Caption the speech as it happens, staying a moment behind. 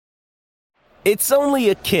It's only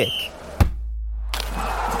a kick,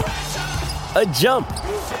 a jump,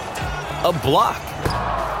 a block.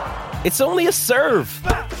 It's only a serve.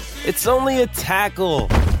 It's only a tackle,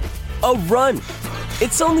 a run.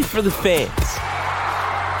 It's only for the fans.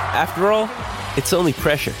 After all, it's only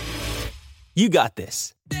pressure. You got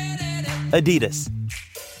this. Adidas.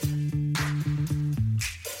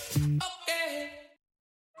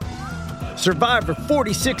 Survivor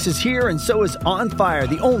 46 is here, and so is On Fire,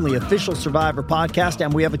 the only official Survivor podcast,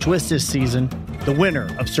 and we have a twist this season. The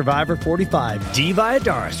winner of Survivor 45, Dee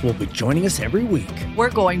Valladares, will be joining us every week. We're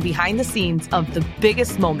going behind the scenes of the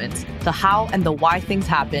biggest moments, the how and the why things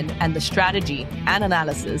happen, and the strategy and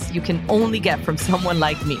analysis you can only get from someone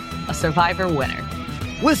like me, a Survivor winner.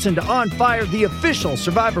 Listen to On Fire, the official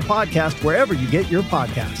Survivor podcast, wherever you get your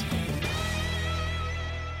podcast.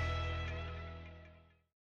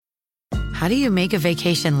 How do you make a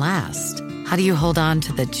vacation last? How do you hold on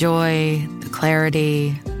to the joy, the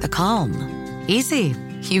clarity, the calm? Easy.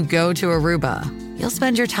 You go to Aruba. You'll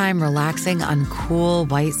spend your time relaxing on cool,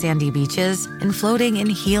 white, sandy beaches and floating in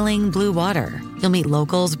healing blue water. You'll meet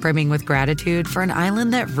locals brimming with gratitude for an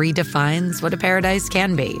island that redefines what a paradise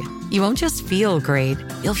can be. You won't just feel great.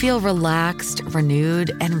 You'll feel relaxed,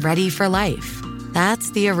 renewed, and ready for life. That's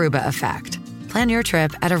the Aruba effect. Plan your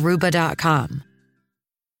trip at Aruba.com.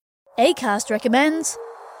 Acast recommends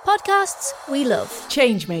podcasts we love.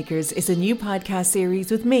 Changemakers is a new podcast series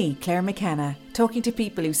with me, Claire McKenna, talking to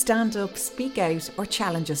people who stand up, speak out, or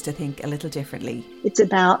challenge us to think a little differently. It's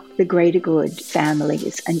about the greater good,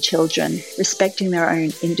 families and children respecting their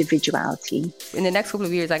own individuality. In the next couple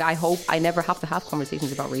of years, I hope I never have to have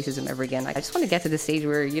conversations about racism ever again. I just want to get to the stage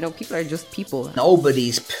where, people are just people.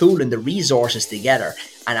 Nobody's pooling the resources together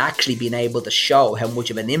and actually being able to show how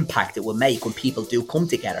much of an impact it will make when people do come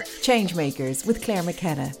together. Changemakers with Claire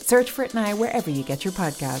McKenna. Search for it now wherever you get your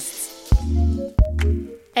podcasts.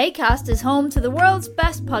 Acast is home to the world's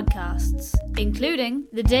best podcasts, including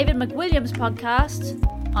the David McWilliams podcast,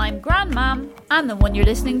 I'm Grandmam, and the one you're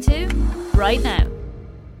listening to right now.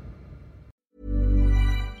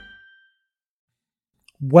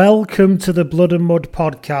 Welcome to the Blood and Mud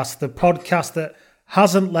podcast, the podcast that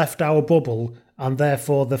hasn't left our bubble and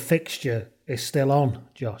therefore the fixture is still on,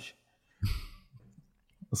 Josh.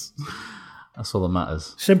 That's all that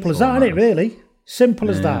matters. Simple as that, isn't it, really? Simple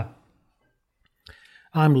as that.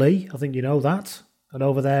 I'm Lee, I think you know that. And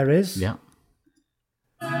over there is... Yeah.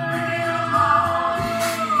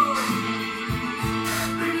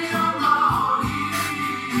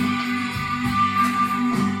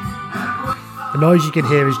 The noise you can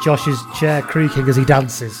hear is Josh's chair creaking as he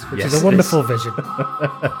dances, which is a wonderful vision.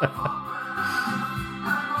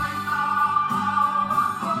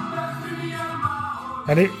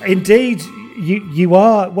 And indeed, you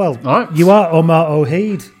are, well, right. You are Omar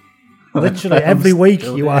Ohid. Literally, every week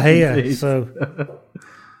you are here. Indeed. So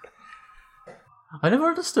I never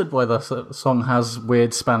understood why the song has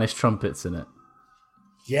weird Spanish trumpets in it.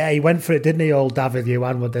 Yeah, he went for it, didn't he, old David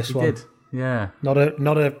Yuan, with this one? He did, yeah. Not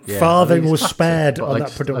a farthing was spared on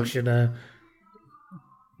that production.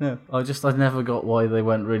 Yeah, I never got why they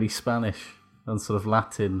went really Spanish and sort of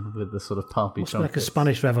Latin with the sort of poppy trumpets. Like a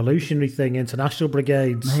Spanish revolutionary thing, International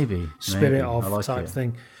Brigades, maybe spirit of type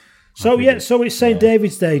thing. So so it's St.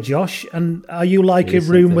 David's Day, Josh, and are you like a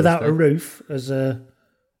room without a roof, as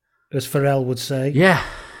Pharrell would say?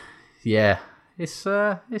 Yeah. It's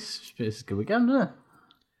a good weekend, isn't it?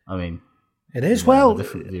 I mean, it is. Well,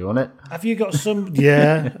 different view on it. Have you got some?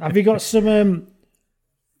 Yeah. Have you got some?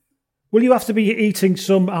 Will you have to be eating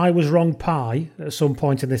some I was wrong pie at some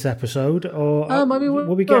point in this episode, or maybe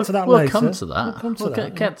will we get to that later? We'll come to that. We'll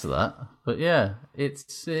get to that. But yeah,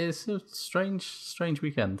 it's a strange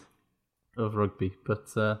weekend of rugby, but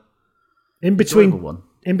in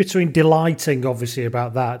between delighting obviously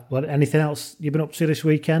about that, but anything else you've been up to this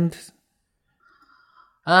weekend?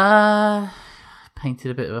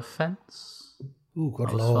 Painted a bit of a fence. Oh,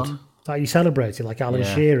 good lord! Like you celebrated like Alan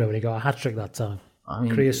Shearer when he got a hat trick that time. I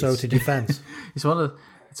mean, creosote defence. It's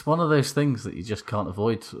one of those things that you just can't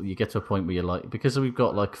avoid. You get to a point where you're like, because we've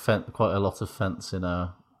got like quite a lot of fence in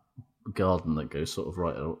our garden that goes sort of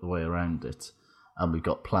right the way around it, and we've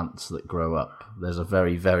got plants that grow up. There's a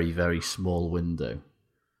very, very, very small window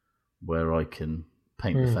where I can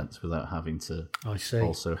paint the fence without having to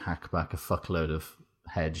also hack back a fuckload of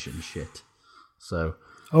hedge and shit. So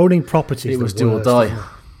owning property, it was do or die.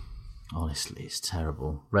 Honestly, it's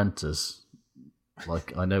terrible. Renters.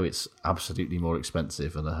 Like, I know it's absolutely more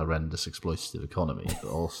expensive and a horrendous exploitative economy,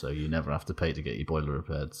 but also you never have to pay to get your boiler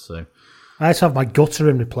repaired. So I had to have my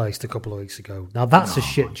guttering replaced a couple of weeks ago. Now that's a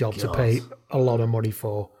shit job to pay a lot of money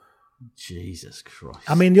for. Jesus Christ.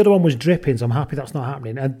 I mean, the other one was dripping, so I'm happy that's not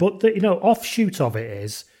happening. But the offshoot of it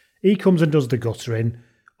is he comes and does the guttering.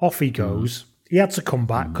 Off he goes. He had to come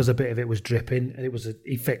back because a bit of it was dripping, and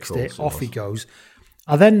he fixed it. Off he goes.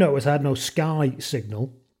 I then noticed I had no Sky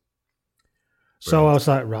signal. So I was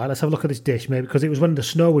like, right, let's have a look at this dish, maybe, because it was when the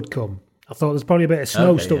snow would come. I thought there's probably a bit of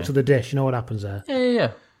snow stuck to the dish. You know what happens there?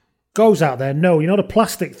 Yeah. Goes out there. No, you know the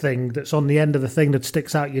plastic thing that's on the end of the thing that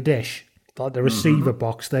sticks out your dish? Like the receiver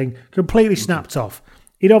box thing. Completely snapped off.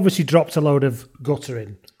 He'd obviously dropped a load of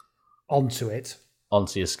guttering onto it.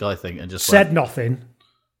 Onto your Sky thing and just said nothing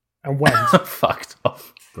and went. Fucked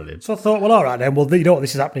off. Brilliant. So I thought, well, all right then. Well, you know what?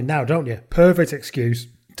 This is happening now, don't you? Perfect excuse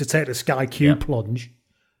to take the Sky Q plunge.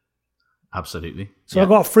 Absolutely. So I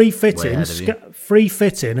got free fitting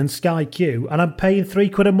and Sky Q, and I'm paying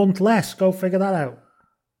 £3 a month less. Go figure that out.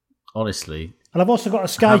 Honestly. And I've also got a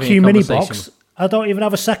Sky Q mini box. I don't even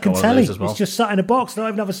have a second telly. It's just sat in a box. I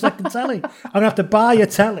don't even have a second telly. I'm going to have to buy a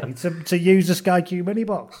telly to use the Sky Q mini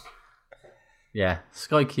box. Yeah,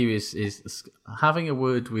 Sky Q is having a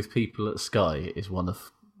word with people at Sky is one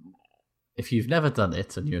of... If you've never done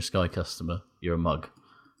it and you're a Sky customer, you're a mug.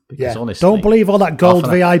 Because honestly, don't believe all that gold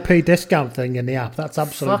VIP discount thing in the app. That's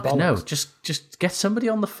absolute bollocks. No, just get somebody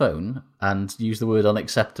on the phone and use the word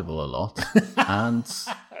unacceptable a lot, and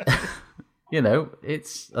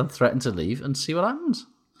and threaten to leave and see what happens.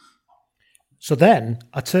 So then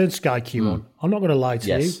I turned Sky Q on. I'm not going to lie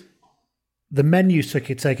to you. The menu's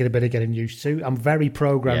taking a bit of getting used to. I'm very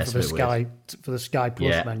programmed for the Sky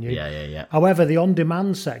Plus menu. Yeah. However, the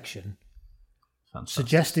on-demand section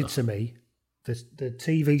suggested to me the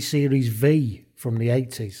TV series V from the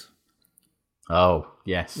 80s. Oh,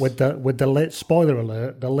 yes. With the spoiler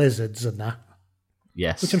alert, the lizards and that.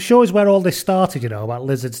 Yes. Which I'm sure is where all this started, about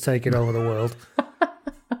lizards taking over the world.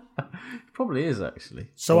 It probably is, actually.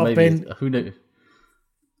 So I've been... Who knows?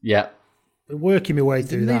 Yeah. Working my way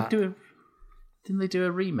through that. Didn't they do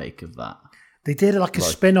a remake of that? They did a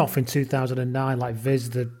spin-off in 2009, like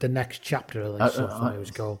Viz, the next chapter of this stuff, it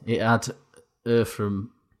was called. It had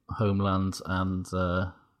from Homeland and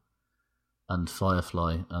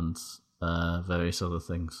Firefly and various other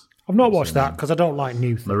things. I've not watched that because I don't like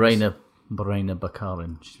new things. Morena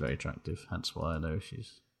Baccarin, she's very attractive, hence why I know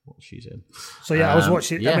what she's in. So I was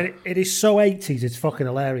watching. I mean, it is so 80s. It's fucking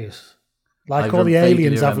hilarious. Like all the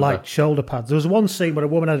aliens have like shoulder pads. There was one scene where a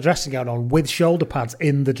woman had a dressing gown on with shoulder pads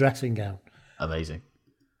in the dressing gown. Amazing.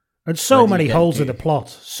 And so many holes in the plot.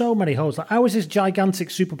 So many holes. Like, how is this gigantic,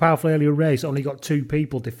 super powerful alien race only got 2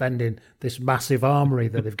 people defending this massive armory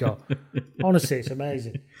that they've got? Honestly, it's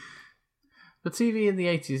amazing. But TV in the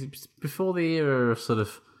 80s, before the era of sort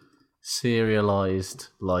of serialized,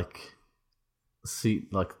 like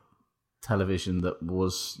television that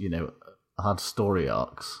was, had story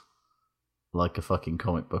arcs, like a fucking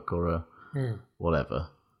comic book or a whatever.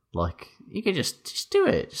 Like, you could just do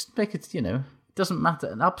it. Just make it, it doesn't matter.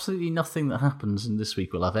 And absolutely nothing that happens in this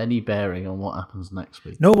week will have any bearing on what happens next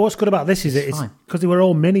week. No, what's good about this is it's because they were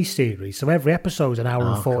all mini-series, so every episode's an hour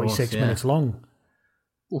and 46 minutes long.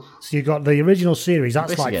 Oof. So you got the original series,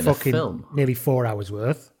 that's like fucking nearly 4 hours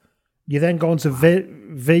worth. You then go on to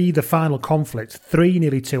V, The Final Conflict, 3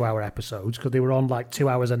 nearly 2-hour episodes, because they were on like 2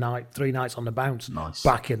 hours a night, 3 nights on the bounce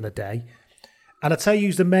back in the day. And I tell you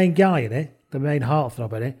who's the main guy in it, the main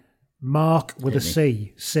heartthrob in it, Mark with a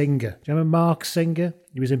C, Singer. Do you remember Mark Singer?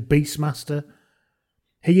 He was in Beastmaster.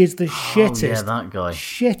 He is the shittest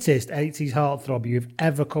 80s heartthrob you've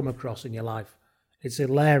ever come across in your life. It's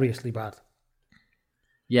hilariously bad.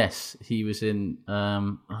 Yes, he was in...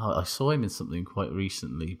 I saw him in something quite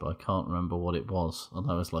recently, but I can't remember what it was. And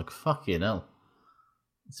I was like, fucking hell.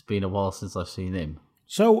 It's been a while since I've seen him.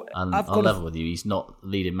 So I'll level with you, he's not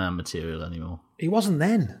leading man material anymore. He wasn't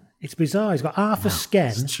then. It's bizarre. He's got half a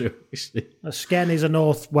sken. It's true. A sken is a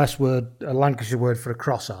northwest word, a Lancashire word for a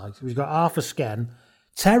cross-eye. So he's got half a sken.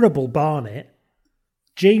 Terrible barnet.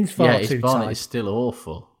 Jeans far too tight. Yeah, his barnet is still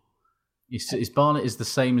awful. His barnet is the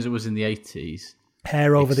same as it was in the 80s.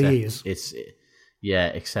 Hair over the ears.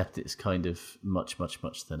 Except it's kind of much, much,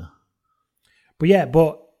 much thinner.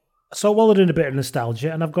 But so while we're doing a bit of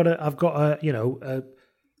nostalgia, and I've got a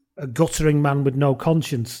guttering man with no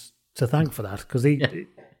conscience to thank for that, because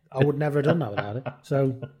I would never have done that without it.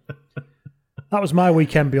 So that was my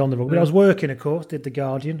weekend beyond the rugby. I was working, of course, did The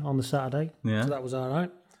Guardian on the Saturday. Yeah. So that was all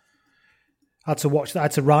right. I had to watch that. I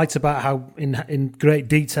had to write about how, in great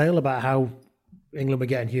detail, about how England were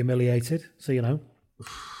getting humiliated. So,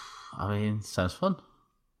 I mean, sounds fun.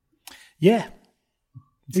 Yeah.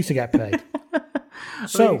 At least to get paid.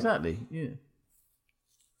 So, exactly, yeah.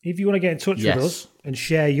 If you want to get in touch with us and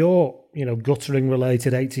share your guttering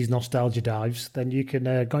related 80s nostalgia dives, then you can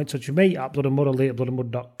go in touch with me at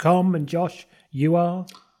bloodandmud@bloodandmud.com. And Josh, you are?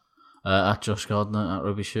 At Josh Gardner at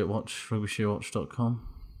RugbyShirtWatch, RugbyShirtWatch.com.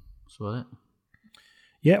 That's about it.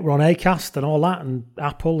 Yeah, we're on Acast and all that, and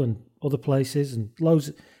Apple and other places, and loads.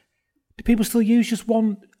 Do people still use just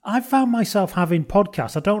one? I've found myself having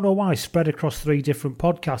podcasts, I don't know why, spread across 3 different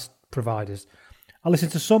podcast providers. I listen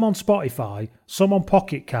to some on Spotify, some on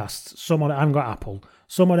Pocket Casts, some on, I haven't got Apple,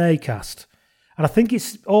 some on Acast. And I think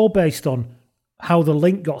it's all based on how the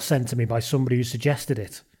link got sent to me by somebody who suggested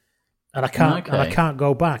it. And I can't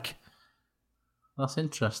go back. That's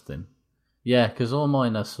interesting. Yeah, because all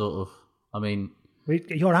mine are sort of,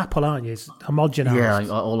 you're Apple, aren't you? It's homogenised. Yeah,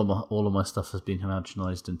 all of my stuff has been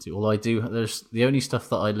homogenised into. Although there's the only stuff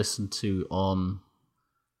that I listen to on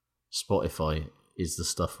Spotify is the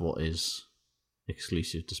stuff what is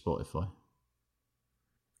exclusive to Spotify.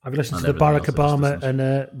 Have you listened to the Barack Obama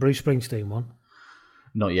and Bruce Springsteen one?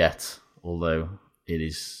 Not yet, although it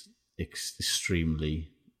is extremely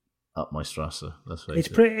up my strasser.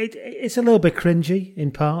 It's a little bit cringy in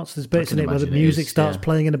parts. There's bits in it where the music starts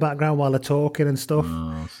playing in the background while they're talking and stuff.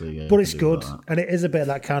 But it's good, and it is a bit of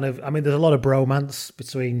that kind of. There's a lot of bromance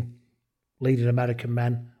between leading American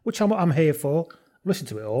men, which I'm here for. Listen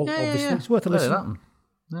to it all. Obviously, it's worth a listen.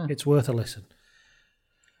 Yeah. It's worth a listen.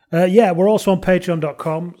 We're also on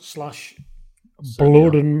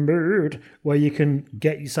patreon.com/bloodandmud, where you can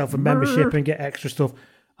get yourself a membership and get extra stuff.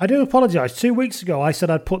 I do apologise. 2 weeks ago, I said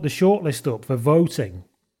I'd put the shortlist up for voting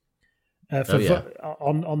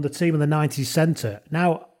on the team of the 90s centre.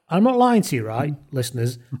 Now, I'm not lying to you, right,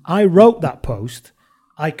 listeners? I wrote that post,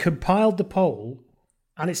 I compiled the poll,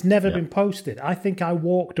 and it's never been posted. I think I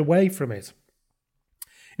walked away from it.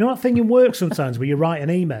 You know that thing in work sometimes where you write an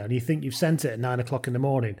email and you think you've sent it at 9 o'clock in the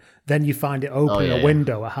morning, then you find it open in a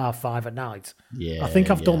window at 5:30 at night. Yeah, I think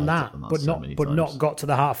I've done that, but not got to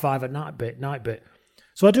the 5:30 at night bit.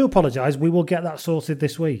 So I do apologise. We will get that sorted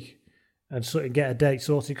this week and get a date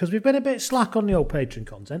sorted because we've been a bit slack on the old Patreon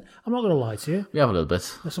content. I'm not going to lie to you. We have a little bit.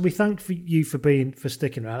 So we thank you for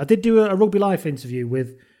sticking around. I did do a Rugby Life interview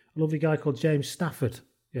with a lovely guy called James Stafford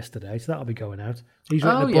yesterday, so that'll be going out. He's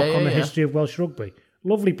written a book on the history of Welsh rugby.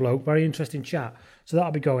 Lovely bloke, very interesting chat. So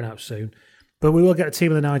that'll be going out soon. But we will get a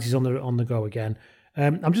team of the 90s on the go again.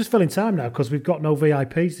 I'm just filling time now because we've got no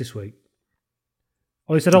VIPs this week.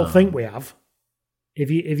 Or at least I don't think we have. If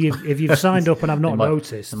you've signed up and I've not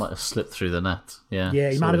noticed, it might have slipped through the net. Yeah,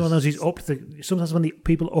 you might have one of those who's up sometimes when the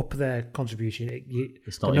people up their contribution,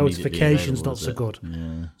 the notification's not so good.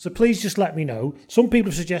 Yeah. So please just let me know. Some people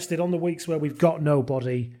have suggested on the weeks where we've got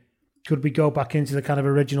nobody, could we go back into the kind of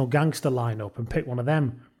original gangster lineup and pick one of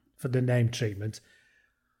them for the name treatment?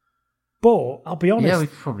 But I'll be honest. Yeah, we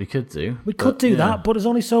probably could do. We could do that, but there's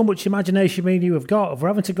only so much imagination me and you have got. If we're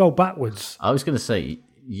having to go backwards. I was going to say,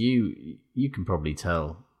 you can probably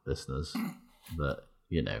tell, listeners, that,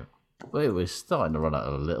 we're starting to run out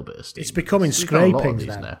of a little bit of steam. It's becoming scrapings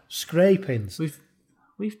now. Scrapings.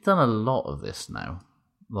 We've done a lot of this now.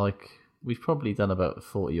 Like, we've probably done about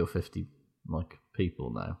 40 or 50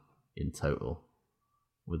 people now in total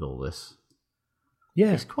with all this.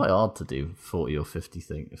 Yeah. It's quite hard to do 40 or 50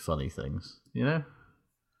 funny things,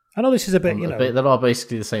 I know this is a bit, that are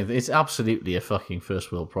basically the same thing. It's absolutely a fucking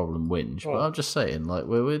first world problem whinge, but I'm just saying,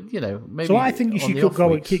 we're maybe. So I think you should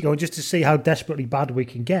keep going just to see how desperately bad we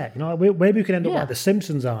can get. Maybe we can end up like The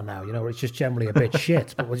Simpsons are now. Where it's just generally a bit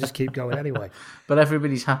shit, but we'll just keep going anyway. But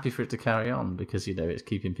everybody's happy for it to carry on because it's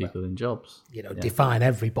keeping people in jobs. Define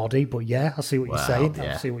everybody, but I see what you're saying.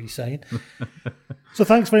 I see what you're saying. So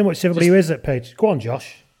thanks very much to everybody who is at page. Go on,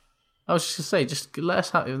 Josh. I was just going to say, just let us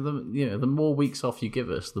have the more weeks off you give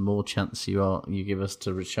us, the more chance you give us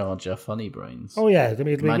to recharge our funny brains. Oh yeah, if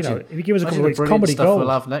you give us a couple of weeks, comedy stuff gold. We'll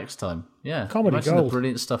have next time. Yeah, comedy imagine gold. The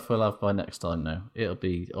brilliant stuff we'll have by next time. Now it'll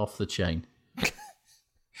be off the chain.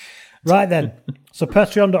 Right then, so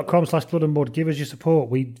patreon.com/bloodandmud. Give us your support.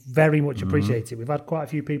 We very much appreciate it. We've had quite a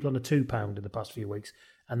few people on the £2 in the past few weeks,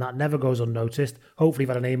 and that never goes unnoticed. Hopefully, you've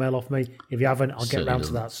had an email off me. If you haven't, I'll get round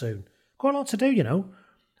to that soon. Quite a lot to do,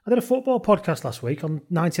 I did a football podcast last week on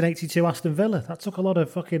 1982 Aston Villa. That took a lot of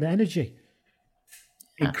fucking energy.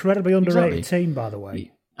 Yeah, incredibly underrated team, by the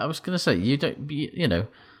way. I was going to say,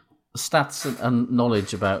 stats and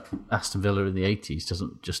knowledge about Aston Villa in the 80s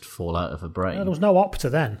doesn't just fall out of a brain. There was no Opta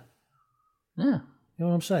then. Yeah. You know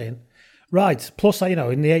what I'm saying? Right. Plus, in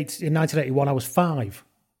 1981, I was 5.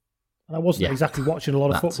 And I wasn't exactly watching a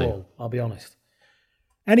lot of football, I'll be honest.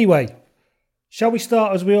 Anyway, shall we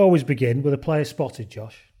start as we always begin with a player spotted,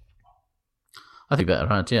 Josh? I think better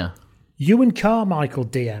around, yeah. Ewan Carmichael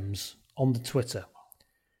DMs on the Twitter.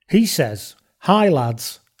 He says, "Hi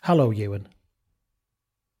lads, Hello, Ewan.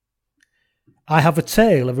 I have a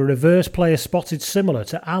tale of a reverse player spotted similar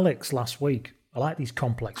to Alex last week. I like these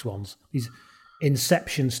complex ones. These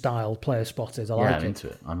Inception-style player spotters. I like it. I'm into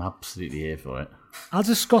it. I'm absolutely here for it. As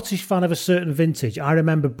a Scottish fan of a certain vintage, I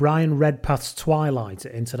remember Brian Redpath's Twilight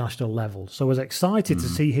at international level, so I was excited to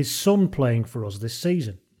see his son playing for us this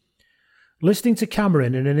season. Listening to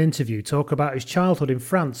Cameron in an interview talk about his childhood in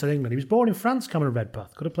France and England. He was born in France, Cameron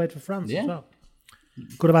Redpath. Could have played for France as well.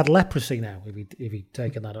 Could have had leprosy now if he'd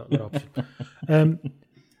taken that option.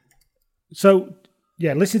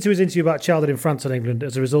 Listening to his interview about childhood in France and England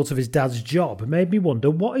as a result of his dad's job made me wonder,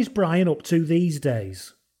 what is Brian up to these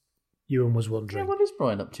days? Ewan was wondering. Yeah, what is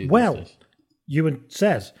Brian up to these days? Ewan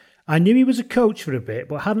says, I knew he was a coach for a bit,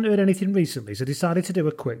 but hadn't heard anything recently, so decided to do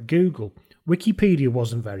a quick Google. Wikipedia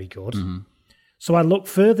wasn't very good. So I looked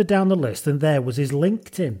further down the list, and there was his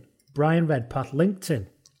LinkedIn. Brian Redpath LinkedIn.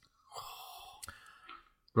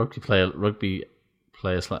 Rugby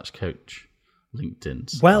player / coach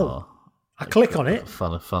LinkedIn's. Well, I click on it.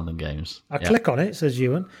 Fun and games. I click on it, says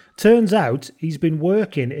Ewan. Turns out he's been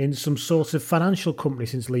working in some sort of financial company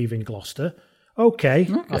since leaving Gloucester. Okay,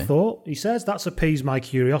 I thought. He says, that's appeased my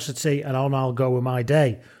curiosity, and on I'll go with my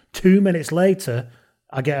day. 2 minutes later,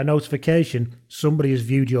 I get a notification, somebody has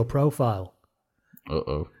viewed your profile.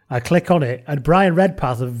 Uh-oh. I click on it, and Brian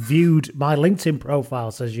Redpath have viewed my LinkedIn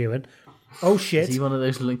profile, says Ewan. Oh, shit. Is he one of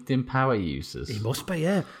those LinkedIn power users? He must be,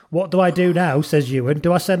 yeah. What do I do now, says Ewan?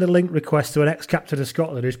 Do I send a link request to an ex-captain of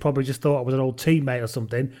Scotland who's probably just thought I was an old teammate or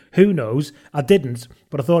something? Who knows? I didn't,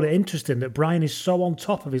 but I thought it interesting that Brian is so on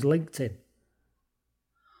top of his LinkedIn.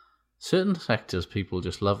 Certain sectors, people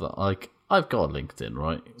just love that. Like, I've got a LinkedIn,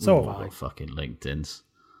 right? So have I. Got fucking LinkedIns.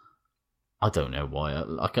 I don't know why.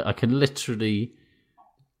 I can literally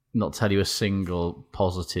not tell you a single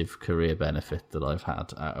positive career benefit that I've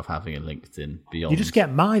had out of having a LinkedIn beyond. You just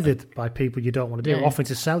get mithered by people you don't want to do, offering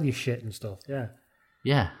to sell you shit and stuff. Yeah.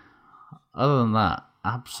 Yeah. Other than that,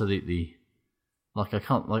 absolutely. Like, I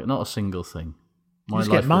can't, like, not a single thing. You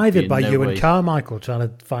just get mithered by you and Carmichael trying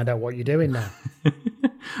to find out what you're doing now.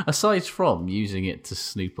 Aside from using it to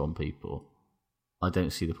snoop on people, I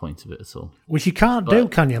don't see the point of it at all. Which you can't do,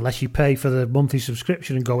 can you, unless you pay for the monthly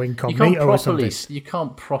subscription and go incognito or something? You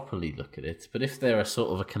can't properly look at it, but if they're a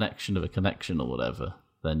sort of a connection or whatever,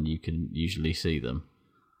 then you can usually see them.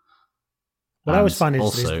 Well, I always find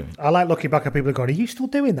it I like looking back at people going, are you still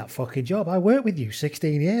doing that fucking job? I worked with you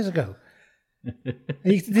 16 years ago.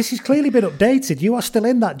 This has clearly been updated. You are still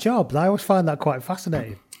in that job. I always find that quite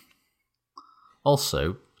fascinating.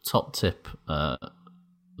 Also, top tip,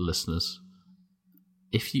 listeners,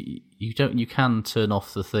 if you can turn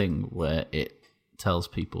off the thing where it tells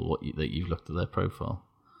people that you've looked at their profile.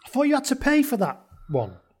 I thought you had to pay for that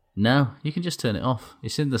one. No, you can just turn it off.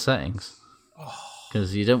 It's in the settings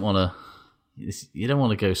because you don't want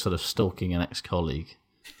to go sort of stalking an ex-colleague,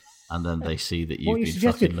 and then they see that you've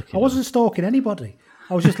been fucking looking. I wasn't stalking anybody.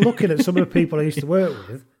 I was just looking at some of the people I used to work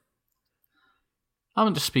with.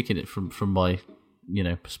 I'm just speaking it from my,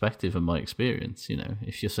 perspective and my experience.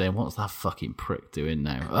 If you're saying, "What's that fucking prick doing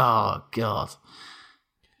now?" Oh God!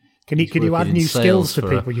 Can you add new skills to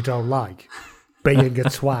people you don't like? Being a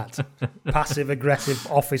twat, passive aggressive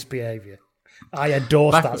office behaviour. I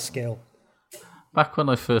endorse that skill. Back when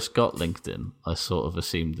I first got LinkedIn, I sort of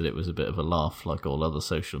assumed that it was a bit of a laugh, like all other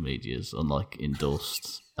social medias, and like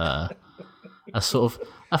endorsed a sort of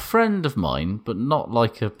a friend of mine, but not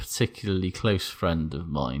like a particularly close friend of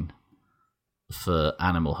mine, for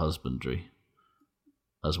animal husbandry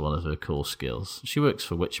as one of her core skills. She works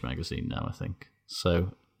for Witch magazine now, I think.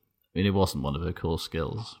 So, it wasn't one of her core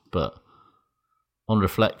skills, but on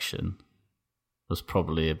reflection, was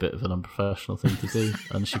probably a bit of an unprofessional thing to do,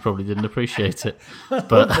 and she probably didn't appreciate it.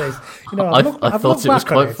 But I thought it was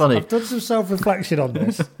quite funny. I've done some self-reflection on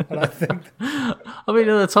this, and I think... at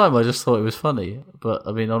the time, I just thought it was funny, but,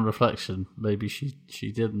 on reflection, maybe she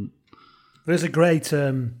didn't. There's a great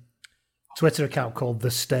Twitter account called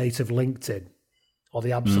The State of LinkedIn, or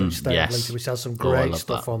The Absolute State of LinkedIn, which has some great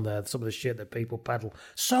stuff on there, some of the shit that people peddle.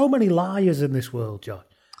 So many liars in this world, John.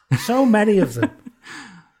 So many of them.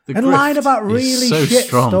 And lying about really shit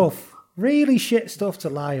stuff. Really shit stuff to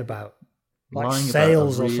lie about. Like lying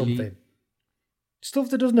sales or something. Stuff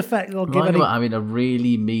that doesn't affect or give any... about a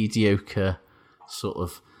really mediocre sort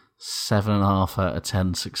of 7.5 out of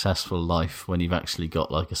 10 successful life when you've actually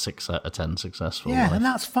got like a 6 out of 10 successful life. Yeah, and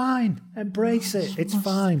that's fine. Embrace it. It's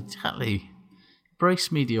fine. Exactly.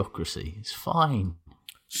 Embrace mediocrity. It's fine.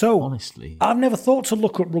 So, honestly, I've never thought to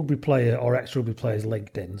look at rugby player or ex-rugby players'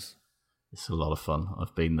 LinkedIns. It's a lot of fun.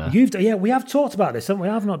 I've been there. We have talked about this, haven't we?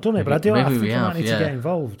 I've not done it, but I think I might need to get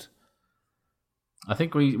involved. I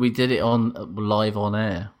think we did it on live on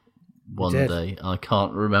air one day. I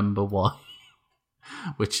can't remember why,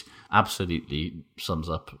 which absolutely sums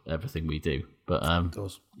up everything we do. But it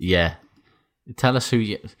does. Yeah, tell us who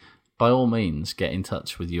you. By all means, get in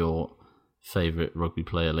touch with your favourite rugby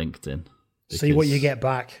player LinkedIn. See what you get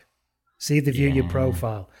back. See if they view your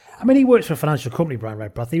profile. I mean, he works for a financial company, Brian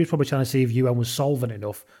Redpath. He was probably trying to see if UN was solvent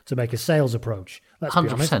enough to make a sales approach.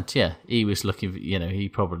 100%, yeah. He was looking, he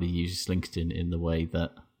probably uses LinkedIn in the way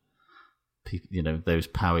that people, those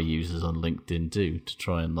power users on LinkedIn do to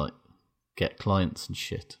try and get clients and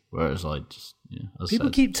shit. Whereas I just,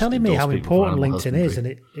 people keep telling me how important LinkedIn is, and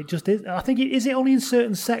it just is. I think is it only in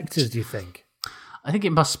certain sectors? Do you think? I think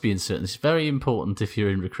it must be in certain. It's very important if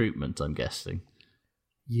you're in recruitment, I'm guessing.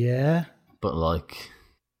 Yeah, but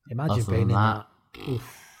imagine being in that.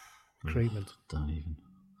 Recruitment. Don't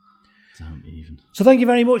even. So thank you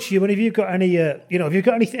very much, Ewan. If you've got any, if you've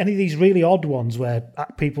got any of these really odd ones where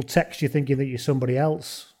people text you thinking that you're somebody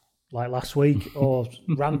else, like last week, or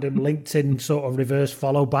random LinkedIn sort of reverse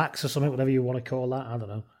follow backs or something, whatever you want to call that, I don't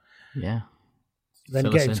know. Yeah.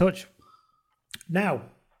 Then get in touch. Now,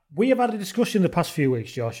 we have had a discussion in the past few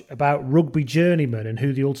weeks, Josh, about rugby journeyman and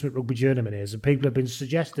who the ultimate rugby journeyman is, and people have been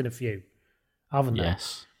suggesting a few, haven't they?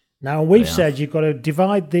 Yes. Now, we've said you've got to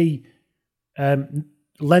divide the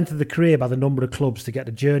length of the career by the number of clubs to get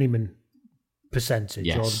the journeyman percentage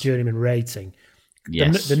or the journeyman rating.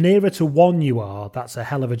 Yes. The nearer to one you are, that's a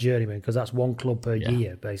hell of a journeyman because that's one club per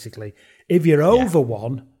year, basically. If you're over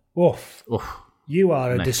one, you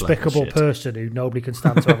are a despicable person who nobody can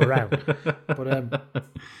stand to have around. But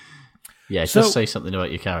just say something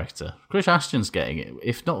about your character. Chris Ashton's getting it.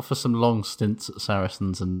 If not for some long stints at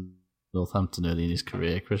Saracens and Northampton early in his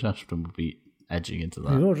career, Chris Ashton would be edging into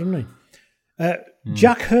that. He would, wouldn't he?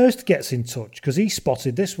 Jack Hurst gets in touch because he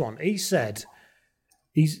spotted this one. He said,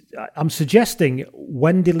 I'm suggesting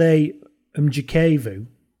Wendile Mjikevu,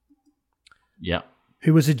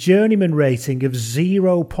 who has a journeyman rating of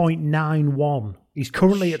 0.91. He's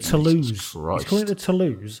currently at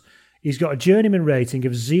Toulouse. He's got a journeyman rating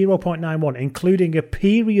of 0.91, including a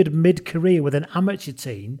period mid-career with an amateur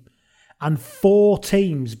team and 4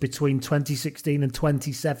 teams between 2016 and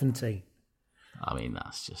 2017. I mean,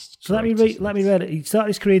 that's just... So let me read it. He started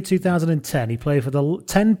his career in 2010. He played for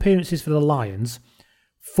 10 appearances for the Lions,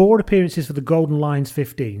 4 appearances for the Golden Lions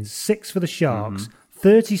 15s, 6 for the Sharks,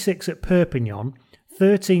 36 at Perpignan,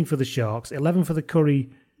 13 for the Sharks, 11 for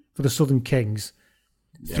the Southern Kings,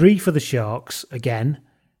 3 for the Sharks again,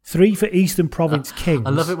 3 for Eastern Province Kings. I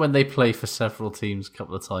love it when they play for several teams a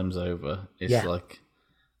couple of times over. It's like,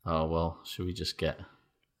 oh well, should we just get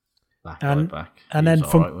back? And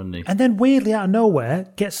then weirdly out of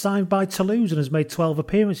nowhere, gets signed by Toulouse and has made 12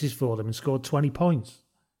 appearances for them and scored 20 points.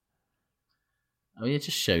 I mean, it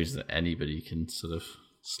just shows that anybody can sort of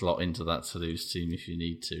slot into that Toulouse team if you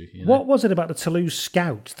need to. What was it about the Toulouse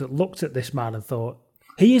scout that looked at this man and thought,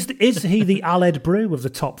 is he the Aled Brew of the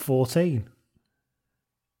top 14?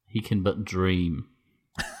 He can but dream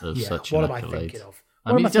of such an accolade. What am I thinking of?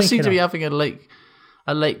 I mean, he does seem to be having a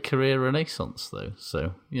late career renaissance, though.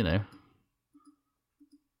 So,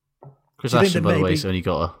 Chris Ashton, by the way, has only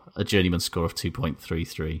got a journeyman score of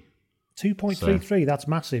 2.33. 2.33, that's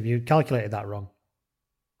massive. You calculated that wrong.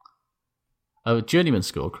 Oh, a journeyman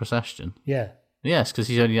score, Chris Ashton? Yeah. Yes, because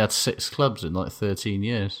he's only had 6 clubs in 13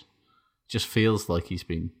 years. Just feels like he's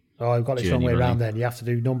been... Oh, I've got it the wrong way around then. You have to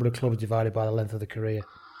do number of clubs divided by the length of the career.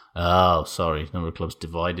 Oh, sorry. Number of clubs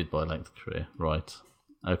divided by length of career. Right.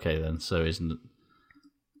 Okay, then. So his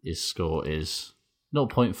score is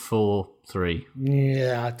 0.43.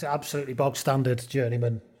 Yeah, absolutely bog standard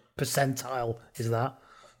journeyman percentile is that.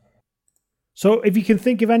 So if you can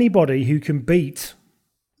think of anybody who can beat...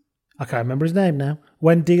 I can't remember his name now.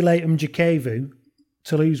 Wendile Mjikevu,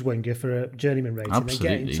 Toulouse winger for a journeyman rating, then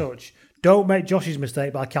get in touch. Don't make Josh's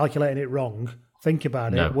mistake by calculating it wrong. Think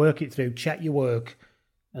about it, work it through, check your work,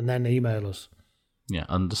 and then email us. Yeah,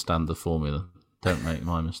 understand the formula. Don't make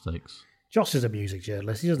my mistakes. Josh is a music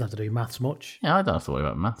journalist. He doesn't have to do maths much. Yeah, I don't have to worry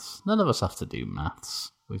about maths. None of us have to do maths.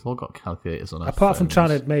 We've all got calculators on our Apart phones. from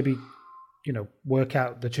trying to maybe, work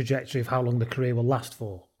out the trajectory of how long the career will last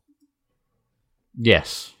for.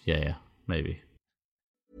 Yes. Yeah, maybe.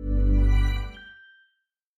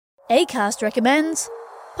 Acast recommends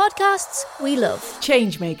Podcasts we love.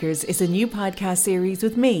 Changemakers is a new podcast series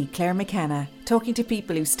with me, Claire McKenna, talking to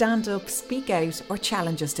people who stand up, speak out, or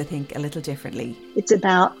challenge us to think a little differently. It's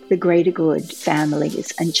about the greater good,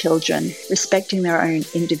 families and children respecting their own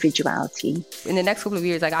individuality. In the next couple of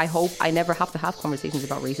years, I hope I never have to have conversations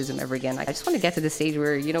about racism ever again. I just want to get to the stage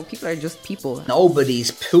where, people are just people.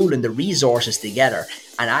 Nobody's pooling the resources together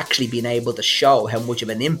and actually being able to show how much of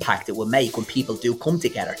an impact it will make when people do come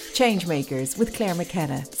together. Changemakers with Claire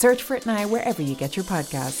McKenna. Search for it now wherever you get your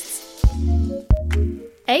podcasts.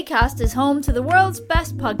 Acast is home to the world's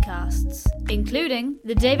best podcasts, including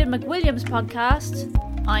the David McWilliams podcast,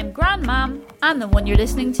 I'm Grandmam, and the one you're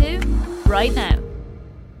listening to right now.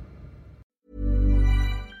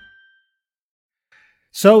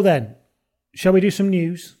 So then, shall we do some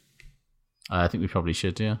news? I think we probably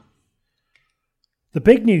should, yeah. The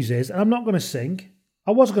big news is, and I'm not going to sing.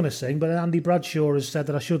 I was going to sing, but Andy Bradshaw has said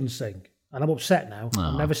that I shouldn't sing. And I'm upset now.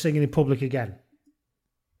 I'm never singing in public again.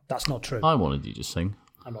 That's not true. I wanted you to sing.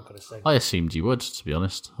 I'm not going to sing. I assumed you would, to be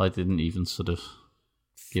honest. I didn't even sort of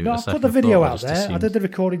give it a second. I put the video out there. I did the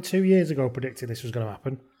recording 2 years ago predicting this was going to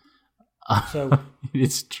happen. So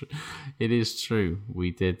It is true.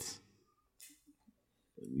 We did.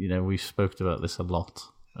 We've spoken about this a lot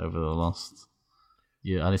over the last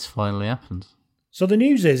year, and it's finally happened. So the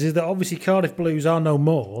news is that obviously Cardiff Blues are no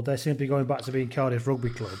more. They're simply going back to being Cardiff Rugby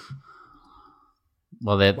Club.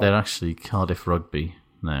 Well, they're actually Cardiff Rugby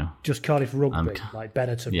now. Just Cardiff Rugby, like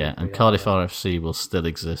Benetton. Yeah, Rugby, and Cardiff RFC will still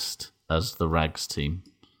exist as the Rags team.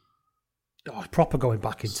 Oh, proper going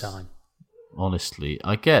back in time. Honestly,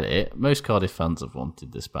 I get it. Most Cardiff fans have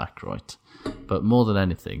wanted this back, right? But more than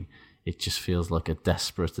anything, it just feels like a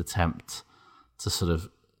desperate attempt to sort of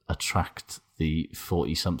attract the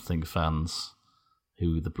 40-something fans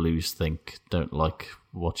who the Blues think don't like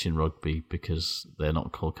watching rugby because they're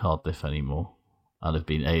not called Cardiff anymore and have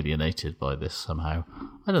been alienated by this somehow.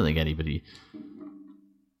 I don't think anybody...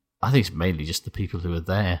 I think it's mainly just the people who are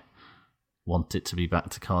there want it to be back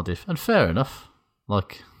to Cardiff. And fair enough. I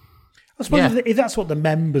suppose if that's what the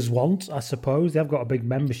members want, I suppose. They've got a big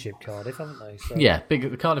membership, Cardiff, haven't they? So. Yeah,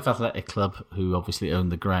 the Cardiff Athletic Club, who obviously own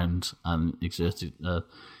the ground and exerted an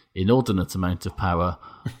inordinate amount of power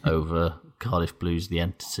over Cardiff Blues, the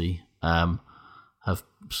entity, have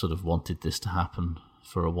sort of wanted this to happen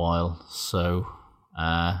for a while. So,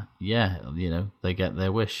 they get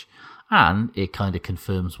their wish. And it kind of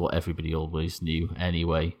confirms what everybody always knew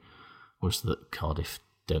anyway, was that Cardiff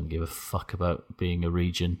don't give a fuck about being a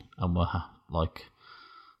region, and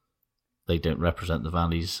they don't represent the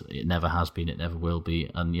valleys. It never has been, it never will be,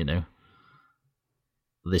 and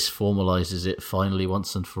this formalises it finally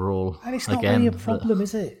once and for all. And it's not really a problem,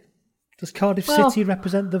 is it? Does Cardiff City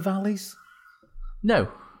represent the valleys?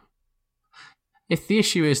 No. If the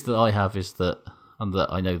issue is that I have is that, and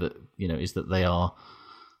that I know that is that they are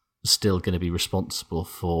still going to be responsible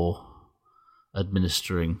for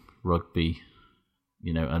administering rugby,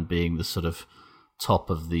 and being the sort of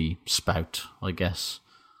top of the spout, I guess,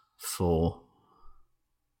 for,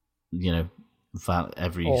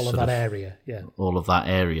 every all sort of that area, yeah. All of that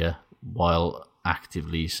area, while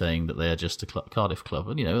actively saying that they are just a Cardiff club.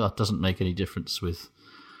 And, that doesn't make any difference with...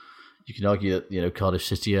 You can argue that, Cardiff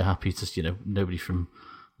City are happy to, nobody from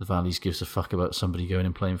the Valleys gives a fuck about somebody going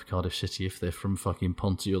and playing for Cardiff City if they're from fucking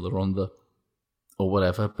Ponty or the Rhondda or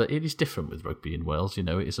whatever. But it is different with rugby in Wales, it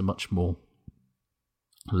is a much more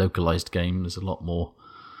localised game. There's a lot more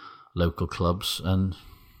local clubs. And,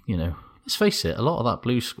 let's face it, a lot of that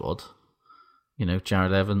Blues squad,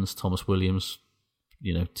 Jared Evans, Thomas Williams,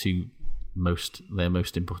 two most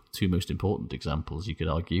important examples, you could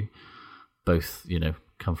argue. Both,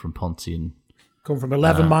 come from Ponty and... Come from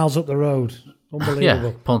 11 miles up the road.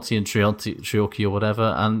 Unbelievable. Yeah, Ponty and Treorchy or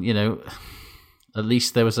whatever. And, at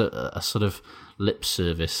least there was a sort of lip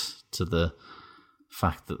service to the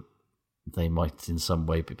fact that they might in some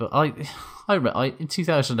way be... But I in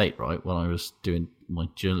 2008, right, when I was doing my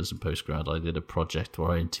journalism postgrad, I did a project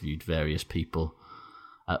where I interviewed various people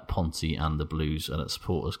at Ponty and the Blues and at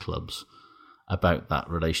supporters clubs about that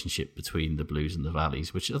relationship between the Blues and the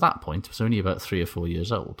Valleys, which at that point was only about 3 or 4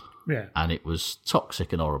 years old. Yeah. And it was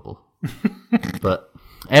toxic and horrible. But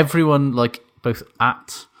everyone, both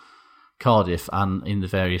at Cardiff and in the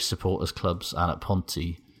various supporters clubs and at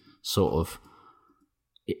Ponty, sort of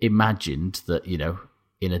imagined that,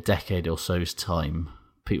 in a decade or so's time,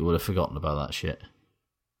 people would have forgotten about that shit.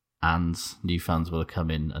 And new fans would have come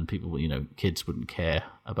in and people, kids wouldn't care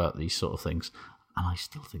about these sort of things. And I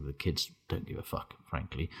still think the kids don't give a fuck,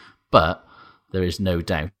 frankly. But there is no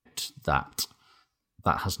doubt that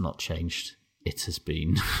that has not changed. It has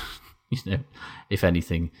been, if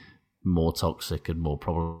anything, more toxic and more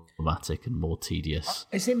problematic and more tedious.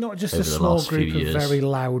 Is it not just a small group of very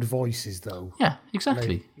loud voices, though? Yeah,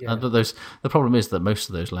 exactly. But the problem is that most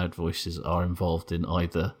of those loud voices are involved in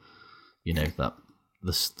either,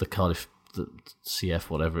 the Cardiff, the CF,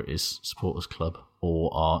 whatever it is, supporters club, or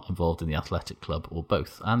are involved in the athletic club, or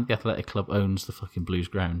both. And the athletic club owns the fucking Blues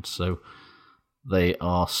ground, so they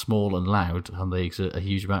are small and loud, and they exert a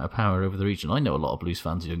huge amount of power over the region. I know a lot of Blues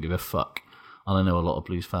fans who don't give a fuck. And I know a lot of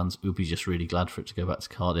Blues fans who'll be just really glad for it to go back to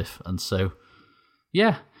Cardiff. And so,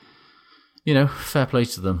 yeah, fair play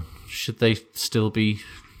to them. Should they still be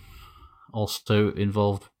also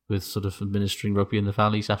involved with sort of administering rugby in the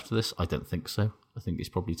valleys after this? I don't think so. I think it's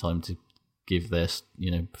probably time to give their,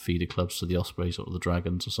 feeder clubs to the Ospreys or the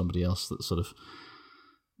Dragons or somebody else that sort of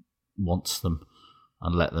wants them,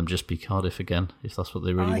 and let them just be Cardiff again, if that's what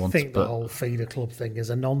they really want. I think the whole feeder club thing is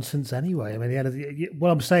a nonsense anyway. I mean, what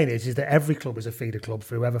I'm saying is that every club is a feeder club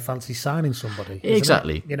for whoever fancies signing somebody.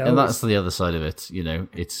 Exactly. And that's the other side of it.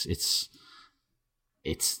 It's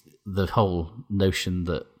the whole notion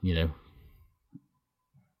that,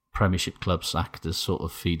 Premiership clubs act as sort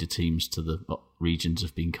of feeder teams to the regions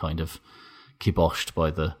have been kind of kiboshed by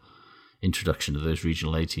the introduction of those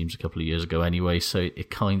regional A teams a couple of years ago anyway, so it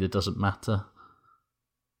kind of doesn't matter.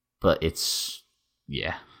 But it's,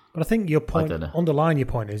 yeah. But I think your point, underlying your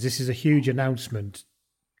point, is this is a huge announcement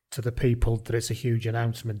to the people that it's a huge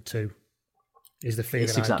announcement to, is the feeling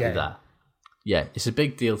it's exactly that. Yeah, it's a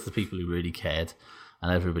big deal to the people who really cared,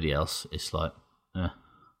 and everybody else, it's like,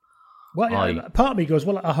 Well, part of me goes,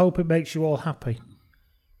 well, I hope it makes you all happy.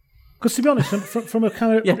 Because to be honest, from a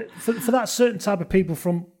kind of, for that certain type of people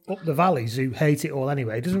from up the valleys who hate it all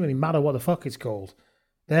anyway, it doesn't really matter what the fuck it's called.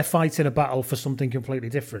 They're fighting a battle for something completely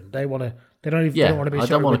different. They want to. They don't want to be. I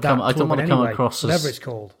don't want to come. I don't want to come across whatever it's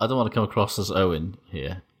called. I don't want to come across as Owen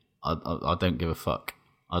here. I don't give a fuck.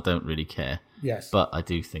 I don't really care. Yes, but I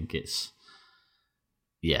do think it's.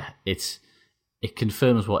 Yeah, it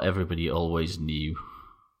confirms what everybody always knew,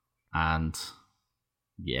 and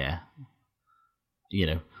yeah,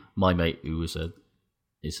 my mate who is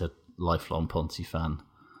a lifelong Ponty fan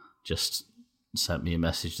just sent me a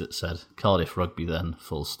message that said Cardiff rugby then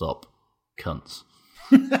full stop cunts,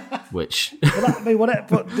 which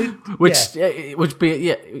would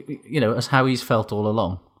be as how he's felt all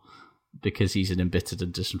along, because he's an embittered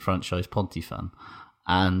and disenfranchised Ponty fan,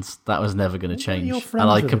 and that was never going to change. And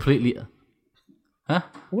I completely I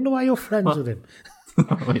wonder why you're friends with him.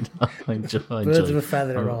 I enjoy Birds of a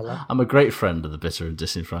feather and all that. I'm a great friend of the bitter and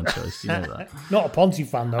disenfranchised. You know that. Not a Ponty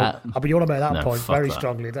fan though. But you want to make that point very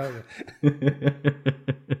strongly, don't you?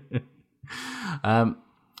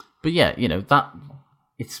 But yeah, that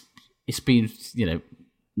it's been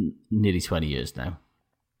nearly 20 years now.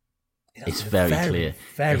 Yeah, it's very clear.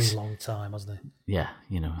 Very long time, hasn't it? Yeah,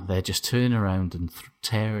 they're just turning around and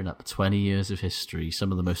tearing up 20 years of history,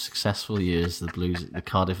 some of the most successful years the Blues, the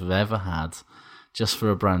Cardiff have ever had, just for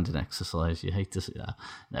a branding exercise. You hate to see that.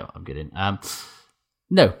 No, I'm kidding.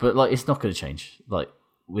 No, but it's not going to change.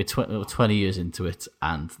 We're 20 years into it,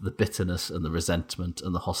 and the bitterness and the resentment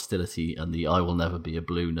and the hostility and the I will never be a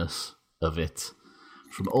blueness of it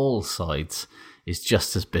from all sides is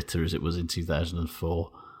just as bitter as it was in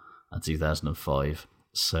 2004 and 2005.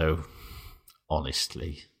 So,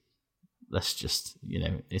 honestly, let's just,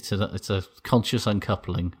 it's a conscious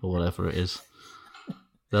uncoupling or whatever it is.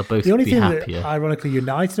 They'll both be happier. The only thing that ironically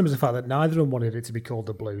united them is the fact that neither of them wanted it to be called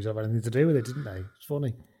the Blues or have anything to do with it, didn't they? It's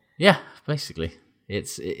funny. Yeah, basically.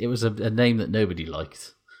 It was a name that nobody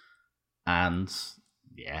liked. And,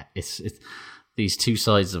 yeah, it's these two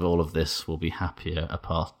sides of all of this will be happier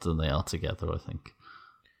apart than they are together, I think.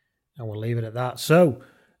 And we'll leave it at that. So,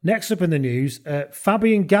 next up in the news,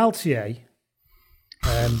 Fabien Galthié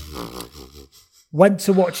went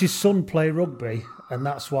to watch his son play rugby, and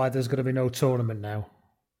that's why there's going to be no tournament now.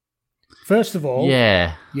 First of all,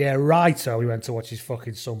 yeah, righto, he went to watch his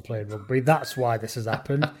fucking son play rugby. That's why this has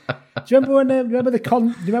happened. Do you remember when?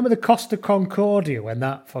 Remember the Costa Concordia when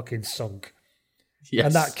that fucking sunk? Yes.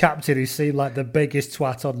 And that captain who seemed like the biggest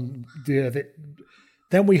twat on the earth.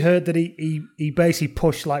 Then we heard that he basically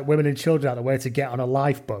pushed women and children out of the way to get on a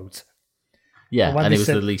lifeboat. Yeah, and it was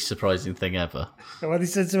the least surprising thing ever. When he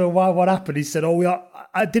said to him, what happened? He said,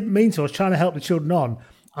 I didn't mean to. I was trying to help the children on.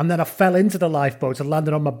 And then I fell into the lifeboat and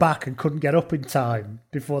landed on my back and couldn't get up in time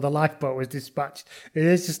before the lifeboat was dispatched. It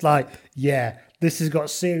is just this has got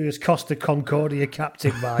serious Costa Concordia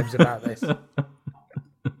captain vibes about this.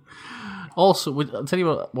 Also, I'll tell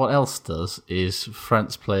you what else does is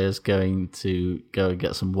France players going to go and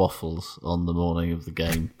get some waffles on the morning of the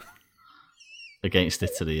game against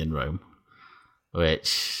Italy in Rome,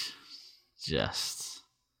 which just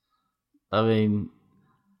I mean,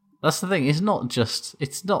 that's the thing. It's not just,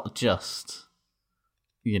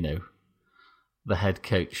 you know, the head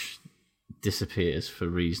coach disappears for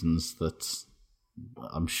reasons that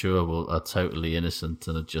I'm sure are totally innocent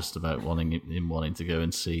and are just about wanting to go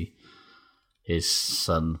and see his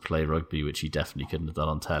son play rugby, which he definitely couldn't have done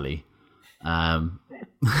on telly. I'm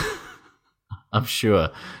sure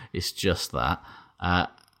it's just that.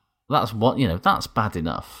 That's bad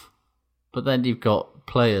enough. But then you've got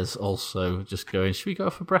players also just going, should we go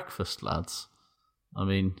for breakfast, lads? I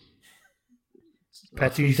mean,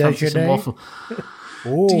 Petit déjeuner.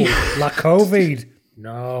 Oh, la COVID.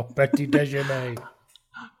 No, petit déjeuner.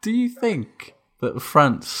 Do you think that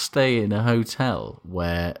France stay in a hotel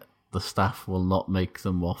where the staff will not make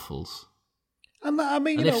them waffles? I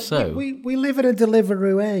mean, and if so, we live in a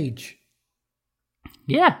Deliveroo age.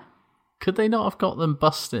 Yeah. Could they not have got them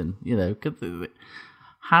busting? You know,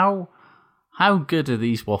 how good are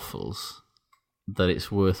these waffles that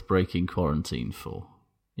it's worth breaking quarantine for?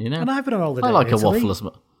 You know, and I've been on holiday. I like a waffle as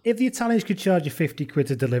much. If the Italians could charge you 50 quid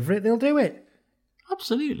to deliver it, they'll do it.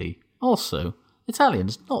 Absolutely. Also,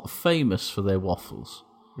 Italians not famous for their waffles.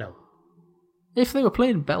 No. If they were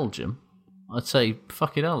playing Belgium, I'd say,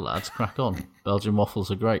 fucking hell, lads, crack on. Belgian waffles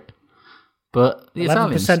are great. But the 11%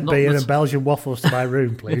 Italians, beer and Belgian waffles to my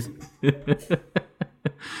room, please.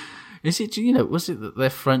 Is it, was it that their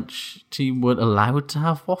French team weren't allowed to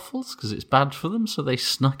have waffles because it's bad for them, so they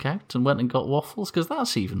snuck out and went and got waffles? Because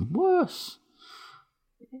that's even worse.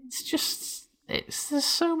 It's just, there's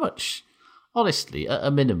so much. Honestly, at a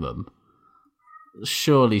minimum,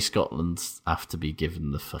 surely Scotland have to be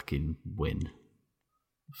given the fucking win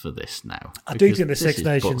for this now. I do think the Six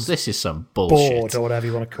Nations, this is some bullshit, board or whatever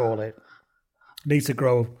you want to call it, need to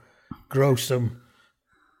grow some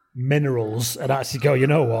minerals and actually go, you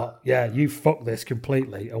know what? Yeah, you fuck this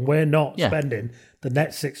completely, and we're not spending the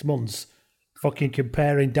next 6 months fucking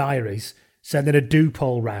comparing diaries, sending a do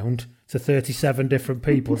poll round to 37 different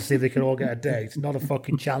people to see if they can all get a date. Not a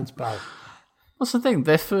fucking chance, pal. What's the thing?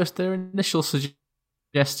 Their initial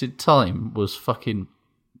suggested time was fucking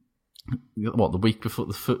the week before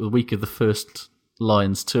the week of the first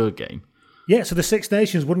Lions tour game. Yeah, so the Six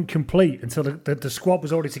Nations wouldn't complete until the squad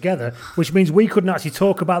was already together, which means we couldn't actually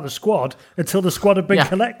talk about the squad until the squad had been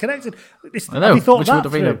connected. I know, which would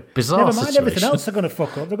have been a bizarre situation. Never mind everything else they're going to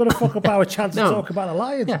fuck up. They're going to fuck up our chance to talk about the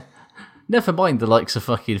Lions. Yeah. Never mind the likes of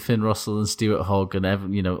fucking Finn Russell and Stuart Hogg and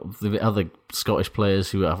the other Scottish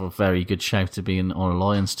players who have a very good shout to being on a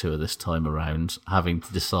Lions tour this time around, having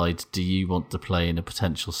to decide, do you want to play in a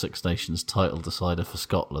potential Six Nations title decider for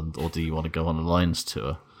Scotland, or do you want to go on a Lions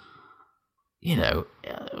tour? It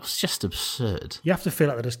was just absurd. You have to feel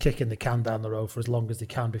like they're just kicking the can down the road for as long as they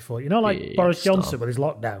can before. Boris Johnson with his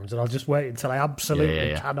lockdowns, and I'll just wait until I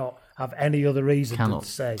absolutely cannot have any other reason to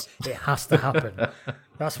say it has to happen.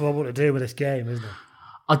 That's what I want to do with this game, isn't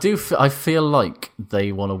it? I feel like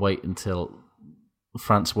they want to wait until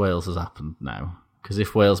France-Wales has happened now. Because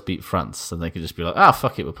if Wales beat France, then they could just be like,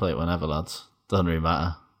 fuck it, we'll play it whenever, lads. Doesn't really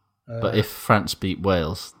matter. But if France beat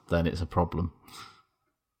Wales, then it's a problem.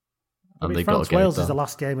 And France-Wales is the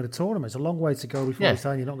last game of the tournament. It's a long way to go before you're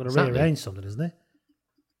saying you're not going to rearrange something, isn't it?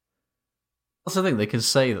 That's the thing. They can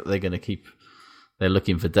say that they're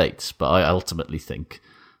looking for dates, but I ultimately think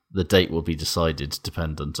the date will be decided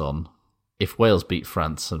dependent on if Wales beat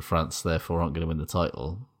France and France therefore aren't going to win the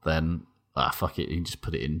title, then fuck it, you can just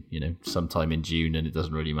put it in, sometime in June and it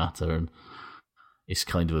doesn't really matter and it's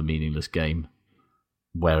kind of a meaningless game.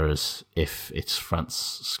 Whereas if it's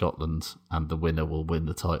France-Scotland and the winner will win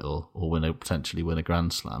the title or potentially win a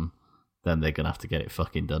Grand Slam, then they're going to have to get it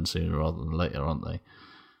fucking done sooner rather than later, aren't they?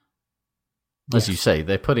 As you say,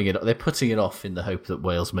 they're putting it off in the hope that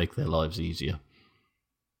Wales make their lives easier.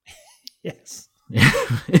 Yes.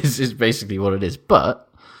 It's basically what it is. But,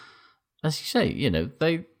 as you say,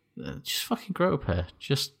 they just fucking grow a pair.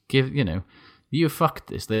 Just give, you fucked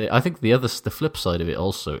this. I think the flip side of it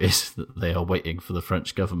also is that they are waiting for the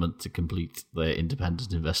French government to complete their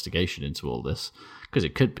independent investigation into all this. Because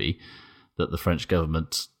it could be that the French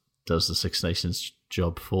government does the Six Nations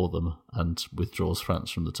job for them and withdraws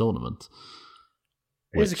France from the tournament.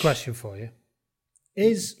 Here's a question for you.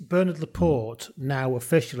 Is Bernard Laporte now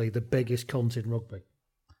officially the biggest cunt in rugby?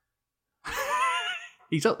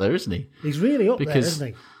 He's up there, isn't he? He's really up there, isn't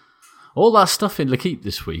he? All that stuff in L'Équipe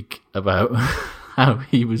this week about how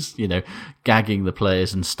he was, gagging the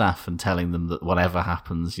players and staff and telling them that whatever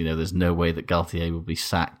happens, there's no way that Galtier will be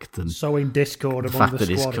sacked. And sowing discord among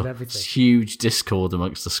the squad and everything. Huge discord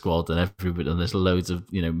amongst the squad and everybody, and there's loads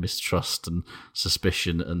of, mistrust and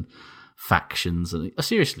suspicion and factions. And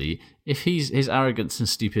seriously, if his arrogance and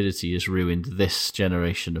stupidity has ruined this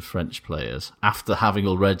generation of French players after having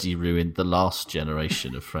already ruined the last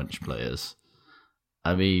generation of French players,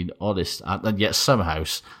 I mean, honest, and yet somehow,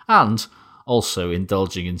 and also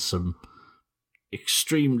indulging in some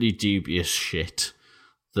extremely dubious shit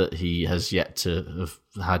that he has yet to have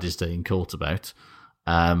had his day in court about,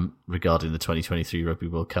 regarding the 2023 Rugby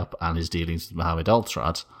World Cup and his dealings with Mohamed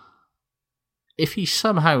Al-Trad. If he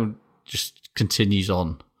somehow just continues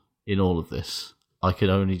on in all of this, I can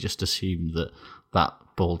only just assume that that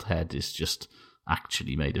bald head is just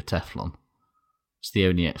actually made of Teflon. It's the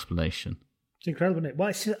only explanation. It's incredible, isn't it? Well,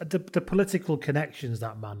 it's the political connections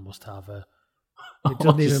that man must have. It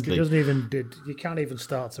doesn't even. You can't even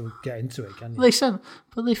start to get into it, can you? They sent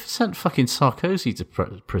fucking Sarkozy to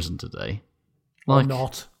prison today. Like, or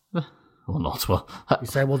not. Or not. Well, you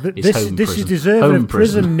say, well, this is deserving of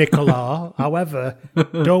prison, Nicolas. However,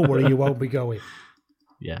 don't worry, you won't be going.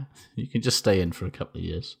 Yeah, you can just stay in for a couple of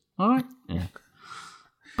years. All right. Yeah.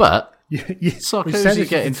 But Sarkozy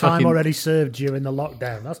getting time already served during the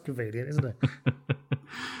lockdown. That's convenient, isn't it?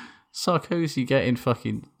 Sarkozy getting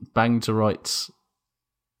fucking banged to rights,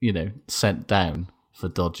 sent down for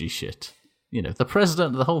dodgy shit. The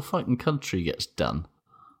president of the whole fucking country gets done,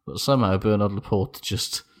 but somehow Bernard Laporte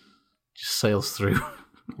just sails through.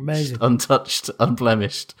 Amazing. Untouched,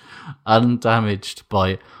 unblemished, undamaged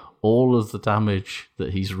by all of the damage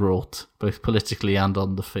that he's wrought, both politically and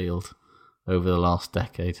on the field, over the last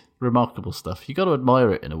decade. Remarkable stuff. You got to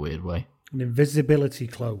admire it in a weird way. An invisibility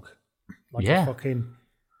cloak. Like a fucking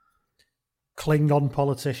Klingon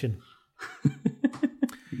politician.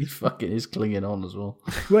 He fucking is clinging on as well.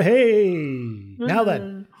 Well, hey! Now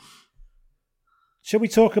then. Shall we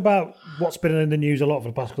talk about what's been in the news a lot for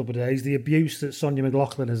the past couple of days? The abuse that Sonia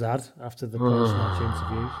McLaughlin has had after the post-match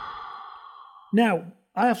interviews. Now,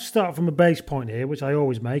 I have to start from a base point here, which I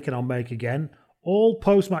always make and I'll make again. All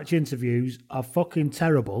post-match interviews are fucking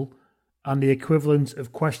terrible and the equivalent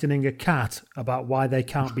of questioning a cat about why they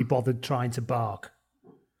can't be bothered trying to bark.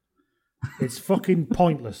 It's fucking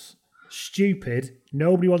pointless. Stupid.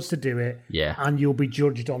 Nobody wants to do it. Yeah. And you'll be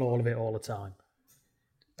judged on all of it all the time.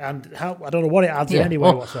 And I don't know what it adds in any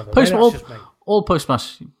way whatsoever. All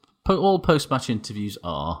post-match interviews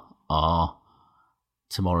are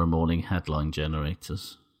tomorrow morning headline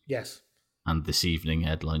generators. Yes. And this evening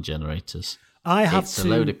headline generators. It's a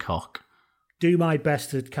load of cock. Do my best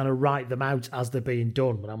to kind of write them out as they're being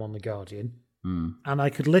done when I'm on The Guardian. And I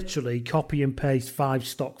could literally copy and paste 5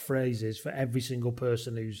 stock phrases for every single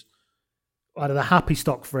person who's either the happy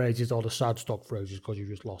stock phrases or the sad stock phrases because you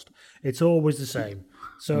just lost. It's always the same.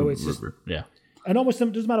 So it's just, yeah. And almost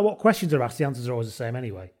it doesn't matter what questions are asked, the answers are always the same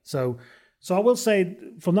anyway. So I will say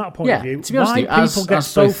from that point of view, why people get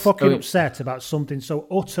so fucking upset about something so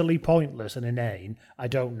utterly pointless and inane, I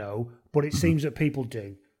don't know, but it seems that people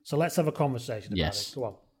do. So let's have a conversation about it. Go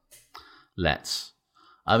on. Let's.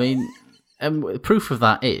 I mean, proof of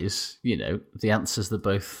that is, the answers that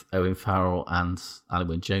both Owen Farrell and Alan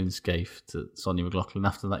Wynne-Jones gave to Sonia McLaughlin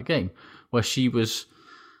after that game, where she was,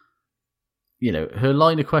 her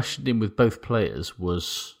line of questioning with both players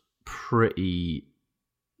was pretty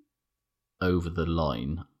over the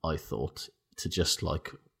line, I thought, to just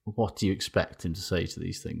what do you expect him to say to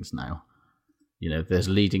these things now? There's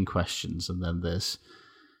leading questions and then there's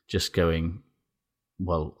just going,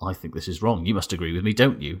 well, I think this is wrong. You must agree with me,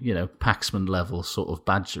 don't you? Paxman level sort of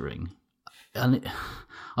badgering. And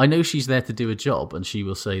I know she's there to do a job and she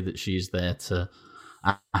will say that she's there to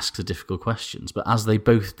ask the difficult questions. But as they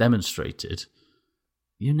both demonstrated,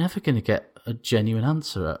 you're never going to get a genuine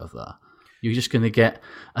answer out of that. You're just going to get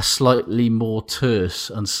a slightly more terse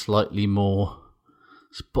and slightly more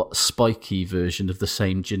spiky version of the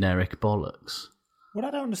same generic bollocks. What I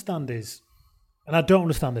don't understand is, and I don't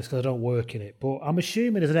understand this because I don't work in it, but I'm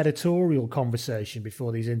assuming there's an editorial conversation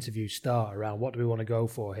before these interviews start around what do we want to go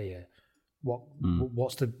for here?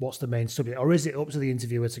 What's the main subject? Or is it up to the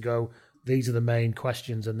interviewer to go, these are the main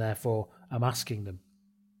questions and therefore I'm asking them?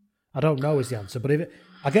 I don't know is the answer, but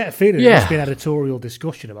I get a feeling there must be an editorial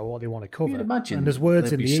discussion about what they want to cover. And there's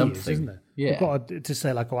words in the ears, isn't there? Yeah. You've got to say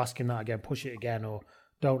ask him that again, push it again, or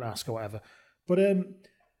don't ask or whatever. But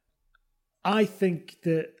I think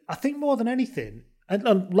more than anything,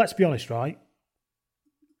 and let's be honest, right?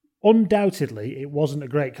 Undoubtedly, it wasn't a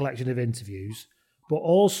great collection of interviews, but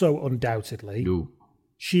also undoubtedly,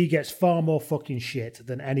 she gets far more fucking shit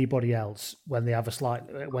than anybody else when they have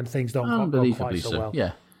when things don't go quite so well.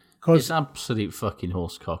 Yeah, it's absolute fucking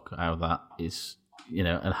horsecock how that is,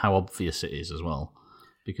 and how obvious it is as well.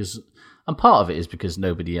 And part of it is because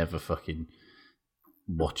nobody ever fucking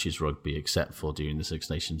watches rugby except for during the Six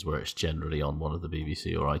Nations, where it's generally on one of the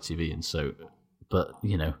BBC or ITV. And so, but,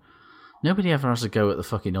 you know, nobody ever has a go at the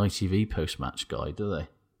fucking ITV post-match guy, do they?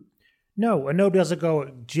 No, and nobody has a go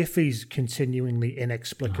at Jiffy's continuingly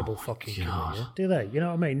inexplicable fucking career, do they? You know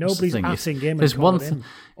what I mean? Nobody's asking him and calling him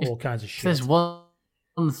all kinds of shit. There's one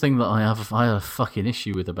thing that I have a fucking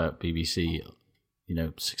issue with about BBC, you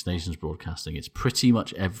know, Six Nations broadcasting. It's pretty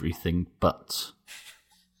much everything but,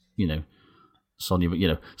 you know, Sonia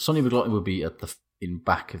McLaughlin would be at the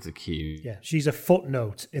back of the queue. Yeah, she's a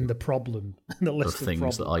footnote in the problem, in the list of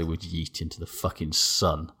things that I would yeet into the fucking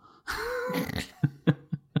sun.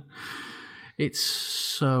 It's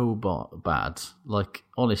so bad. Like,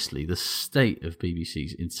 honestly, the state of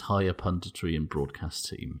BBC's entire punditry and broadcast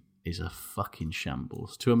team is a fucking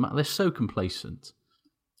shambles. They're so complacent.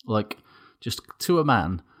 Like, just to a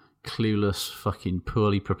man, clueless, fucking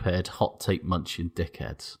poorly prepared, hot take munching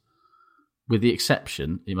dickheads. With the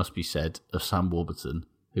exception, it must be said, of Sam Warburton,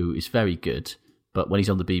 who is very good, but when he's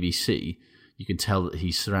on the BBC, you can tell that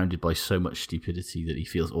he's surrounded by so much stupidity that he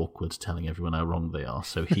feels awkward telling everyone how wrong they are.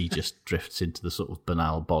 So he just drifts into the sort of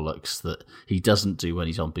banal bollocks that he doesn't do when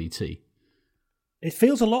he's on BT. It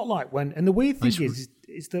feels a lot like when, and the weird thing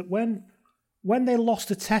is that when they lost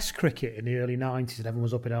to Test cricket in the early 90s and everyone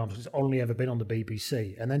was up in arms, it's only ever been on the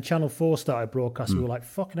BBC, and then Channel 4 started broadcasting, we were like,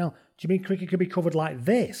 fucking hell, do you mean cricket could be covered like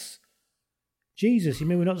this? Jesus, you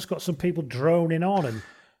mean we've not just got some people droning on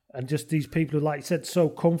and just these people who, like you said, so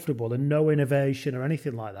comfortable and no innovation or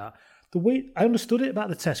anything like that. I understood it about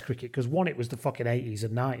the Test cricket because, one, it was the fucking 80s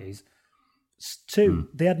and 90s. Two,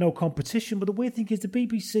 they had no competition. But the weird thing is the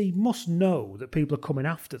BBC must know that people are coming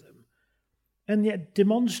after them. And yet,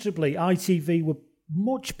 demonstrably, ITV were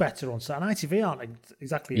much better on Saturday. And ITV aren't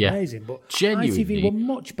exactly amazing, but genuinely, ITV were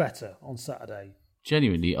much better on Saturday.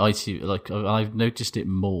 Genuinely, ITV, like, I've noticed it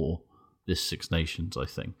more this Six Nations, I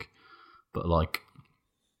think. But, like,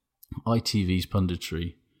 ITV's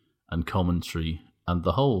punditry and commentary and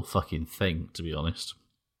the whole fucking thing, to be honest,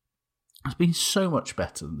 has been so much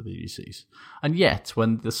better than the BBC's. And yet,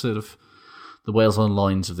 when the sort of the Wales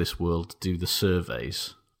Onlines of this world do the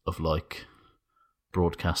surveys of, like,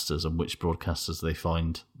 broadcasters and which broadcasters they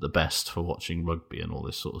find the best for watching rugby and all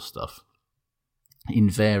this sort of stuff,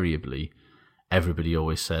 invariably everybody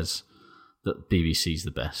always says that BBC's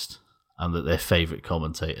the best and that their favourite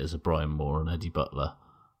commentators are Brian Moore and Eddie Butler.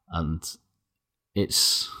 And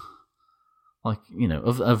it's like, you know,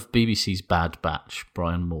 of BBC's bad batch,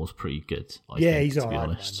 Brian Moore's pretty good. I think, he's to all be right,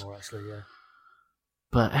 honest. Moore, actually, yeah.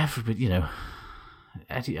 But everybody, you know,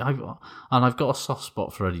 Eddie, I've got a soft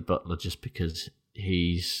spot for Eddie Butler just because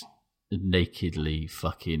he's nakedly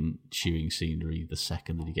fucking chewing scenery the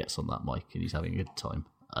second that he gets on that mic and he's having a good time,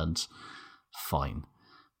 and fine.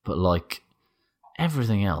 But, like,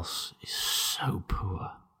 everything else is so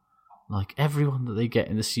poor. Like, everyone that they get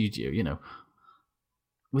in the studio, you know,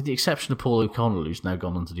 with the exception of Paul O'Connell, who's now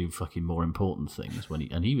gone on to do fucking more important things,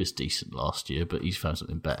 and he was decent last year, but he's found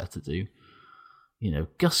something better to do. You know,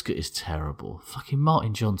 Guscott is terrible. Fucking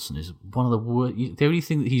Martin Johnson is one of the worst. The only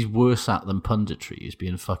thing that he's worse at than punditry is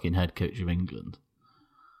being fucking head coach of England.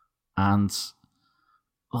 And,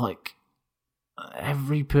 like,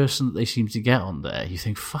 every person that they seem to get on there, you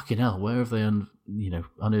think, fucking hell, where have they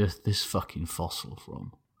unearthed this fucking fossil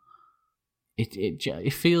from?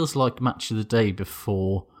 It feels like Match of the Day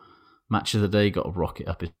before Match of the Day got a rocket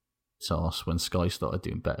up its arse when Sky started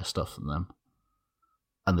doing better stuff than them.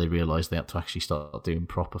 And they realised they had to actually start doing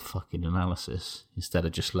proper fucking analysis instead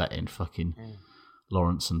of just letting fucking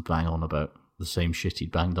Lawrenson bang on about the same shit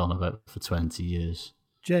he'd banged on about for 20 years.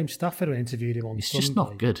 James Stafford interviewed him on Sunday. It's just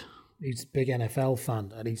not good. He's a big NFL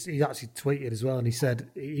fan, and he actually tweeted as well, and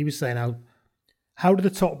he was saying how do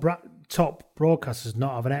the top broadcasters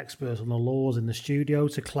not have an expert on the laws in the studio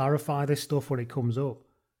to clarify this stuff when it comes up?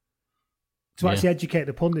 To actually educate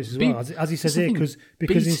the pundits as well, as he says here, because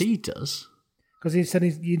BT does. Because he said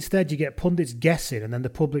instead you get pundits guessing, and then the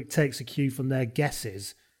public takes a cue from their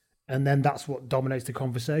guesses, and then that's what dominates the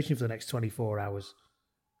conversation for the next 24 hours.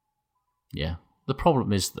 Yeah. The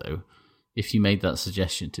problem is, though, if you made that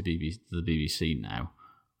suggestion to the BBC now,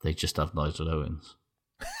 they just have Nigel Owens.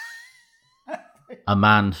 A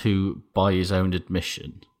man who, by his own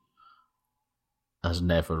admission, has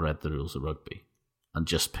never read the rules of rugby and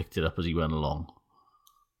just picked it up as he went along.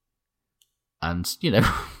 And, you know,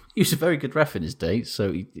 he was a very good ref in his day,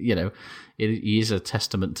 so, he is a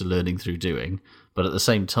testament to learning through doing, but at the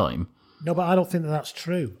same time... No, but I don't think that's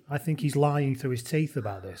true. I think he's lying through his teeth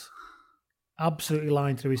about this. Absolutely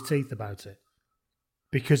lying through his teeth about it.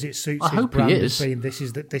 because it suits his brand as being this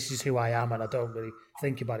is who I am, and I don't really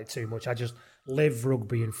think about it too much. I just live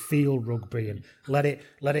rugby and feel rugby and let it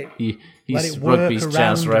He's work rugby's around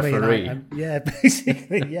jazz referee. And yeah,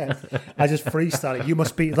 basically, yeah. I just freestyle it. You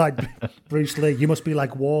must be like Bruce Lee. You must be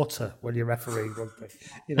like water when you're refereeing rugby.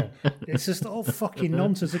 You know, it's just all fucking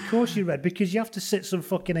nonsense. Of course you read, because you have to sit some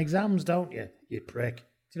fucking exams, don't you? You prick.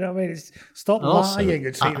 Do you know what I mean? Stop lying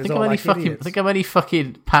and treating us all like idiots. Think how many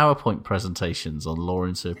fucking PowerPoint presentations on law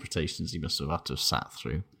interpretations he must have had to have sat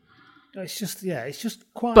through. It's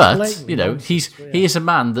just quite. But you know, he is a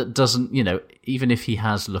man that doesn't. You know, even if he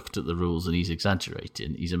has looked at the rules and he's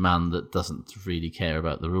exaggerating, he's a man that doesn't really care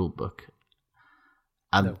about the rule book.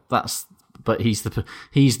 And but he's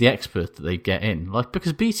the expert that they get in, like,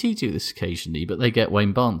 because BT do this occasionally, but they get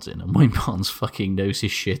Wayne Barnes in, and Wayne Barnes fucking knows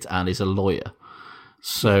his shit and is a lawyer.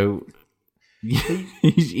 So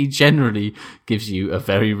he generally gives you a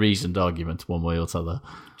very reasoned argument one way or the other.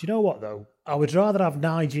 Do you know what, though? I would rather have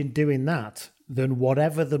Nigel doing that than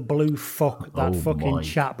whatever the blue fuck that fucking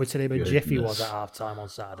chat between him and Jiffy was at half-time on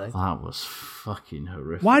Saturday. That was fucking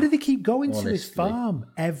horrific. Why do they keep going to his farm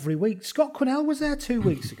every week? Scott Quinnell was there 2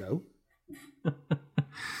 weeks ago.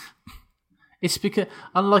 It's because,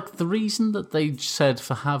 and like, the reason that they said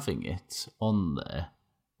for having it on there,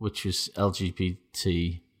 which was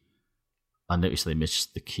LGBT, I noticed they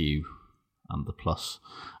missed the Q and the plus,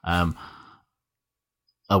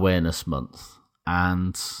 awareness month,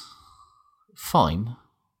 and fine,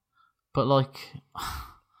 but like,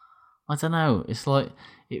 I don't know, it's like,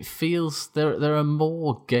 it feels there are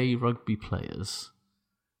more gay rugby players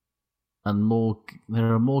and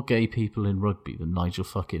there are more gay people in rugby than Nigel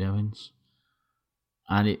fucking Owens,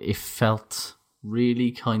 and it felt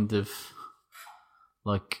really kind of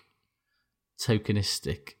like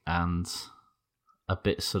tokenistic and a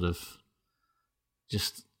bit sort of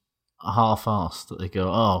just half-assed, that they go,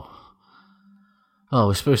 oh,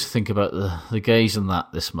 we're supposed to think about the gays and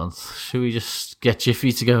that this month. Should we just get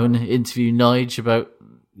Jiffy to go and interview Nige about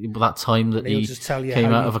that time that he literally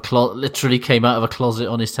came out of a closet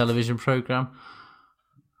on his television program?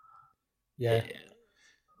 Yeah.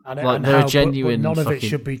 And they're genuine. But none of it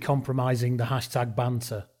should be compromising the hashtag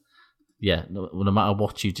banter. Yeah, no matter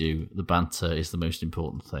what you do, the banter is the most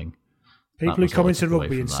important thing. People who come into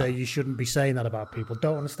rugby and say you shouldn't be saying that about people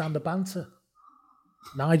don't understand the banter.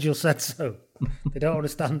 Nigel said so. They don't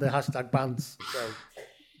understand the hashtag bans.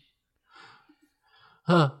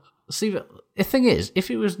 So. See, the thing is, if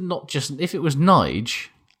it was Nige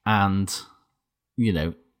and, you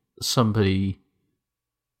know, somebody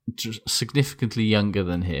significantly younger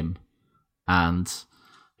than him and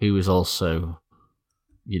who was also,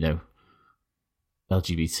 you know,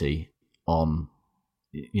 LGBT on,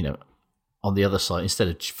 you know, on the other side, instead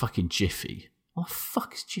of fucking Jiffy. What the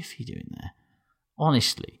fuck is Jiffy doing there?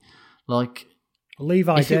 Honestly. Like,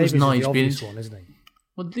 Levi Davis is the obvious one, isn't he?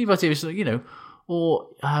 Well, Levi Davis, you know, or,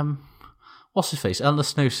 what's his face? Eleanor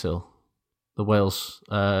Snowsill, the Wales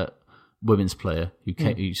women's player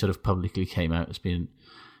who sort of publicly came out as being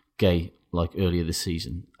gay, like, earlier this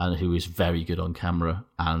season, and who is very good on camera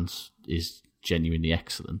and is genuinely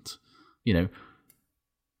excellent. You know,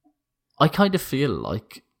 I kind of feel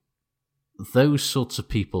like those sorts of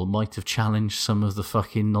people might have challenged some of the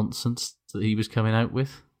fucking nonsense that he was coming out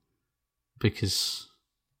with, because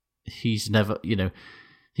he's never, you know,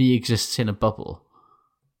 he exists in a bubble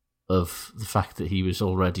of the fact that he was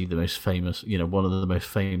already the most famous, you know, one of the most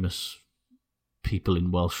famous people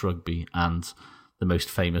in Welsh rugby and the most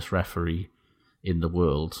famous referee in the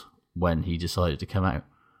world when he decided to come out.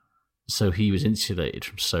 So he was insulated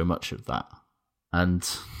from so much of that. And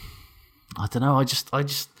I don't know,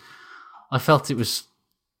 I felt it was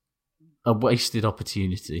a wasted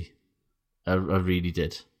opportunity. I really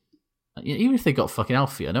did. Even if they got fucking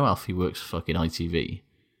Alfie, I know Alfie works for fucking ITV,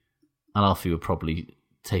 and Alfie would probably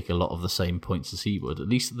take a lot of the same points as he would. At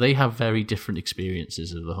least they have very different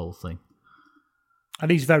experiences of the whole thing. And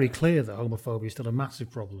he's very clear that homophobia is still a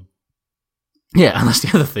massive problem. Yeah, and that's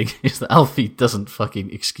the other thing, is that Alfie doesn't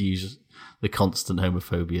fucking excuse the constant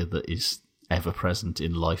homophobia that is ever present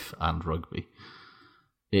in life and rugby.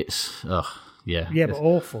 It's, yeah. Yeah, but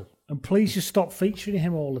awful. And please just stop featuring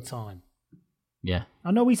him all the time. Yeah.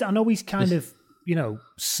 I know he's kind of, you know,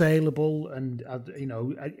 saleable and, you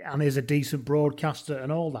know, and is a decent broadcaster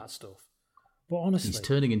and all that stuff. But honestly... He's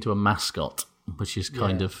turning into a mascot, which is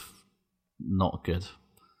kind of not good.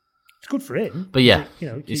 It's good for him. But yeah, you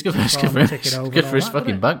know, it's good for him. It's good for his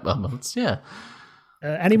fucking bank balance, yeah.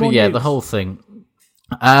 Any more news? The whole thing.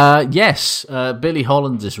 Yes, Billy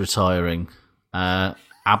Holland is retiring.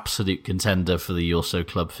 Absolute contender for the You're So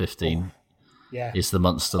Club 15. Yeah. Is the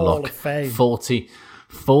Munster Hall lock. of Fame. 40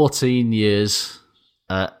 14 years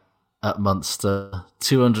at Munster,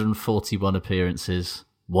 241 appearances,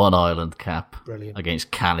 1 Ireland cap. Brilliant.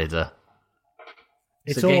 Against Canada.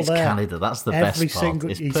 It's against all there. Canada. That's the best part.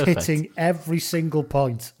 He's perfect. hitting every single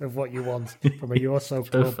point of what you want from a Yourso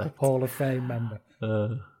Club Hall of Fame member.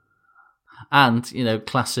 And,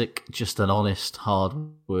 classic, just an honest,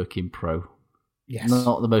 hard-working pro. Yes.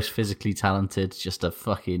 Not the most physically talented, just a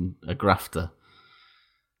grafter.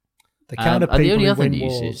 The kind of people the only who other win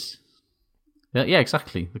news wars. is... Yeah,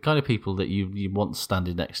 exactly. The kind of people that you want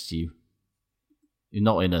standing next to you. You're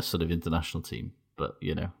not in a sort of international team, but,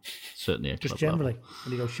 certainly a Just club generally, level.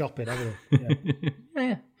 when you go shopping, everything.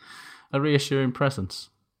 Yeah. A reassuring presence.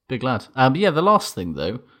 Big lad. The last thing,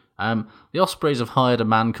 though... the Ospreys have hired a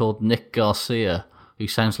man called Nick Garcia, who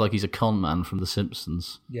sounds like he's a con man from The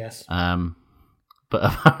Simpsons. Yes. But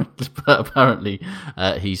apparently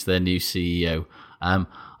he's their new CEO.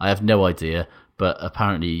 I have no idea, but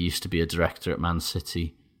apparently he used to be a director at Man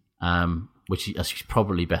City, which he's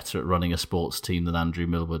probably better at running a sports team than Andrew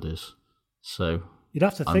Milwood is. So you'd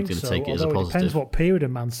have to I'm think going to so. take it as a although positive. It depends what period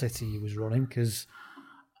of Man City he was running, because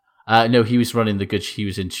no, he was running the good. He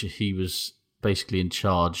was basically in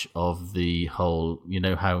charge of the whole. You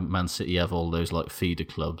know how Man City have all those like feeder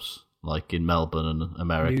clubs, like in Melbourne and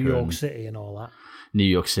America, New York and City and all that. New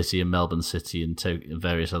York City and Melbourne City and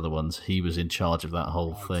various other ones. He was in charge of that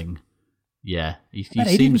whole thing. Yeah, he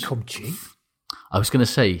seems. Didn't come cheap. I was going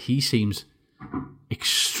to say he seems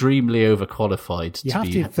extremely overqualified. You to have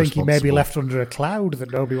be to think he may be left under a cloud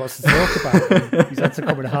that nobody wants to talk about. He's had to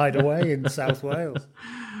come and hide away in South Wales.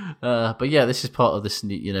 But yeah, this is part of this.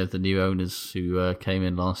 The new owners who came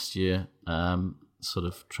in last year, sort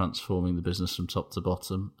of transforming the business from top to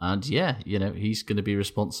bottom. And yeah, he's going to be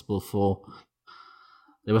responsible for.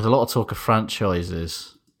 There was a lot of talk of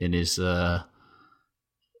franchises in his the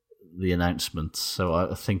announcement, so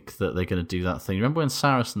I think that they're going to do that thing. Remember when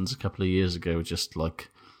Saracens a couple of years ago just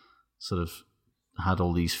like sort of had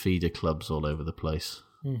all these feeder clubs all over the place,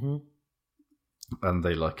 and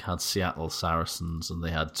they like had Seattle Saracens and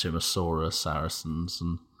they had Timisoara Saracens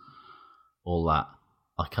and all that.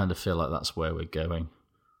 I kind of feel like that's where we're going,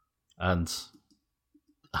 and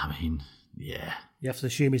I mean, yeah. You have to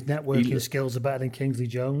assume his networking skills are better than Kingsley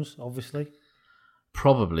Jones, obviously.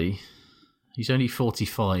 Probably. He's only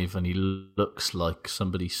 45 and he looks like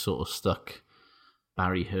somebody sort of stuck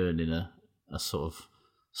Barry Hearn in a sort of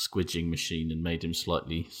squidging machine and made him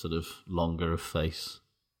slightly sort of longer of face.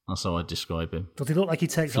 That's how I'd describe him. Does he look like he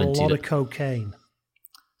takes a lot of cocaine?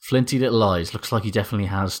 Flinty little eyes. Looks like he definitely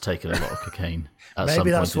has taken a lot of cocaine at some point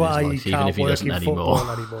in his life, even if he doesn't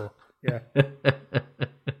anymore. Yeah.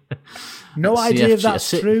 No idea if that's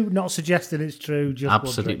true. Not suggesting it's true. Just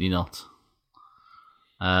absolutely not.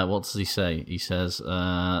 What does he say? He says,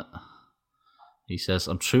 "I'm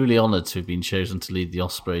truly honoured to have been chosen to lead the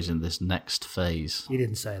Ospreys in this next phase." He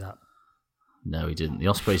didn't say that. No, he didn't. The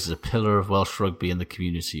Ospreys is a pillar of Welsh rugby in the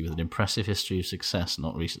community with an impressive history of success,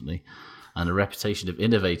 not recently, and a reputation of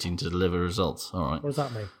innovating to deliver results. All right. What does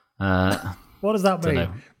that mean? What does that mean?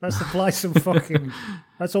 Know. Let's apply some fucking.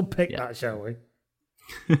 Let's unpick that, shall we?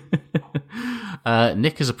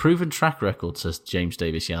 Nick has a proven track record, says James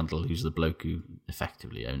Davis Yandel, who's the bloke who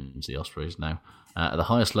effectively owns the Ospreys now, at the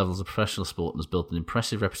highest levels of professional sport and has built an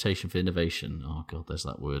impressive reputation for innovation. Oh God, there's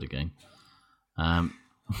that word again.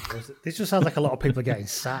 This just sounds like a lot of people are getting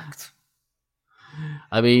sacked.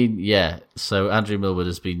 I mean, yeah. So Andrew Milwood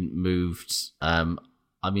has been moved. I'm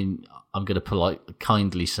going to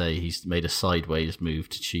kindly say he's made a sideways move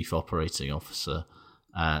to Chief Operating Officer,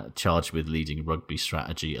 charged with leading rugby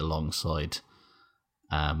strategy alongside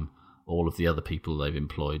all of the other people they've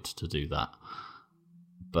employed to do that.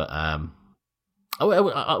 But I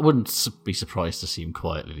wouldn't be surprised to see him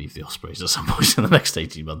quietly leave the Ospreys at some point in the next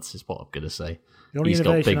 18 months, is what I'm going to say. He's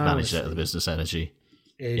got big managed out of the business energy.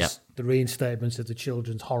 Is the reinstatement of the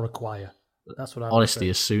Children's Horror Choir. That's what I honestly,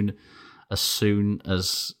 as soon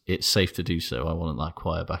as it's safe to do so, I want that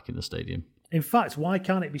choir back in the stadium. In fact, why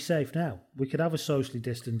can't it be safe now? We could have a socially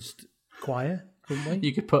distanced choir, couldn't we?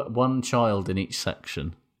 You could put one child in each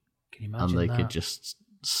section. Can you imagine and they that? could just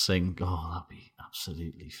sing. Oh, that'd be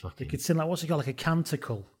absolutely fucking... They could sing what's it called, like a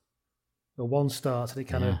canticle. Where one starts and it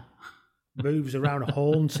kind of moves around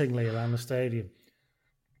hauntingly around the stadium.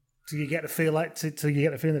 Till you get the feeling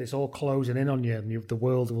that it's all closing in on you and the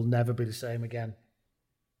world will never be the same again.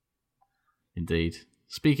 Indeed.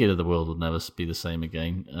 Speaking of the world will never be the same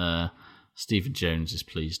again, Stephen Jones is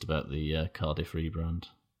pleased about the Cardiff rebrand.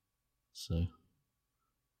 So,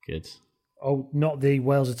 good. Oh, not the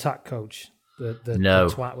Wales attack coach? The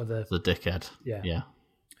twat with the dickhead. Yeah.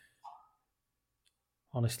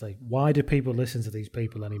 Honestly, why do people listen to these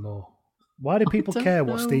people anymore? Why do people care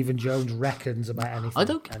what Stephen Jones reckons about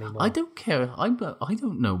anything anymore? I don't care. I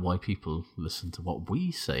don't know why people listen to what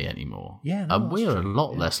we say anymore. Yeah, no, and we're a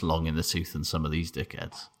lot less long in the tooth than some of these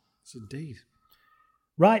dickheads. Yes, indeed.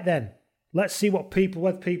 Right then, let's see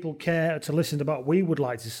whether people care to listen to what we would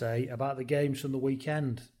like to say about the games from the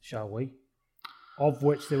weekend, shall we? Of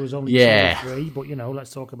which there was only 2 or 3, but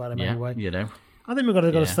let's talk about them anyway. I think we're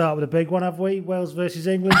going to start with a big one, have we? Wales versus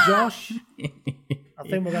England, Josh. I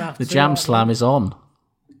think we're going to have the Jam Slam is on.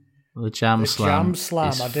 The Jam Slam is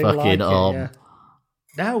I do fucking like on. It, yeah.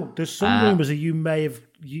 Now, there's some rumours that you may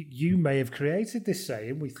have created this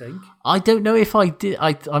saying, we think. I don't know if I did.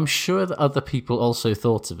 I'm sure that other people also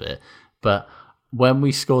thought of it, but when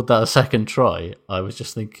we scored that second try, I was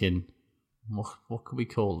just thinking, what could we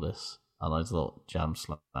call this? And I thought Jam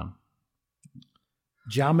Slam.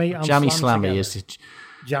 Jammy and Jammy Slam Slammy is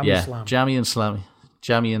Slam. Jammy and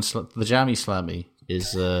Slammy. The Jammy Slammy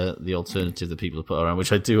is the alternative that people put around,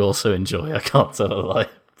 which I do also enjoy. I can't tell a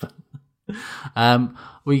lie.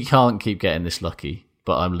 We can't keep getting this lucky,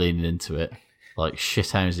 but I'm leaning into it. Like,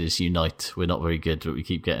 shithouses unite. We're not very good, but we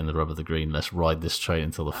keep getting the rub of the green. Let's ride this train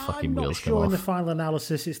until the fucking wheels come off. I'm not sure in the final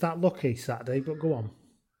analysis it's that lucky Saturday, but go on.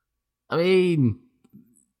 I mean,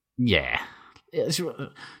 yeah.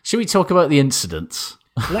 Should we talk about the incidents?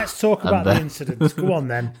 Let's talk about the incidents. Go on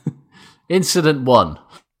then. Incident 1.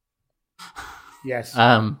 Yes.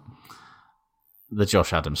 The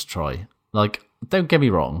Josh Adams try. Like, don't get me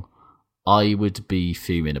wrong, I would be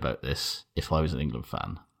fuming about this if I was an England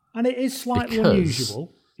fan. And it is slightly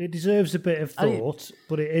unusual. It deserves a bit of thought,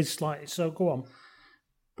 but it is slightly... So go on.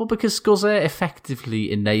 Well, because Gozer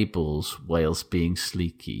effectively enables Wales being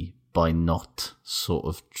sleeky by not sort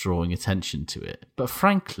of drawing attention to it. But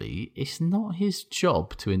frankly, it's not his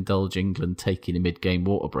job to indulge England taking a mid-game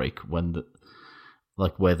water break when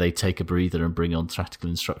where they take a breather and bring on tactical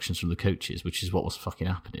instructions from the coaches, which is what was fucking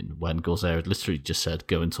happening when Gozer had literally just said,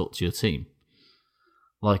 go and talk to your team.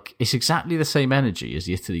 Like, it's exactly the same energy as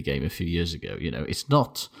the Italy game a few years ago. It's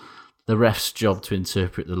not the ref's job to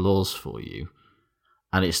interpret the laws for you.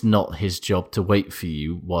 And it's not his job to wait for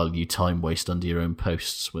you while you time waste under your own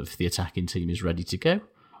posts if the attacking team is ready to go.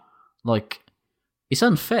 Like, it's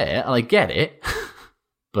unfair, and I get it,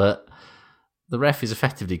 but the ref is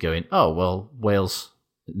effectively going, oh, well, Wales,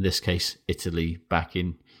 in this case, Italy, back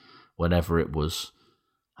in whenever it was,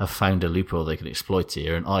 have found a loophole they can exploit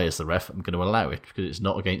here, and I, as the ref, am going to allow it because it's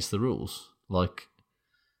not against the rules. Like,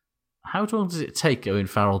 how long does it take Owen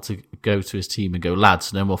Farrell to go to his team and go,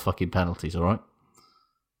 lads, no more fucking penalties, all right?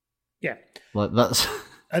 Yeah, like that's.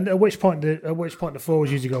 And at which point the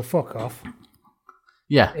forwards usually go fuck off.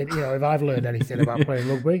 Yeah, if I've learned anything about playing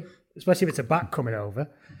rugby, especially if it's a back coming over.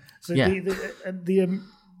 So yeah. the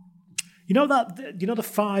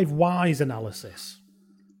 5 whys analysis.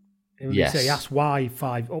 Yes. You ask why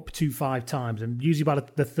up to 5 times, and usually by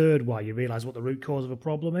the third why you realise what the root cause of a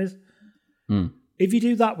problem is. Mm. If you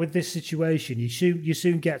do that with this situation, you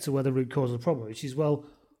soon get to where the root cause of the problem, which is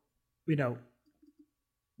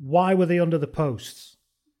why were they under the posts?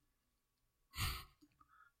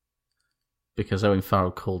 Because Owen Farrell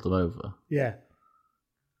called them over. Yeah.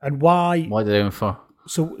 And why... Why did Owen Farrell...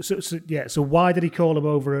 So why did he call them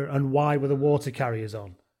over, and why were the water carriers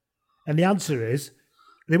on? And the answer is,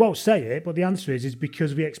 they won't say it, but the answer is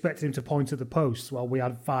because we expected him to point at the posts while we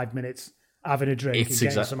had 5 minutes having a drink and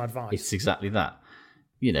getting some advice. It's exactly that.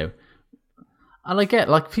 And I get,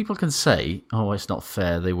 like, people can say, oh, it's not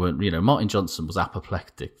fair, they weren't, Martin Johnson was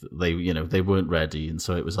apoplectic, they weren't ready, and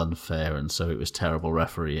so it was unfair, and so it was terrible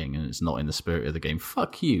refereeing, and it's not in the spirit of the game.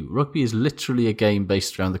 Fuck you. Rugby is literally a game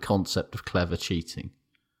based around the concept of clever cheating.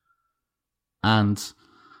 And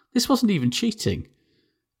this wasn't even cheating,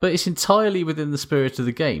 but it's entirely within the spirit of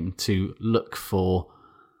the game to look for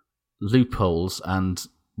loopholes and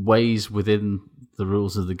ways within the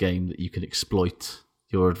rules of the game that you can exploit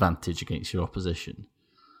your advantage against your opposition.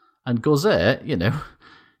 And Gozer,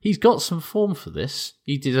 he's got some form for this.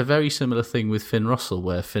 He did a very similar thing with Finn Russell,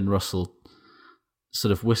 where Finn Russell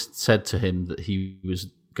sort of said to him that he was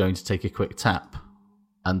going to take a quick tap,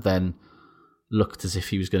 and then looked as if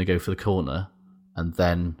he was going to go for the corner, and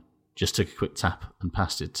then just took a quick tap and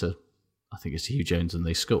passed it to, I think it's Hugh Jones, and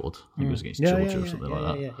they scored. I think it was against Georgia or something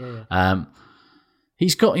like that. Yeah.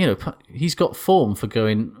 He's got form for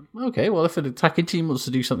going, okay, well, if an attacking team wants to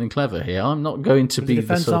do something clever here, I'm not going to be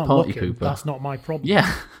the sort of party pooper. That's not my problem.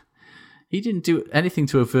 Yeah. He didn't do anything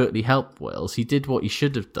to overtly help Wales. He did what he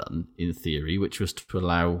should have done, in theory, which was to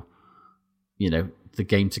allow, the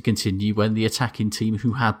game to continue when the attacking team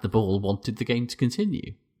who had the ball wanted the game to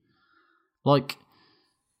continue. Like,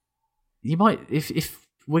 you might, if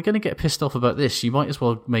we're going to get pissed off about this, you might as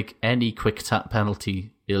well make any quick tap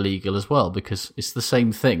penalty illegal as well, because it's the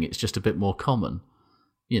same thing. It's just a bit more common.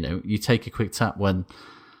 You take a quick tap when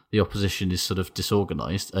the opposition is sort of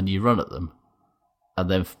disorganised and you run at them, and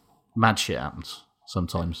then mad shit happens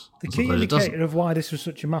sometimes. The key indicator of why this was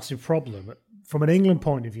such a massive problem, from an England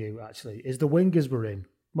point of view, actually, is the wingers were in.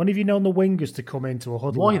 When have you known the wingers to come into a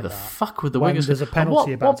huddle Why like the that fuck would the when wingers... there's a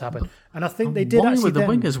penalty about to happen? And I think they did actually the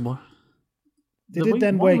wingers... They did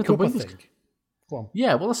then wake up, I think. Go on.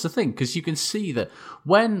 Yeah, well, that's the thing, because you can see that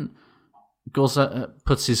when Gauze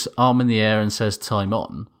puts his arm in the air and says time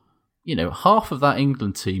on, half of that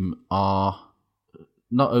England team are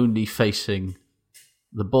not only facing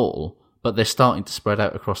the ball, but they're starting to spread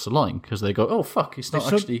out across the line because they go, oh, fuck, it's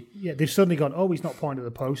not actually... Yeah, they've suddenly gone, oh, he's not pointing at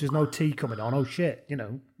the post, there's no T coming on, oh, shit,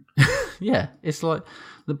 Yeah, it's like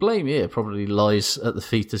the blame here probably lies at the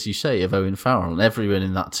feet, as you say, of Owen Farrell and everyone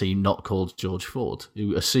in that team not called George Ford,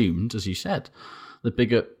 who assumed, as you said, the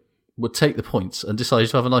bigger would take the points and decided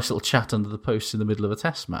to have a nice little chat under the post in the middle of a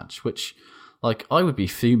test match, which, I would be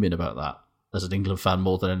fuming about that as an England fan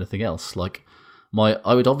more than anything else.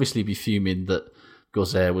 I would obviously be fuming that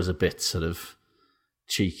Gauze was a bit sort of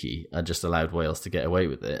cheeky and just allowed Wales to get away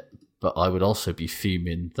with it, but I would also be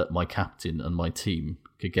fuming that my captain and my team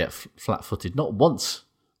could get flat-footed not once,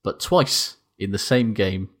 but twice in the same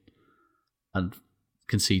game and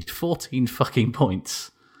concede 14 fucking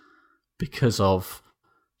points because of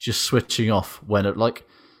just switching off when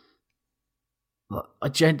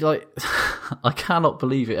I cannot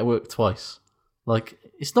believe it worked twice.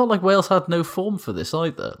 It's not like Wales had no form for this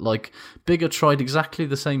either. Biggar tried exactly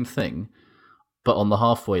the same thing, but on the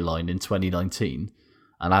halfway line in 2019,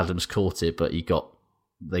 and Adams caught it, but he got...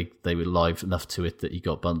 They were live enough to it that he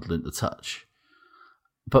got bundled into touch.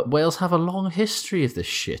 But Wales have a long history of this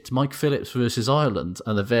shit. Mike Phillips versus Ireland,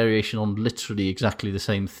 and a variation on literally exactly the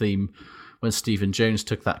same theme when Stephen Jones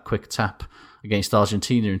took that quick tap against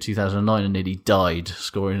Argentina in 2009 and nearly died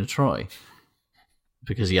scoring a try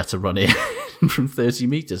because he had to run in from 30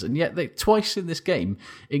 metres. And yet, twice in this game,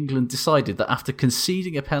 England decided that after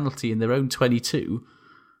conceding a penalty in their own 22,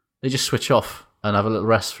 they just switch off and have a little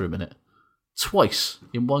rest for a minute. Twice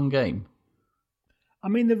in one game. I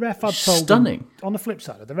mean, the ref had told Stunning. him, on the flip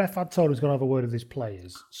side, the ref had told him he was going to have a word with his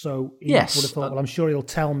players. So he yes, would have thought, well, I'm sure he'll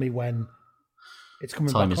tell me when it's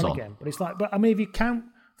coming back on again. But I mean, if you count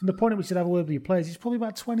from the point at which you'd have a word with your players, it's probably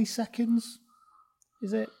about 20 seconds.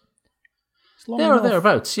 Is it? It's long enough.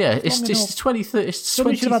 Thereabouts, yeah. It's 20, 30 it's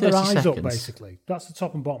 20, should have 30 their eyes seconds. up, basically. That's the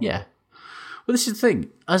top and bottom. Yeah. Well, this is the thing.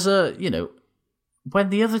 As when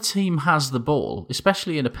the other team has the ball,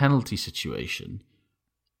 especially in a penalty situation,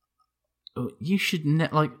 you should,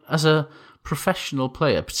 as a professional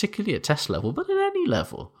player, particularly at test level, but at any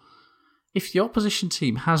level, if the opposition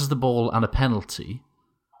team has the ball and a penalty,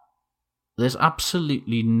 there's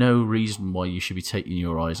absolutely no reason why you should be taking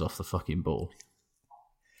your eyes off the fucking ball.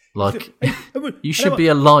 You should be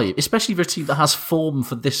alive, especially for a team that has form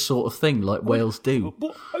for this sort of thing, like Wales do.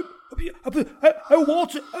 Our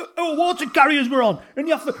water carriers were on, and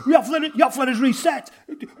you have to let us reset.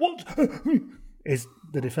 What is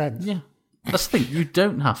the defence? Yeah, that's the thing. You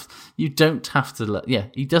don't have to let. Yeah,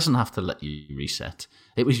 he doesn't have to let you reset.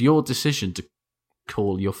 It was your decision to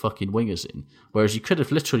call your fucking wingers in, whereas you could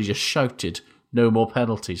have literally just shouted, "No more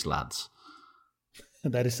penalties, lads."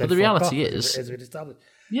 And but the reality is,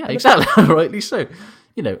 yeah, exactly, rightly so.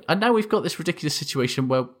 And now we've got this ridiculous situation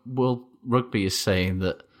where World Rugby is saying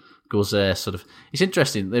that Gauze sort of... It's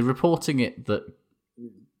interesting, they're reporting it that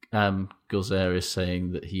Gauze is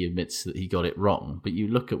saying that he admits that he got it wrong, but you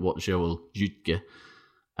look at what Joel Jutke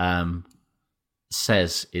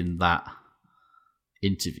says in that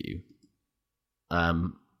interview.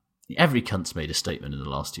 Every cunt's made a statement in the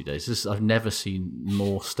last 2 days. I've never seen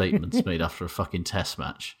more statements made after a fucking test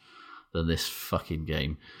match than this fucking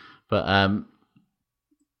game. But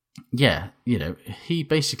yeah, he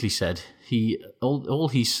basically said all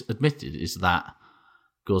he's admitted is that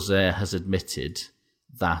Gauze has admitted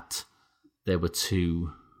that there were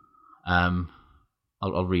two.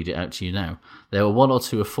 I'll read it out to you now. There were one or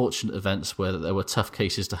two unfortunate events where there were tough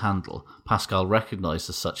cases to handle. Pascal recognised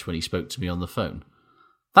as such when he spoke to me on the phone.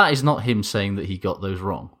 That is not him saying that he got those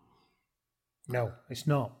wrong. No, it's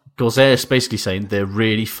not. Gauze is basically saying they're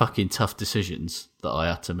really fucking tough decisions that I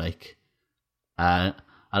had to make. And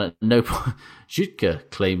at no point, Jutke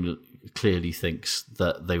clearly thinks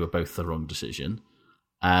that they were both the wrong decision.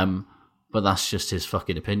 But that's just his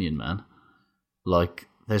fucking opinion, man.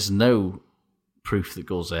 There's no proof that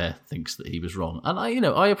Gauze thinks that he was wrong. And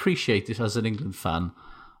I appreciate this as an England fan.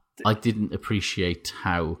 I didn't appreciate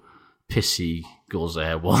how pissy Gauze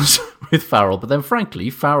was with Farrell. But then, frankly,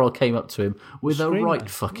 Farrell came up to him with a right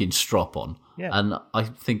fucking strop on. Yeah. And I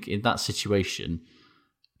think in that situation,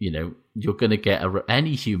 you're going to get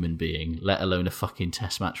any human being, let alone a fucking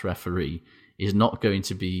test match referee, is not going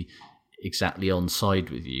to be exactly on side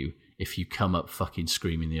with you if you come up fucking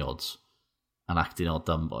screaming the odds and acting all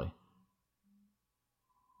done by.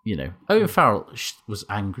 Owen Farrell was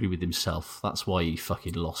angry with himself. That's why he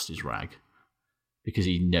fucking lost his rag. Because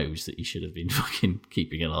he knows that he should have been fucking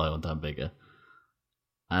keeping an eye on Dan Biggar.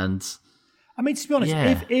 And I mean, to be honest,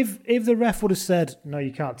 if the ref would have said, no,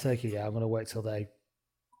 you can't take it yet, I'm going to wait till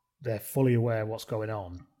they're fully aware of what's going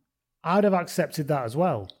on, I'd have accepted that as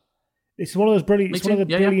well. It's one of those brilliant,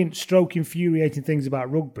 brilliant, stroke infuriating things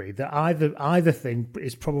about rugby that either thing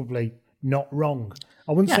is probably not wrong.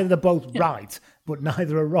 I wouldn't say they're both right, but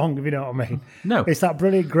neither are wrong, if you know what I mean. No. It's that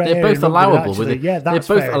brilliant grey area. They're both allowable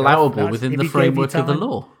that's within the framework of the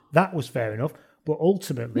law. That was fair enough. But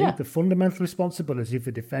ultimately, the fundamental responsibility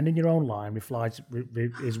for defending your own line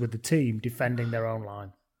is with the team defending their own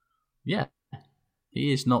line. Yeah.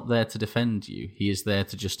 He is not there to defend you. He is there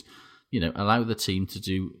to just, allow the team to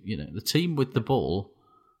do, the team with the ball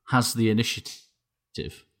has the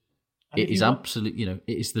initiative. It is absolutely,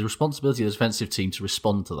 it is the responsibility of the defensive team to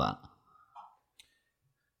respond to that.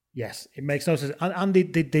 Yes, it makes no sense. And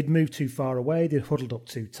they'd moved too far away. They'd huddled up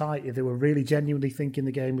too tight. If they were really genuinely thinking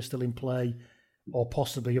the game was still in play or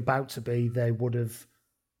possibly about to be, they would have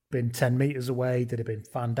been 10 metres away. They'd have been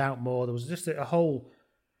fanned out more. There was just a whole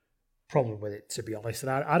problem with it, to be honest.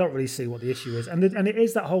 And I don't really see what the issue is. And it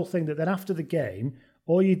is that whole thing that then after the game,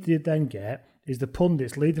 all you did then get is the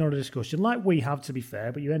pundits leading on a discussion, like we have, to be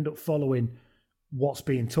fair, but you end up following what's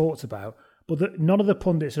being talked about. But none of the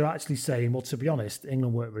pundits are actually saying, well, to be honest,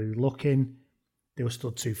 England weren't really looking. They were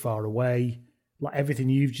stood too far away. Like everything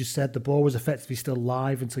you've just said, the ball was effectively still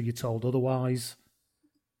live until you're told otherwise.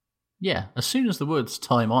 Yeah, as soon as the words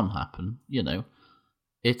time on happen,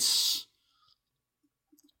 it's...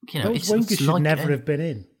 Those wingers should never have been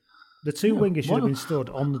in. The two wingers should have been stood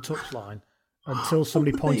on the touchline until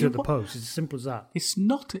somebody pointed at the post. It's as simple as that.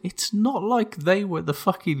 It's not like they were the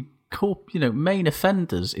fucking main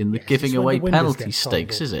offenders in the giving away penalty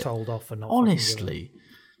stakes, is it? Told off for not honestly,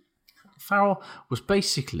 Farrell was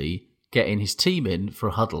basically getting his team in for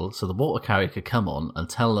a huddle so the water carrier could come on and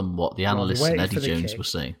tell them what the analysts and Eddie Jones were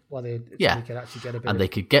saying. They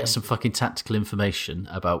could get some fucking tactical information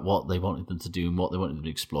about what they wanted them to do and what they wanted them to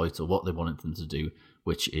exploit or what they wanted them to do,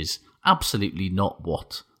 which is absolutely not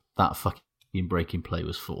what that fucking breaking play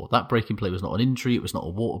was for. That breaking play was not an injury, it was not a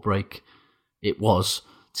water break. It was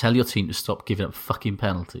tell your team to stop giving up fucking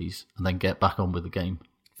penalties and then get back on with the game.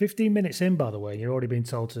 15 minutes in, by the way, you're already being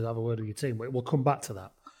told to have a word with your team. We'll come back to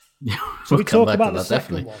that. So we talk about the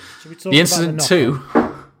second one. The incident 2,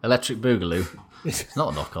 Electric Boogaloo. It's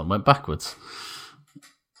not a knock-on, went backwards.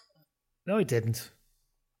 No, it didn't.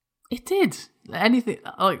 It did. Anything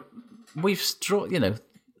like we've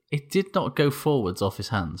it did not go forwards off his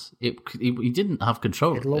hands. He didn't have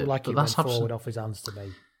control. It looked like it went forward off his hands to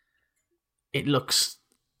me. It looks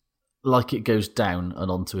like it goes down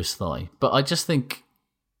and onto his thigh, but I just think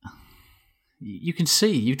you can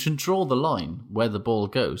draw the line where the ball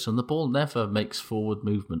goes, and the ball never makes forward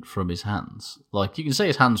movement from his hands. Like, you can say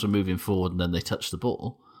his hands were moving forward and then they touched the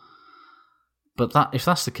ball, but if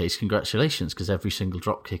that's the case, congratulations, because every single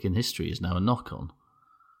drop kick in history is now a knock-on.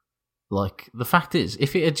 Like, the fact is,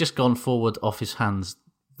 if it had just gone forward off his hands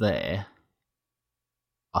there,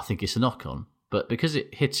 I think it's a knock-on. But because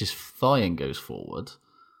it hits his thigh and goes forward,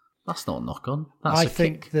 that's not a knock-on. I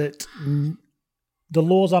think that the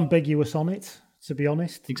law's ambiguous on it, to be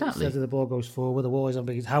honest. Exactly. It says that the ball goes forward, the law is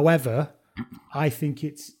ambiguous. However, I think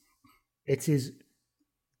it is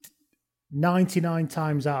 99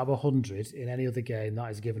 times out of 100 in any other game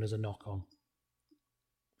that is given as a knock-on.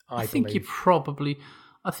 I think you probably...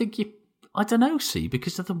 I don't know,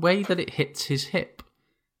 because of the way that it hits his hip.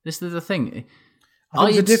 This is the thing.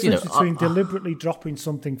 There's a difference between deliberately dropping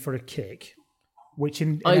something for a kick, which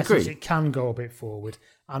in essence it can go a bit forward,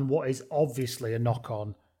 and what is obviously a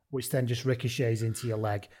knock-on, which then just ricochets into your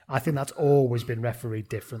leg. I think that's always been refereed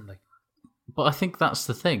differently. But I think that's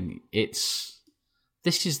the thing. This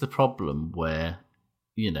is the problem where,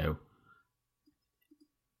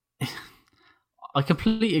 I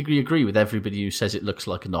completely agree with everybody who says it looks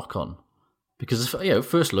like a knock-on. Because,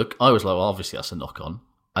 first look, I was like, well, obviously that's a knock-on.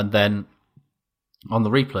 And then on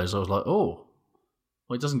the replays, I was like, oh,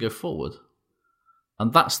 well, it doesn't go forward.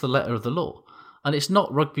 And that's the letter of the law. And it's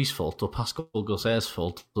not rugby's fault or Pascal Gossair's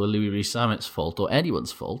fault or Louis Rees-Zammit's fault or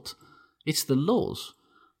anyone's fault. It's the laws.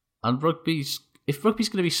 And if rugby's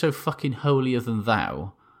going to be so fucking holier than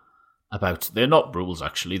thou about they're not rules,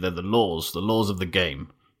 actually, they're the laws of the game,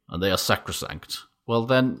 and they are sacrosanct, well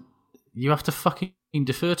then you have to fucking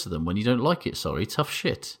defer to them when you don't like it. Sorry, tough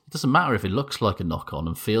shit. It doesn't matter if it looks like a knock-on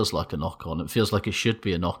and feels like a knock-on, it feels like it should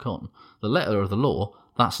be a knock-on. The letter of the law,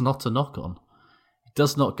 that's not a knock-on. It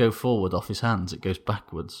does not go forward off his hands, it goes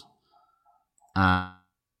backwards.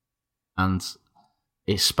 And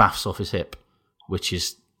it spaffs off his hip, which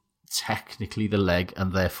is technically the leg,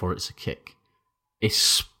 and therefore it's a kick.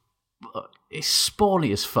 It's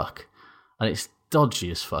spawny as fuck, and it's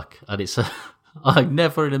dodgy as fuck, and it's I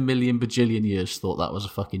never in a million bajillion years thought that was a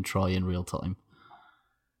fucking try in real time.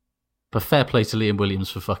 But fair play to Liam Williams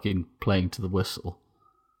for fucking playing to the whistle.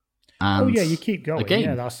 And you keep going. Again,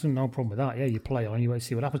 yeah, that's no problem with that. Yeah, you play on, you wait to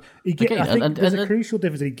see what happens. I think there's a crucial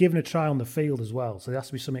difference. He'd given a try on the field as well, so there has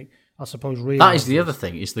to be something, I suppose, really. That is the other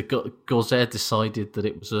thing, is that Gauzer decided that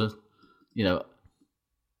it was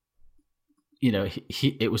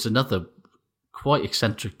it was another quite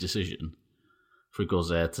eccentric decision for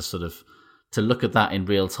Gauzer to sort of to look at that in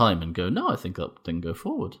real time and go, no, I think that didn't go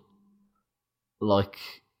forward. Like,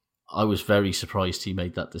 I was very surprised he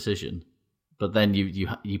made that decision. But then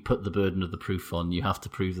you put the burden of the proof on. You have to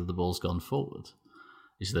prove that the ball's gone forward.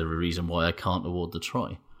 Is there a reason why I can't award the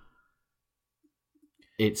try?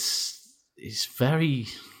 It's very.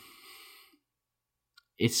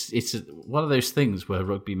 It's one of those things where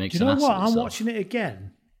rugby makes. Do you know an ass what? of itself. I'm watching it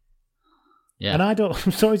again. Yeah, and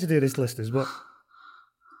I'm sorry to do this, listeners, but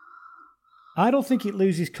I don't think it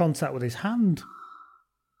loses contact with his hand.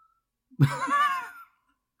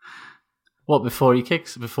 What, before he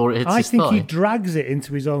kicks? Before it hits his thigh? I think he drags it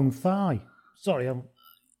into his own thigh. Sorry,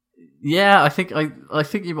 Yeah, I think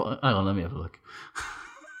you might... Hang on, let me have a look.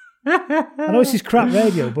 I know this is crap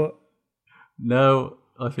radio, but... No,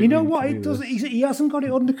 I think... You know what? It doesn't. He hasn't got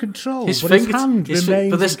it under control, his hand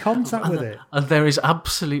remains in contact with it. And there is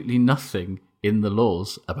absolutely nothing in the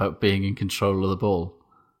laws about being in control of the ball.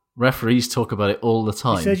 Referees talk about it all the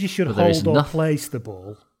time. He says you should hold or place the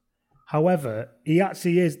ball. However, he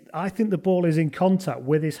actually is. I think the ball is in contact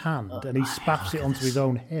with his hand, and he spaffs it onto his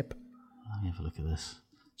own hip. Let me have a look at this.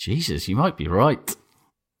 Jesus, you might be right.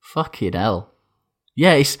 Fucking hell.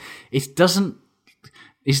 Yeah, it doesn't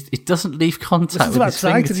leave contact with his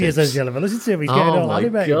fingertips. Listen to him. He's getting all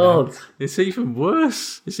animated. Oh my god, it's even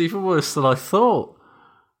worse. It's even worse than I thought.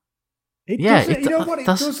 You know what? It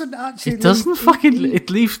doesn't actually. It doesn't fucking. It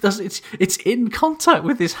leaves. It's in contact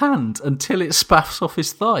with his hand until it spaffs off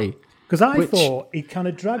his thigh. Because I thought he kind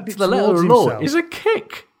of dragged it the towards letter of himself. law is a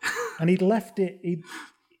kick, and he'd left it.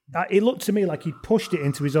 It looked to me like he'd pushed it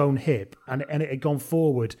into his own hip, and it had gone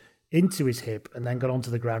forward into his hip, and then got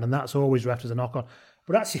onto the ground, and that's always ref as a knock on.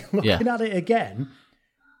 But actually, looking at it again,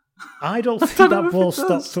 I don't think that ball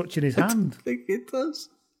stopped touching his hand. I don't think it does.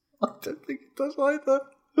 I don't think it does either.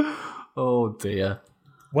 Oh dear.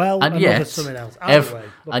 Well, and yet, something else.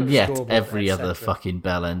 Every other fucking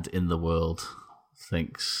bell end in the world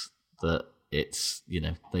thinks that it's,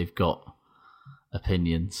 they've got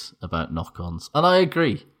opinions about knock-ons. And I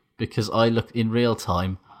agree, because I looked in real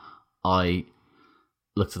time, I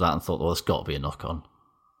looked at that and thought, well, it's got to be a knock-on.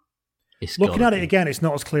 Looking at it again, it's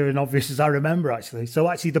not as clear and obvious as I remember, actually. So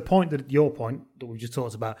actually, your point that we just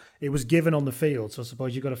talked about, it was given on the field, so I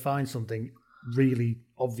suppose you've got to find something really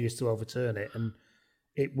obvious to overturn it, and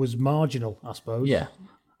it was marginal, I suppose. Yeah.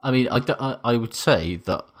 I mean, I would say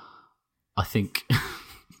that I think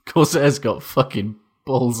Gauzer's got fucking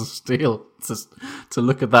balls of steel to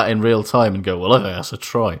look at that in real time and go, well, I think that's a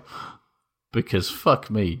try. Because fuck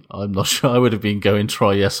me, I'm not sure I would have been going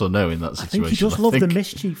try yes or no in that situation. I think he does love the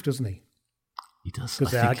mischief, doesn't he? He does.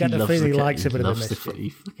 Because I get the feeling he likes a bit of the mischief. He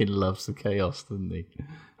fucking loves the chaos, doesn't he?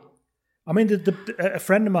 I mean, a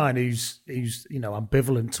friend of mine who's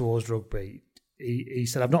ambivalent towards rugby, he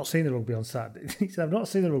said, I've not seen the rugby on Saturday. He said, I've not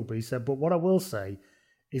seen the rugby. He said, but what I will say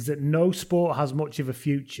is that no sport has much of a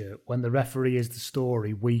future when the referee is the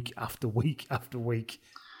story week after week after week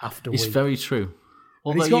after week. It's very true.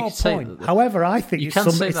 Although he's got a point. However, I think it's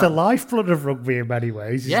a lifeblood of rugby in many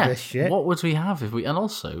ways. Yeah. This shit. What would we have if we? And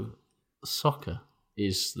also, soccer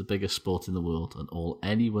is the biggest sport in the world, and all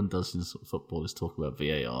anyone does in football is talk about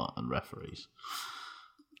VAR and referees.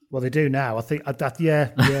 Well, they do now. I think that.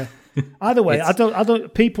 Yeah. Either way, I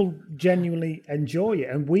don't. People genuinely enjoy it,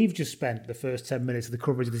 and we've just spent the first 10 minutes of the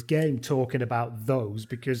coverage of this game talking about those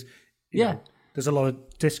because you know, there's a lot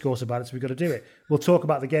of discourse about it, so we've got to do it. We'll talk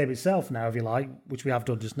about the game itself now, if you like, which we have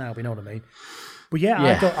done just now. But you know what I mean.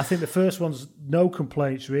 But I think the first one's no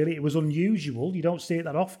complaints really. It was unusual. You don't see it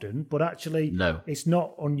that often, but actually, it's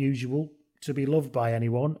not unusual to be loved by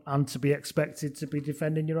anyone and to be expected to be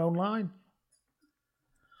defending your own line.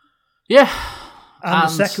 Yeah, And the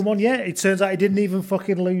second one, it turns out he didn't even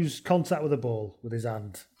fucking lose contact with the ball with his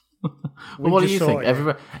hand. Well, what do you think?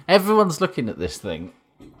 Everyone's looking at this thing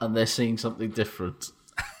and they're seeing something different.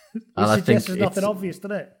 And I think there's nothing obvious,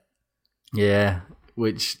 doesn't it? Yeah,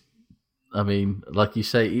 which, I mean, like you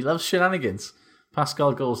say, he loves shenanigans.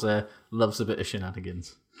 Pascal Gross there loves a bit of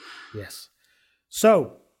shenanigans. Yes.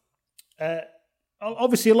 So,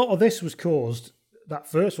 obviously a lot of this was caused, that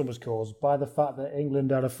first one was caused by the fact that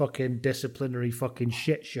England had a fucking disciplinary fucking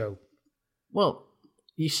shit show. Well,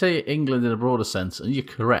 you say England in a broader sense, and you're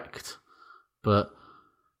correct, but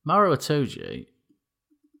Maro Itoje,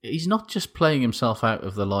 he's not just playing himself out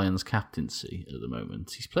of the Lions captaincy at the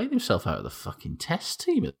moment, he's playing himself out of the fucking test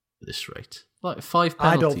team at this rate. Like 5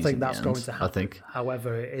 penalties. I don't think that's going to happen. I think.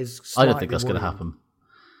 However, it is I don't think that's going to happen.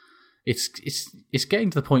 It's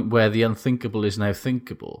getting to the point where the unthinkable is now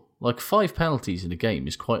thinkable. Like 5 penalties in a game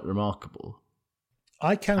is quite remarkable.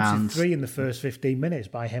 I counted 3 in the first 15 minutes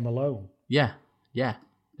by him alone. Yeah,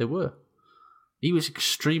 there were. He was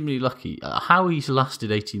extremely lucky. How he's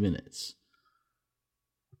lasted 80 minutes.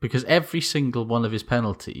 Because every single one of his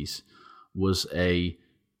penalties was a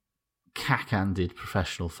cack-handed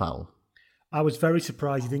professional foul. I was very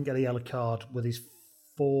surprised he didn't get a yellow card with his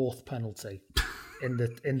 4th penalty in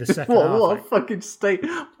the second half. What a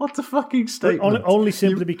fucking statement. Only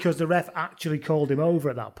simply because the ref actually called him over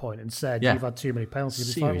at that point and said, you've had too many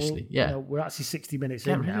penalties. Seriously, we're actually 60 minutes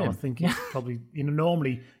in now. I think it's probably,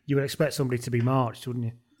 normally you would expect somebody to be marched, wouldn't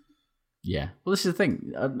you? Yeah. Well, this is the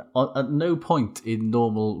thing. At no point in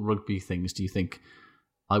normal rugby things do you think,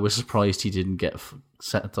 I was surprised he didn't get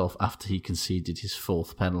sent off after he conceded his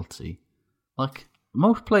 4th penalty. Like,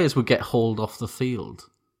 most players would get hauled off the field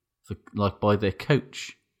by their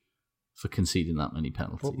coach for conceding that many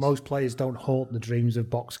penalties. But most players don't haunt the dreams of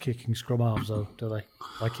box-kicking scrum halves, though, do they?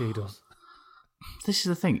 Like he does. This is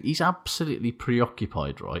the thing. He's absolutely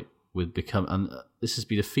preoccupied, right, with and this has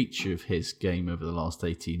been a feature of his game over the last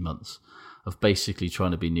 18 months, of basically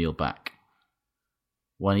trying to be Neil Back.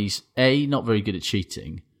 When he's, A, not very good at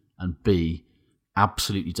cheating, and B,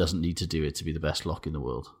 absolutely doesn't need to do it to be the best lock in the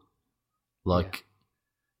world. Like,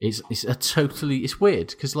 it's weird,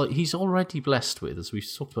 because like he's already blessed with, as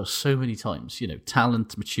we've talked about so many times,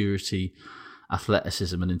 talent, maturity,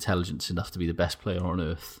 athleticism and intelligence enough to be the best player on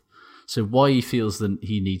earth. So why he feels that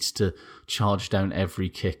he needs to charge down every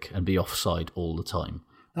kick and be offside all the time.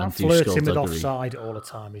 That flirting with offside all the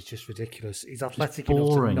time is just ridiculous. He's athletic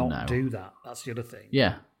enough to not do that. That's the other thing.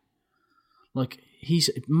 Yeah. Like, he's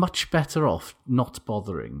much better off not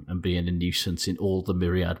bothering and being a nuisance in all the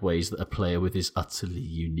myriad ways that a player with his utterly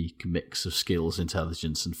unique mix of skills,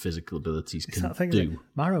 intelligence and physical abilities can do.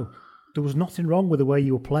 Maro, there was nothing wrong with the way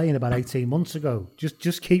you were playing about 18 months ago.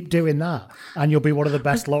 Just keep doing that and you'll be one of the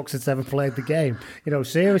best locks that's ever played the game.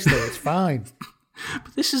 Seriously, it's fine.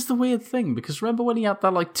 But this is the weird thing, because remember when he had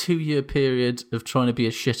that 2-year period of trying to be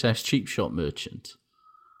a shit-ass cheap shot merchant?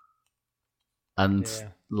 And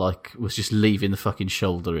was just leaving the fucking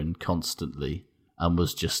shoulder in constantly, and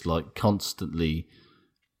was just constantly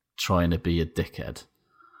trying to be a dickhead.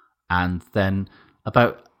 And then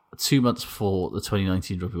about 2 months before the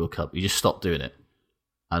 2019 Rugby World Cup, he just stopped doing it,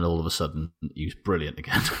 and all of a sudden he was brilliant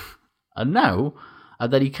again. And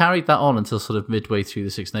then he carried that on until sort of midway through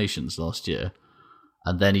the Six Nations last year,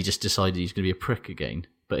 and then he just decided he's going to be a prick again,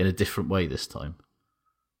 but in a different way this time.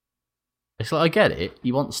 It's like, I get it.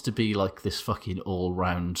 He wants to be like this fucking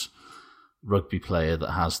all-round rugby player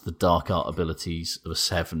that has the dark art abilities of a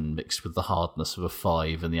 7 mixed with the hardness of a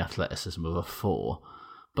 5 and the athleticism of a 4.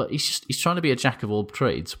 But he's trying to be a jack of all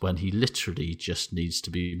trades when he literally just needs to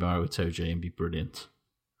be Maro Itoje and be brilliant.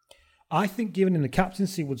 I think giving him the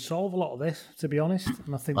captaincy would solve a lot of this, to be honest.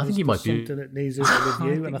 And I think he might be something that needs a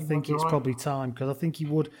review, and I think it's probably time, because I think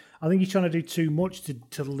he's trying to do too much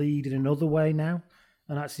to lead in another way now.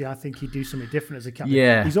 And actually, I think he'd do something different as a captain.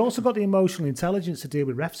 Yeah. He's also got the emotional intelligence to deal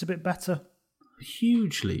with refs a bit better.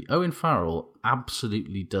 Hugely. Owen Farrell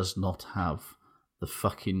absolutely does not have the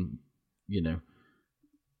fucking,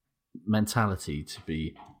 mentality to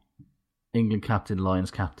be England captain,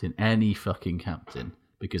 Lions captain, any fucking captain.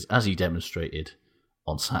 Because as he demonstrated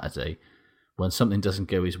on Saturday, when something doesn't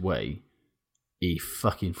go his way, he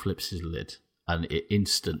fucking flips his lid. And it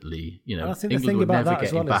instantly, I think England would never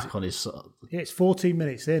get him back on his side. It's 14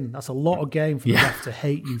 minutes in. That's a lot of game for the ref to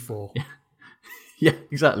hate you for. Yeah,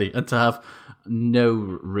 exactly. And to have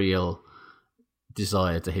no real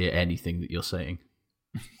desire to hear anything that you're saying.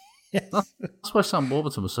 Yes. That's why Sam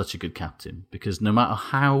Warburton was such a good captain, because no matter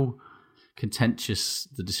how contentious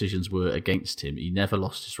the decisions were against him, he never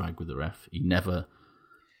lost his rag with the ref. He never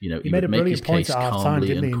he made a would make his brilliant point case at half time, calmly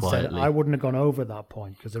didn't he? and And said, quietly. I wouldn't have gone over at that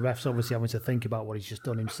point because the ref's obviously having to think about what he's just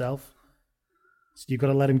done himself. So you've got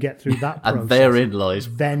to let him get through that process. And therein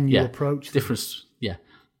lies then you approach them. difference. Yeah,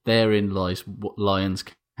 therein lies Lions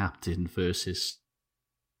captain versus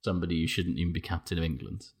somebody who shouldn't even be captain of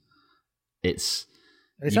England. It's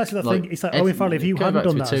actually the thing. It's like, in fact, if you hadn't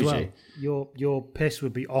done that as well, your piss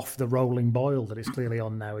would be off the rolling boil that it's clearly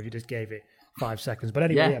on now if you just gave it 5 seconds. But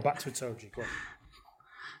anyway, back to Itoje. Go on.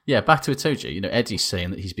 Yeah, back to Itoje. Eddie's saying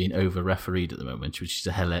that he's being over-refereed at the moment, which is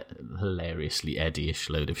a hilariously Eddie-ish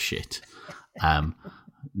load of shit.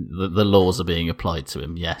 The laws are being applied to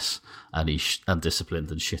him, yes, and he's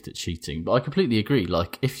undisciplined and shit at cheating. But I completely agree.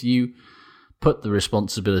 Like, if you put the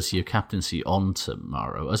responsibility of captaincy onto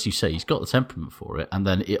Mauro, as you say, he's got the temperament for it, and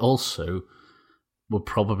then it also will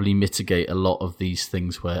probably mitigate a lot of these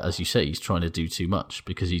things where, as you say, he's trying to do too much,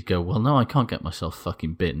 because he'd go, well, no, I can't get myself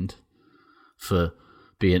fucking binned for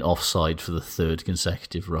being offside for the third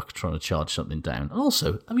consecutive ruck trying to charge something down. And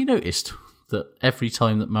also, have you noticed that every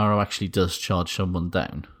time that Mauro actually does charge someone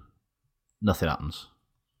down, nothing happens?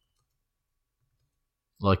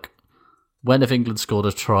 Like, when have England scored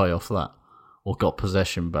a try off that or got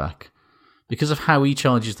possession back? Because of how he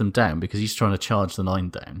charges them down, because he's trying to charge the 9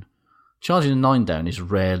 down. Charging the 9 down is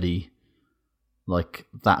rarely like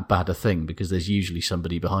that bad a thing, because there's usually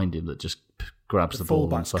somebody behind him that just grabs the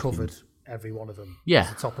ball and fucking covered every one of them. Yeah,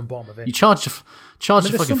 the top and bottom of it. You charge a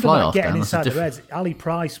fucking fly off getting down. inside their heads. Ali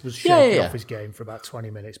Price was shaking off his game for about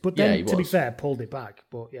 20 minutes, but then, to be fair, pulled it back.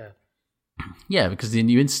 But yeah, because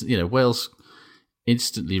then Wales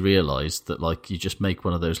instantly realised that, like, you just make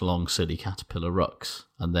one of those long, silly caterpillar rucks,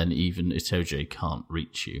 and then even Itoje can't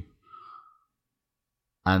reach you.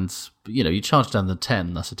 And you charge down the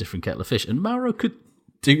 10. That's a different kettle of fish. And Mauro could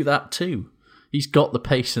do that too. He's got the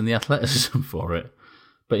pace and the athleticism for it.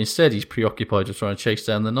 But instead, he's preoccupied with trying to chase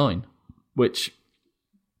down the 9, which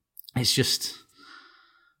is just...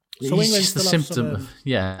 So it's just the symptom of...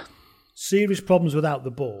 serious problems without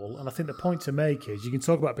the ball, and I think the point to make is, you can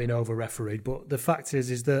talk about being over-refereed, but the fact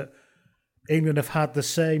is that England have had the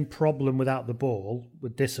same problem without the ball,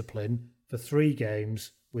 with discipline, for 3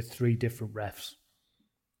 games with 3 different refs.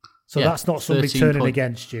 So that's not somebody turning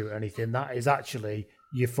against you or anything. That is actually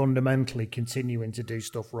you fundamentally continuing to do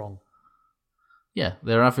stuff wrong. Yeah,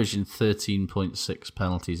 they're averaging 13.6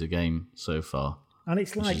 penalties a game so far. And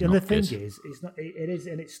it's like, and the thing is, it's not. It is,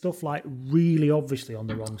 and it's stuff like really obviously on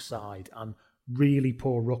the wrong side, and really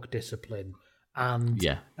poor ruck discipline, and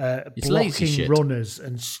blocking runners,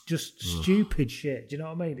 and just stupid shit. Do you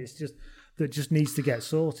know what I mean? It's just that just needs to get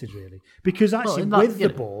sorted, really. Because actually, with the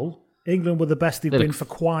ball, England were the best they've been for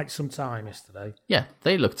quite some time yesterday. Yeah,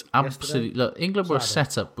 they looked absolutely. Look, England were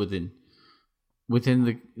set up within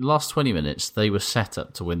the last 20 minutes. They were set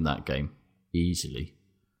up to win that game easily.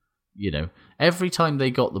 Every time they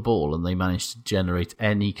got the ball and they managed to generate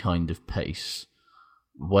any kind of pace,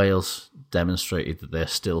 Wales demonstrated that they're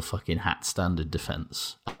still fucking hat standard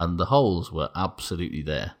defence, and the holes were absolutely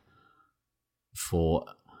there. For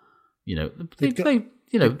when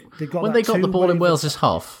they got the ball in Wales's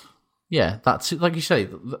half, that's like you say.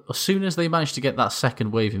 As soon as they managed to get that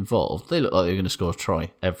second wave involved, they looked like they were going to score a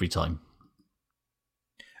try every time.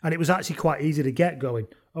 And it was actually quite easy to get going.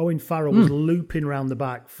 Owen Farrell was looping around the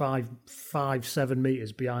back 7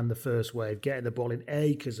 metres behind the first wave, getting the ball in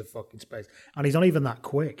acres of fucking space. And he's not even that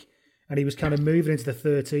quick. And he was kind of moving into the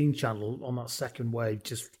 13 channel on that second wave,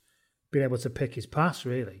 just being able to pick his pass,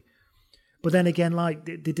 really. But then again, like,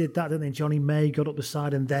 they did that, didn't they? Johnny May got up the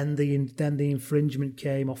side, and then the infringement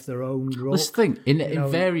came off their own ruck. This thing,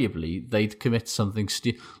 invariably, they'd commit something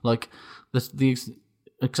like the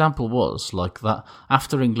example was like that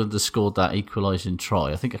after England had scored that equalising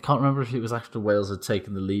try. I can't remember if it was after Wales had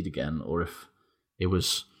taken the lead again or if it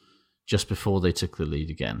was just before they took the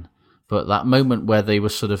lead again. But that moment where they were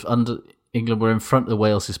sort of England were in front of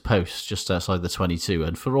Wales's post just outside the 22,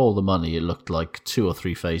 and for all the money, it looked like 2 or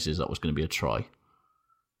 3 phases that was going to be a try.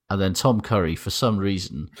 And then Tom Curry, for some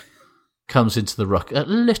reason, comes into the ruck at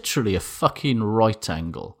literally a fucking right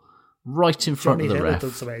angle, right in front of the ref.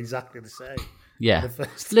 Done something exactly the same. Yeah,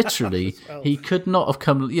 literally, he could not have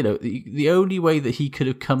come. The only way that he could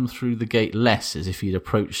have come through the gate less is if he'd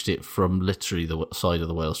approached it from literally the side of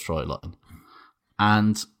the Wales try line,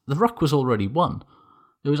 and the ruck was already won.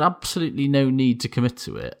 There was absolutely no need to commit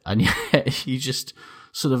to it, and yet he just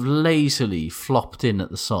sort of lazily flopped in at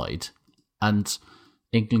the side, and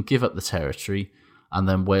England give up the territory, and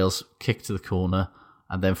then Wales kick to the corner.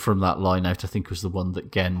 And then from that line out, I think was the one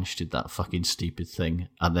that Genge did that fucking stupid thing.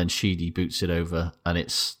 And then Sheedy boots it over, and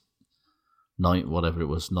it's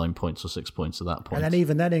 9 points or 6 points at that point. And then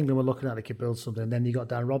even then, England were looking at they could build something. And then you got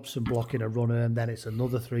Dan Robson blocking a runner, and then it's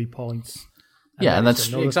another 3 points. And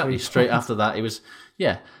then exactly straight after that, it was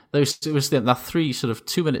that 3 sort of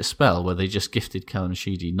 2-minute spell where they just gifted Callum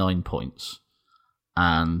Sheedy 9 points,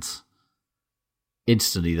 and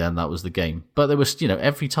instantly then that was the game. But there was,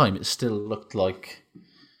 every time it still looked like,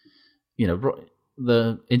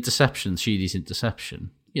 the interception, Sheedy's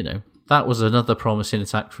interception, that was another promising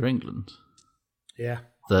attack for England. Yeah.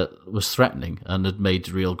 That was threatening and had made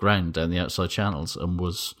real ground down the outside channels and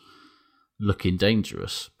was looking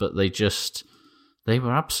dangerous. But they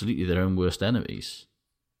were absolutely their own worst enemies.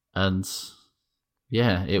 And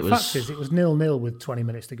yeah, the fact is, it was 0-0 with 20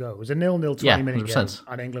 minutes to go. It was a 0-0 20-minute game,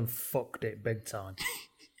 and England fucked it big time.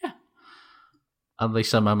 Yeah. And they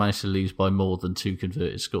somehow managed to lose by more than 2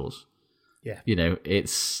 converted scores. Yeah.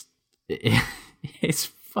 It's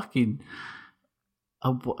fucking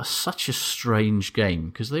such a strange game,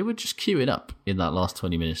 because they were just queuing up in that last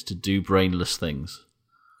 20 minutes to do brainless things.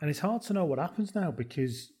 And it's hard to know what happens now,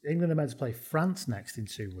 because England are meant to play France next in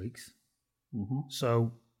 2 weeks. Mm-hmm.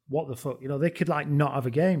 So what the fuck? They could not have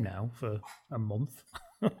a game now for a month.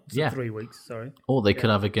 3 weeks, sorry. Or they could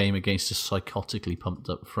have a game against a psychotically pumped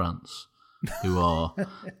up France, who are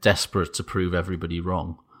desperate to prove everybody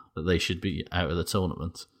wrong, that they should be out of the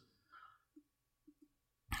tournament.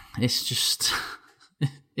 It's just...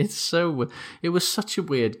 It was such a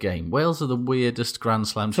weird game. Wales are the weirdest Grand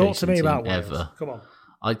Slam chasing team ever. Wales. Come on.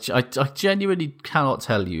 I genuinely cannot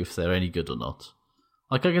tell you if they're any good or not.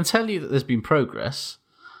 I can tell you that there's been progress.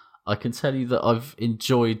 I can tell you that I've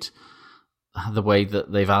enjoyed the way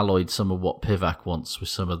that they've alloyed some of what Pivac wants with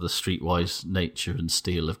some of the streetwise nature and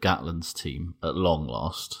steel of Gatland's team at long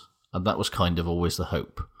last. And that was kind of always the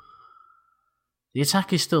hope. The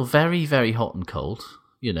attack is still very, very hot and cold.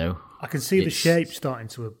 I can see the shape starting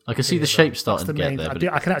to... I can see the shape starting to get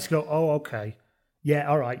there. I can actually go, oh, okay. Yeah,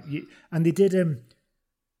 all right. And they did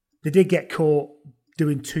get caught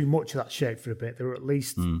doing too much of that shape for a bit. There were at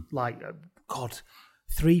least,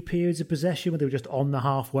 3 periods of possession where they were just on the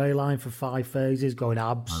halfway line for 5 phases, going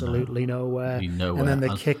absolutely nowhere. And then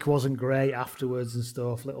the kick wasn't great afterwards and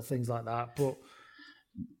stuff, little things like that. But...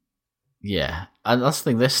 yeah, and that's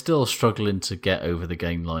the thing. They're still struggling to get over the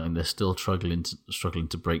game line. They're still struggling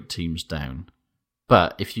to break teams down.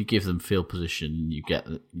 But if you give them field position,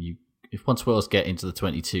 if once Wales get into the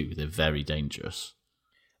 22, they're very dangerous.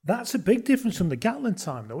 That's a big difference from the Gatland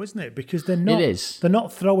time, though, isn't it? Because they're not. It is. They're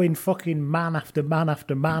not throwing fucking man after man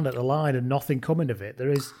after man at the line and nothing coming of it.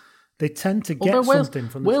 They tend to get something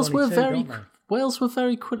from the Wales 22, don't they? Wales were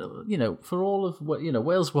very quick. For all of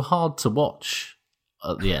Wales were hard to watch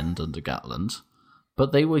at the end under Gatland,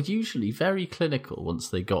 but they were usually very clinical once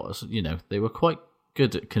they got us. They were quite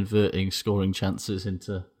good at converting scoring chances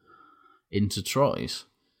into tries,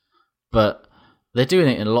 but they're doing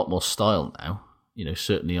it in a lot more style now.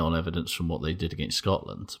 Certainly on evidence from what they did against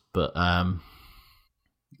Scotland, but I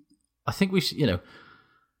think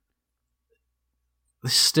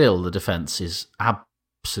still the defence is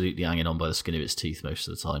absolutely hanging on by the skin of its teeth most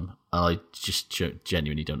of the time. I just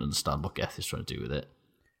genuinely don't understand what Geth is trying to do with it.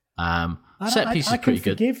 Set piece is pretty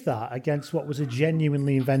good. I can forgive that against what was a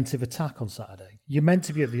genuinely inventive attack on Saturday. You're meant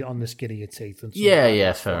to be on the skin of your teeth. And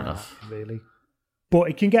fair enough. Really. But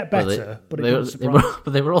it can get better. But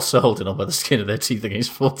they were also holding on by the skin of their teeth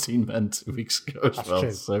against 14 men 2 weeks ago as well.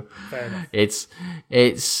 True. So fair enough.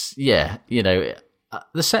 It's the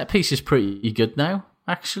set piece is pretty good now,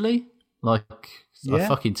 actually. I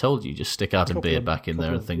fucking told you, just stick Adam Beard back in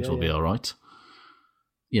there and things will be all right.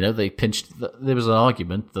 They pinched. There was an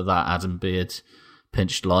argument that Adam Beard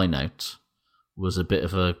pinched line out was a bit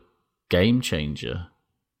of a game changer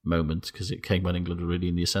moment, because it came when England were really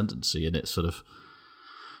in the ascendancy, and it sort of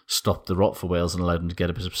stopped the rot for Wales and allowed them to get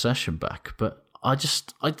a bit of possession back. But I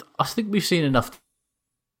think we've seen enough to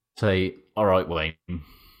say, all right, Wayne,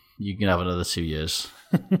 you can have another 2 years.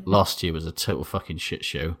 Last year was a total fucking shit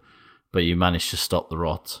show, but you managed to stop the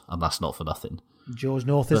rot, and that's not for nothing. George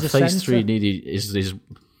North is a phase 3 needed is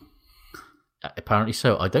apparently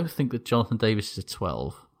so. I don't think that Jonathan Davis is a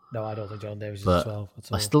 12. No, I don't think Jonathan Davis is a 12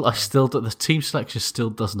 at all. I still the team selection still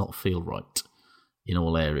does not feel right in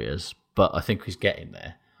all areas, but I think he's getting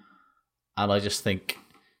there. And I just think,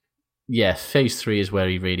 phase 3 is where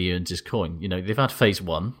he really earns his coin. They've had phase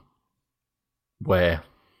 1 where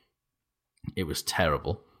it was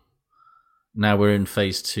terrible. Now we're in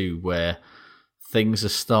phase 2 where things are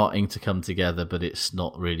starting to come together, but it's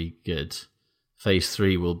not really good. Phase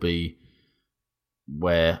 3 will be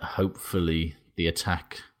where hopefully the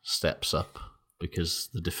attack steps up because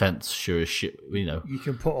the defence sure as shit, you know. You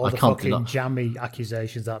can put all the fucking jammy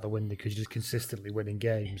accusations out the window because you're just consistently winning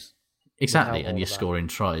games. Exactly, and you're scoring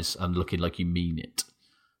tries and looking like you mean it,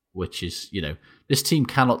 which is, you know, this team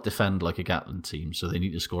cannot defend like a Gatland team, so they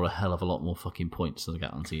need to score a hell of a lot more fucking points than the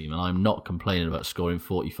Gatland team. And I'm not complaining about scoring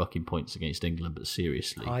 40 fucking points against England, but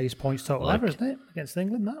seriously. Highest points total ever, isn't it, against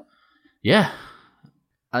England, that? Yeah.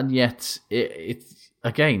 And yet, it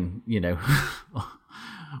again, you know,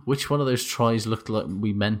 which one of those tries looked like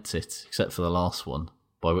we meant it, except for the last one,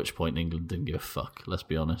 by which point England didn't give a fuck, let's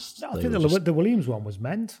be honest. No, I think the Williams one was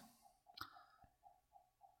meant.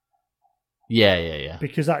 Yeah.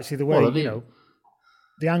 Because actually the way, you know,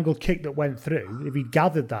 the angled kick that went through, if he'd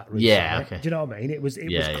gathered that recently, do you know what I mean? It was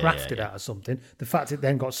crafted out of something. The fact it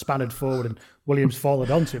then got spanned forward and Williams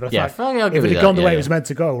followed onto it. But if it had gone the way it was meant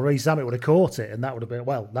to go, Reece Zammit would have caught it, and that would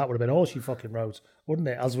have been all she fucking wrote, wouldn't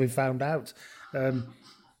it? As we found out.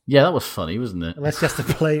 Yeah, that was funny, wasn't it? Unless he has to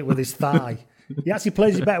play it with his thigh. He actually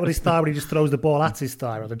plays it better with his thigh when he just throws the ball at his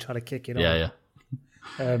thigh rather than trying to kick it on.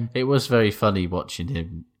 Yeah. It was very funny watching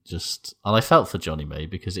him. And I felt for Johnny May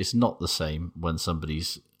because it's not the same when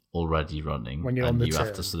somebody's already running when you're and on the you turn,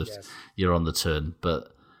 have to you're on the turn. But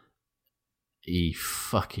he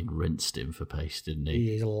fucking rinsed him for pace, didn't he?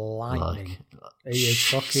 He is lightning. He is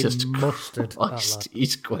fucking mustard.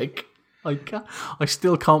 He's quick. I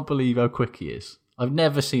still can't believe how quick he is. I've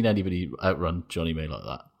never seen anybody outrun Johnny May like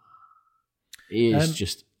that. He is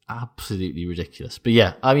just absolutely ridiculous. But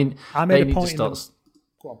yeah, I mean, I made a point. Go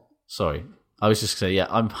on. Sorry. I was just going to say,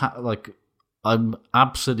 yeah, I'm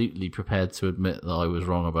absolutely prepared to admit that I was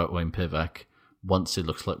wrong about Wayne Pivac once it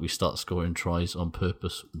looks like we start scoring tries on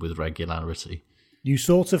purpose with regularity. You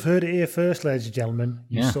sort of heard it here first, ladies and gentlemen.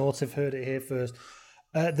 Sort of heard it here first.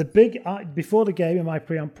 Before the game, in my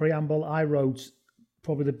preamble, I wrote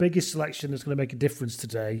probably the biggest selection that's going to make a difference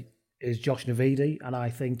today is Josh Navidi, and I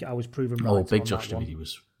think I was proven right. Oh, big Josh Navidi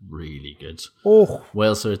was really good. Oh,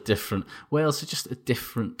 Wales are just a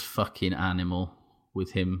different fucking animal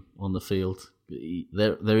with him on the field.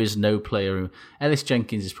 There is no player. Ellis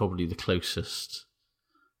Jenkins is probably the closest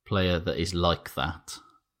player that is like that.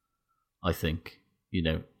 I think, you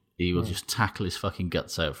know, he will just tackle his fucking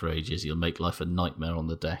guts out for ages. He'll make life a nightmare on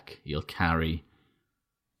the deck. He'll carry.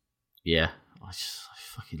 Yeah, I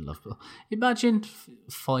fucking love it. Imagine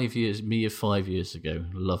 5 years ago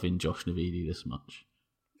loving Josh Navidi this much.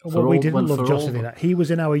 Well, we didn't love Josh Navidi. He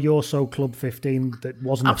was in our You're So Club 15 that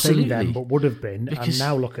wasn't a thing then, but would have been. And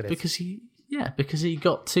now look at it. Because he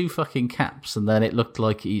got 2 fucking caps, and then it looked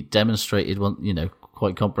like he demonstrated one, you know,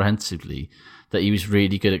 quite comprehensively that he was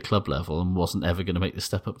really good at club level and wasn't ever going to make the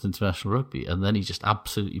step up to international rugby. And then he just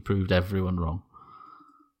absolutely proved everyone wrong.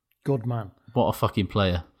 Good man. What a fucking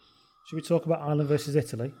player. Should we talk about Ireland versus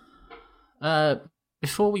Italy?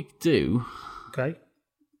 Before we do, okay.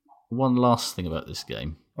 One last thing about this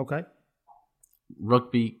game. Okay.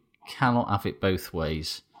 Rugby cannot have it both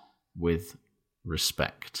ways with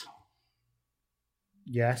respect.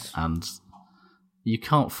 Yes. And you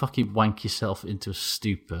can't fucking wank yourself into a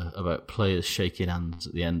stupor about players shaking hands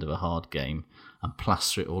at the end of a hard game and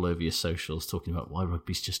plaster it all over your socials talking about why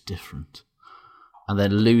rugby's just different. And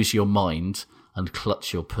then lose your mind and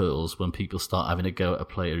clutch your pearls when people start having a go at a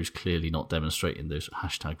player who's clearly not demonstrating those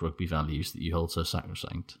 #rugby values that you hold so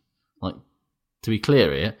sacrosanct. Like, to be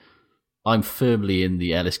clear here, I'm firmly in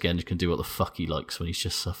the Ellis Genge can do what the fuck he likes when he's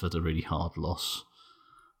just suffered a really hard loss.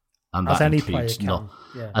 And that includes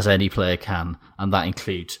as any player can, and that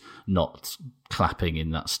includes not clapping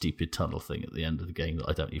in that stupid tunnel thing at the end of the game that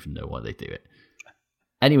I don't even know why they do it.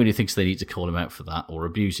 Anyone who thinks they need to call him out for that or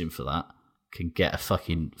abuse him for that can get a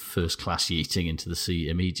fucking first-class yeeting into the sea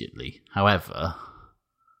immediately. However,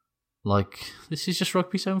 like, this is just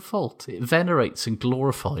rugby's own fault. It venerates and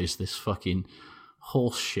glorifies this fucking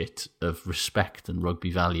horse shit of respect and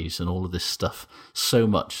rugby values and all of this stuff so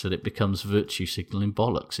much that it becomes virtue signalling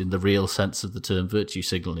bollocks in the real sense of the term virtue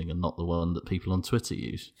signalling and not the one that people on Twitter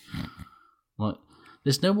use. Like,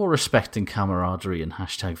 there's no more respect and camaraderie and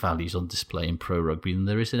 #values on display in pro rugby than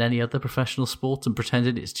there is in any other professional sport, and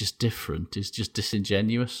pretending it's just different is just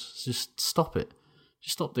disingenuous. Just stop it.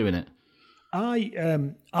 Just stop doing it.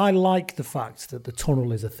 I like the fact that the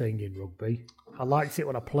tunnel is a thing in rugby. I liked it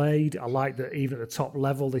when I played. I like that even at the top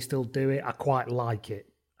level they still do it. I quite like it.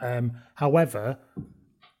 However,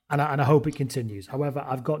 and I hope it continues. However,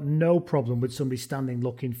 I've got no problem with somebody standing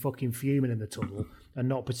looking fucking fuming in the tunnel and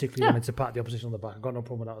not particularly wanting to pat the opposition on the back. I've got no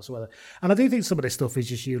problem with that whatsoever. And I do think some of this stuff is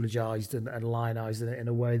just eulogised and lionised in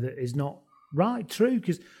a way that is not right, true,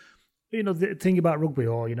 because, you know, the thing about rugby,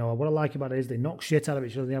 or, you know, what I like about it is they knock shit out of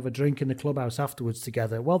each other, they have a drink in the clubhouse afterwards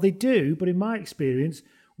together. Well, they do, but in my experience,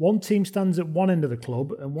 one team stands at one end of the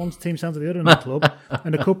club and one team stands at the other end of the club,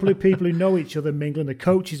 and a couple of people who know each other mingle, and the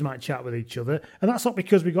coaches might chat with each other. And that's not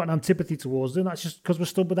because we've got an antipathy towards them, that's just because we're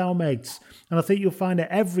stood with our mates. And I think you'll find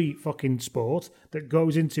that every fucking sport that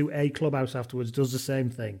goes into a clubhouse afterwards does the same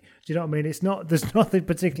thing. Do you know what I mean? There's nothing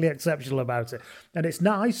particularly exceptional about it. And it's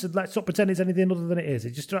nice, and let's not pretend it's anything other than it is.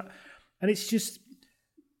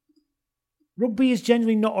 Rugby is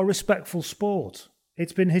generally not a respectful sport.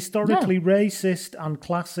 It's been historically racist and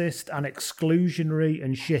classist and exclusionary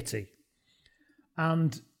and shitty.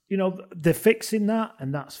 And, you know, they're fixing that,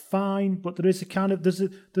 and that's fine, but there is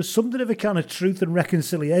there's something of a kind of truth and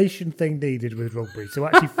reconciliation thing needed with rugby to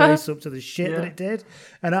actually face up to the shit that it did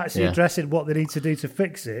and actually addressing what they need to do to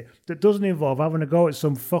fix it. That doesn't involve having a go at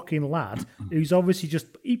some fucking lad who's obviously to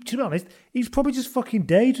be honest, he's probably just fucking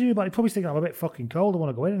daydreaming about it. He's probably thinking, I'm a bit fucking cold, I want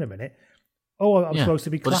to go in a minute. Oh, I'm supposed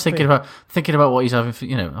to be clapping. Just thinking about what he's having for,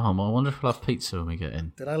 I wonder if we'll have pizza when we get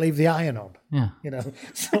in. Did I leave the iron on? Yeah.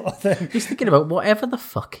 Sort of thing. He's thinking about whatever the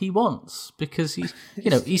fuck he wants because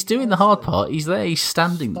he's doing the hard part. He's there, he's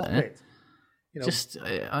standing there. Bring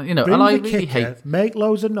the kicker, make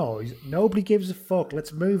loads of noise. Nobody gives a fuck.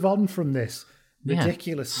 Let's move on from this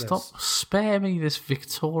ridiculousness. Stop, spare me this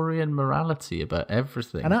Victorian morality about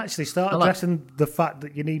everything. And actually start addressing the fact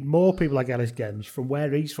that you need more people like Ellis Genge from where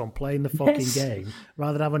he's from playing the fucking game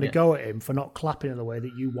rather than having to go at him for not clapping in the way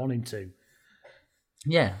that you want him to.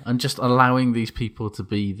 Yeah, and just allowing these people to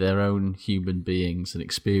be their own human beings and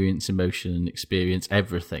experience emotion and experience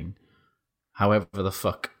everything however the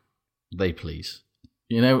fuck they please.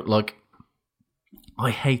 I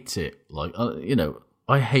hate it.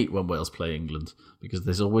 I hate when Wales play England because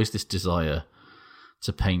there's always this desire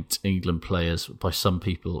to paint England players by some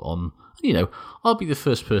people on, I'll be the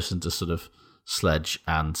first person to sort of sledge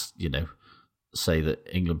and, say that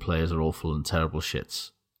England players are awful and terrible shits,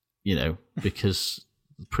 because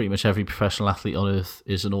pretty much every professional athlete on earth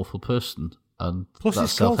is an awful person. And plus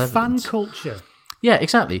that's it's called fan culture. Yeah,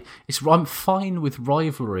 exactly. I'm fine with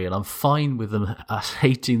rivalry and I'm fine with them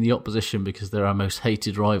hating the opposition because they're our most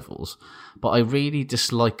hated rivals. But I really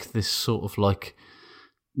dislike this sort of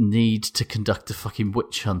need to conduct a fucking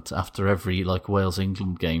witch hunt after every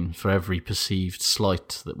Wales-England game for every perceived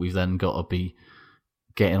slight that we've then got to be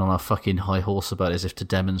getting on our fucking high horse about as if to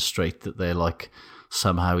demonstrate that they're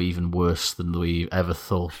somehow even worse than we ever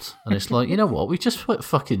thought. And it's you know what? We've just put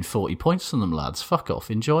fucking 40 points on them, lads. Fuck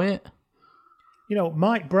off. Enjoy it.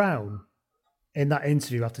 Mike Brown, in that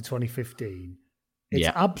interview after 2015, it's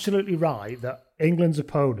absolutely right that England's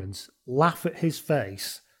opponents laugh at his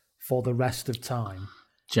face for the rest of time.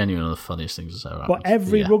 Genuinely one of the funniest things that's ever happened. But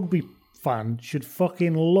every rugby fan should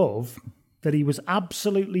fucking love that he was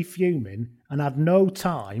absolutely fuming and had no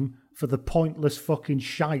time for the pointless fucking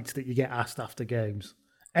shite that you get asked after games.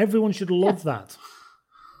 Everyone should love that.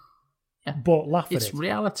 Yeah. But laugh at it. It's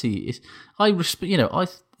reality. I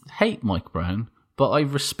hate Mike Brown, but I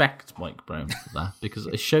respect Mike Brown for that because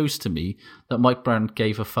it shows to me that Mike Brown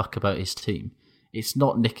gave a fuck about his team. It's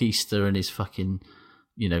not Nick Easter and his fucking,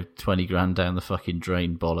 20 grand down the fucking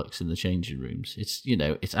drain bollocks in the changing rooms.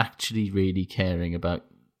 It's actually really caring about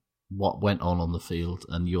what went on the field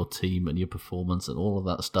and your team and your performance and all of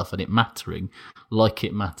that stuff and it mattering like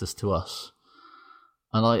it matters to us.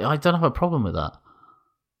 And I don't have a problem with that.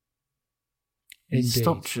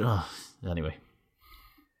 Anyway.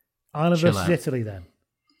 Ireland versus Italy then.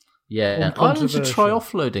 Yeah, Ireland should try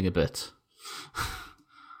offloading a bit.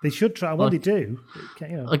 They should try. Well, they do.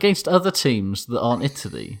 Against other teams that aren't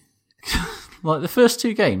Italy. The first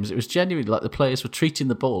two games, it was genuinely the players were treating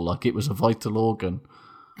the ball like it was a vital organ.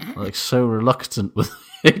 So reluctant with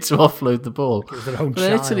it to offload the ball. It was their own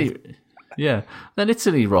child. Then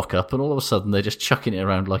Italy rock up and all of a sudden they're just chucking it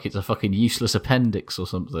around like it's a fucking useless appendix or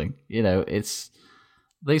something.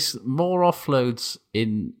 There's more offloads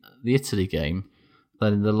in the Italy game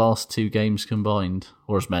than in the last two games combined,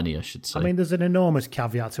 or as many, I should say. I mean, there's an enormous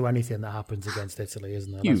caveat to anything that happens against Italy,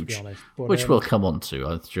 isn't there? Huge. Let's be honest. But, which we'll come on to,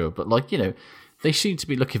 I'm sure. But, they seem to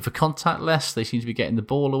be looking for contact less. They seem to be getting the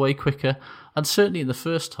ball away quicker. And certainly in the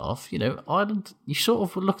first half, Ireland, you sort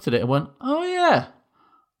of looked at it and went, oh, yeah,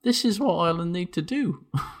 this is what Ireland need to do.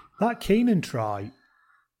 That Keenan try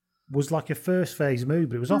was a first phase move,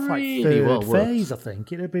 but it was off really third phase, I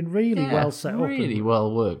think. It had been really well set up. Really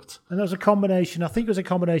well worked. And there was a combination, I think it was a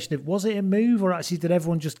combination of, was it a move or actually did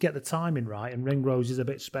everyone just get the timing right? And Ringrose is a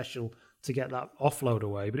bit special to get that offload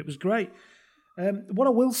away, but it was great. What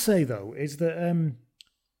I will say, though, is that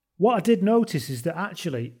what I did notice is that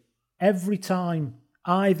actually every time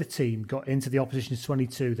either team got into the opposition's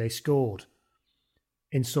 22, they scored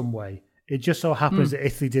in some way. It just so happens that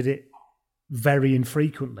Italy did it very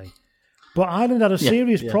infrequently. But Ireland had a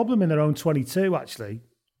serious problem in their own 22, actually,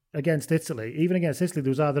 against Italy. Even against Italy,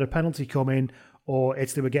 there was either a penalty coming or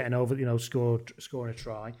Italy were getting over, scoring a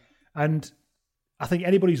try. And I think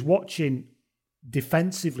anybody who's watching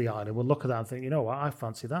defensively Ireland will look at that and think, you know what, I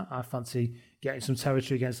fancy that. I fancy getting some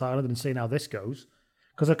territory against Ireland and seeing how this goes.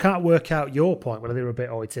 Because I can't work out your point, whether they were a bit,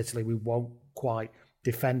 it's Italy, we won't quite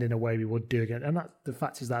defend in a way we would do again. And the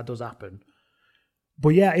fact is that does happen. But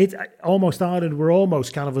yeah, Ireland were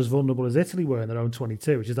almost kind of as vulnerable as Italy were in their own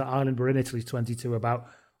 22, which is that Ireland were in Italy's 22 about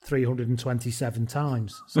 327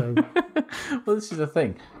 times. So, well, this is the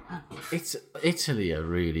thing. Italy are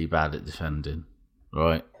really bad at defending,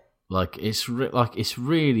 right? Like it's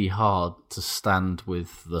really hard to stand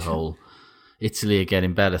with the whole Italy are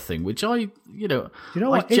getting better thing, which I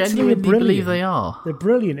genuinely believe they are. They're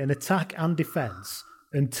brilliant in attack and defence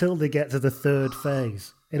until they get to the third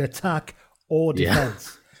phase in attack or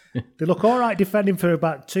defence. They look all right defending for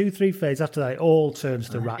about 2-3 phases. After that, it all turns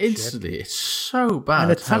to rat shit. Instantly, it's so bad.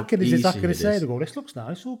 And attacking is exactly going to say, they go, this looks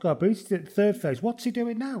nice. Oh, God, Boots did third phase. What's he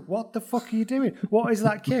doing now? What the fuck are you doing? What is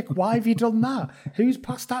that kick? Why have you done that? Who's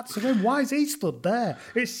passed that to him? Why is he stood there?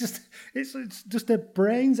 It's just their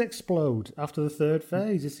brains explode after the third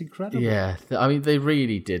phase. It's incredible. Yeah, I mean, they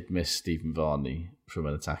really did miss Stephen Varney from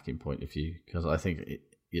an attacking point of view, because I think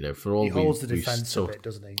for all he holds the defence a bit,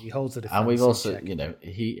 doesn't he? He holds the defence. And we've also,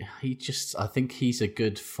 he just, I think he's a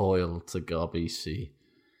good foil to Garbisi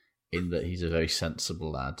in that he's a very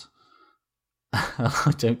sensible lad.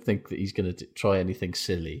 I don't think that he's going to try anything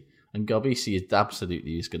silly. And Garbisi is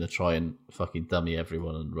absolutely going to try and fucking dummy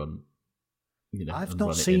everyone and run. I've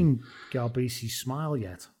not seen Garbisi smile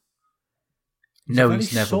yet. He's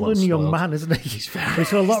he's never sullen young man, isn't he? He's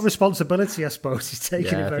got a lot of responsibility, I suppose. He's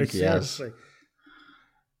taking it very seriously.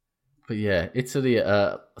 But yeah, Italy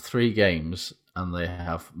are 3 games and they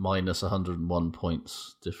have minus 101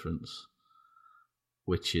 points difference,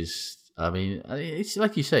 which is, I mean, it's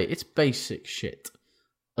like you say, it's basic shit.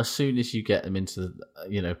 As soon as you get them into,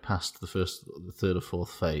 past the third or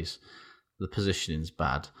fourth phase, the positioning's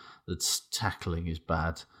bad, the tackling is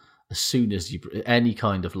bad. As soon as any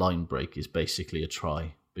kind of line break is basically a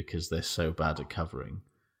try because they're so bad at covering.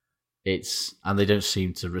 And they don't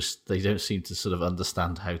seem to sort of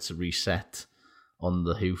understand how to reset on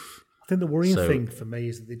the hoof. I think the worrying thing for me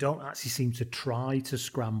is that they don't actually seem to try to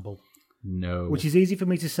scramble. No. Which is easy for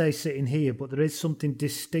me to say sitting here, but there is something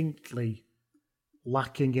distinctly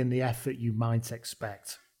lacking in the effort you might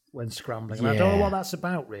expect when scrambling. And I don't know what that's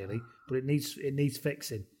about really, but it needs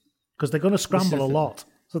fixing. Because they're going to scramble a lot.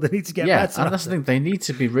 So they need to get better. Yeah, and that's the thing. They need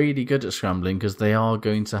to be really good at scrambling because they are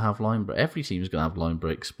going to have line breaks. Every team is going to have line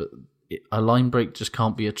breaks, but a line break just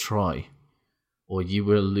can't be a try, or you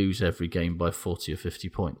will lose every game by 40 or 50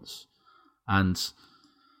 points. And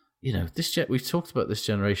we've talked about this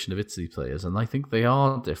generation of Italy players, and I think they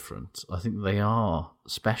are different. I think they are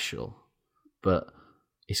special, but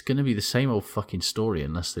it's going to be the same old fucking story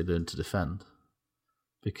unless they learn to defend,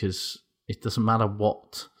 because it doesn't matter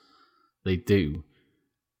what they do.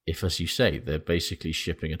 If, as you say, they're basically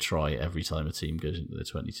shipping a try every time a team goes into the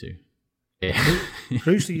 22. Yeah.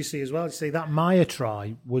 Crucially, you see as well, that Maya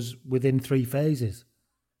try was within 3 phases.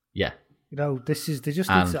 Yeah. This is, they just...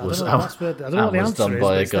 And I don't know what the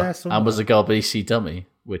answer is, and was a Garbisi dummy,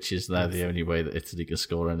 which is now the only way that Italy can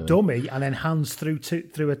score anything. Dummy, and then hands through a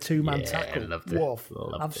 2-man tackle. Loved it. Woof,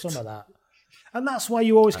 have some of that. And that's why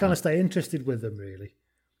you always kind of stay interested with them, really.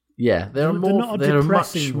 Yeah, they're a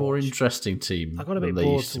much more interesting team. I got a bit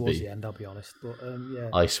bored towards the end, I'll be honest. But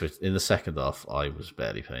I switched in the second half. I was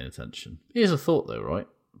barely paying attention. Here's a thought, though, right?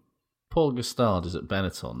 Paul Gustard is at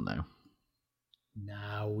Benetton now.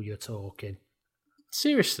 Now you're talking.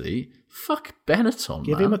 Seriously, fuck Benetton.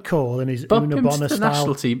 Give him a call in his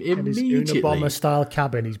national team immediately. Unabomber style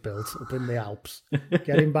cabin he's built up in the Alps.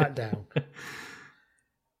 Get him back down.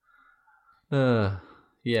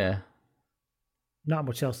 Yeah. Not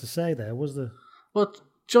much else to say there, was there? Well,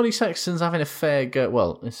 Johnny Sexton's having a fair go.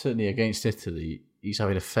 Well, certainly against Italy, he's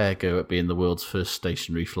having a fair go at being the world's first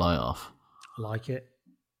stationary fly-half. I like it.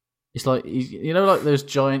 It's like, like those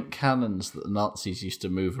giant cannons that the Nazis used to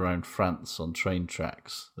move around France on train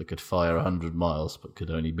tracks that could fire 100 miles but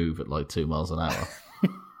could only move at like 2 miles an hour.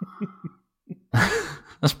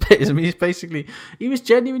 He's basically, he was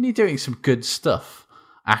genuinely doing some good stuff,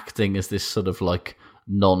 acting as this sort of like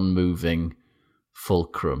non-moving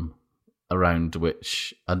fulcrum around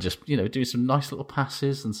which, and just doing some nice little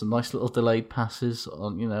passes and some nice little delayed passes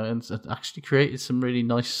on and actually created some really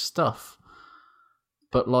nice stuff.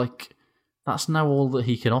 But that's now all that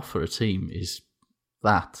he can offer a team is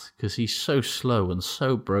that, because he's so slow and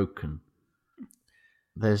so broken.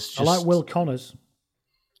 I like Will Connors.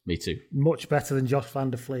 Me too. Much better than Josh Van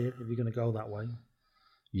der Fleet, if you're going to go that way.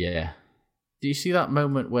 Yeah. Do you see that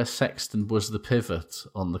moment where Sexton was the pivot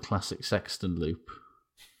on the classic Sexton loop?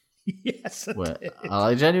 Yes, I did.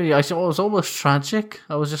 I genuinely, I thought it was almost tragic.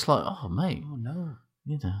 I was just like, oh, mate. Oh, no.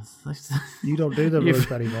 You know, you don't do the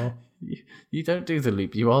loop anymore. You don't do the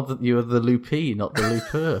loop. You are the loopee, not the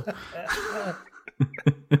looper.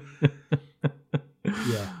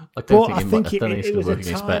 Yeah. I don't think it was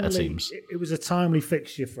against better teams. It was a timely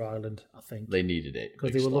fixture for Ireland, I think. They needed it.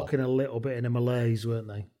 Because they were looking a little bit in a malaise, weren't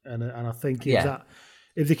they? And I think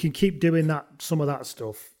if they can keep doing some of that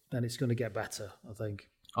stuff, then it's going to get better, I think.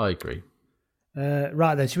 I agree.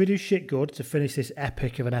 Right then, should we do shit good to finish this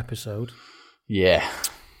epic of an episode? Yeah.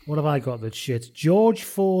 What have I got that's shit? George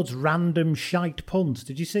Ford's random shite punt.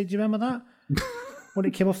 Do you remember that? When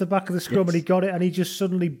it came off the back of the scrum and he got it and he just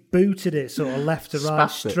suddenly booted it sort of left to right,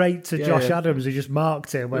 straight to Josh Adams, who just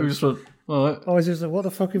marked it. Went, it was I was like, what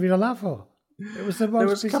the fuck have you done that for? It was the most There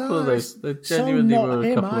was a couple of those. There genuinely were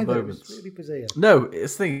a couple of moments. Really bizarre. No,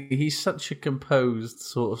 it's the thing. He's such a composed,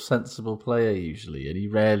 sort of sensible player usually, and he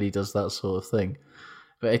rarely does that sort of thing.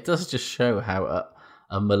 But it does just show how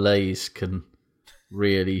a malaise can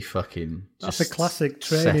really fucking. That's a classic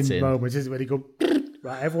training moment, isn't it? When you go,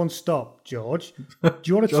 right, everyone stop, George. Do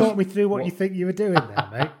you want to talk me through what you think you were doing there,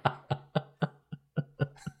 mate?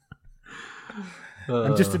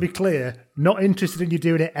 And just to be clear, not interested in you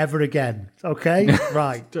doing it ever again. Okay?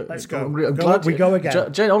 Right, let's go. We go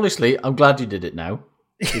again. Honestly, I'm glad you did it now.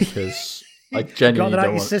 Because I genuinely got that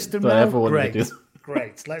don't your system now? ever want to do this.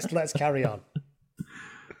 Great. Let's carry on.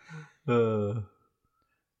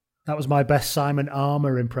 That was my best Simon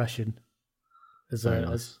Armour impression. As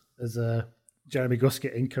Jeremy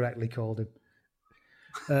Guskett incorrectly called him.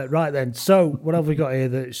 Right then, so what have we got here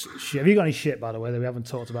that's shit? Have you got any shit, by the way, that we haven't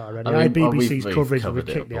talked about already? I mean, BBC's coverage, we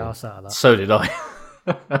kicked the arse out of that. So did I.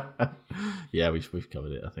 Yeah, we've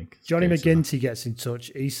covered it, I think. Johnny McGinty gets in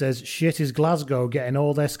touch. He says, shit is Glasgow getting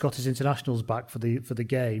all their Scottish internationals back for the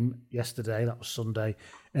game yesterday, that was Sunday,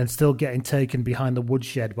 and still getting taken behind the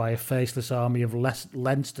woodshed by a faceless army of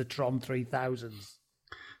Leinster Trom 3000s.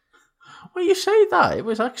 Well, you say that. It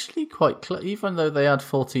was actually quite close, even though they had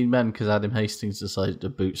 14 men because Adam Hastings decided to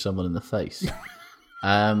boot someone in the face.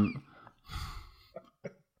 I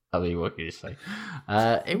mean, what can you say?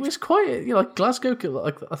 It was quite, Glasgow,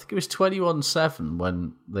 I think it was 21-7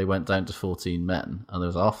 when they went down to 14 men and there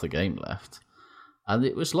was half the game left. And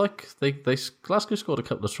it was like Glasgow scored a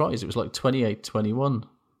couple of tries. It was like 28-21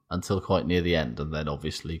 until quite near the end. And then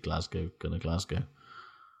obviously Glasgow.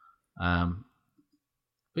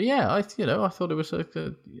 But yeah, I thought it was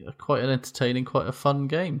quite an entertaining, quite a fun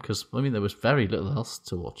game because there was very little else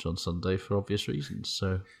to watch on Sunday for obvious reasons.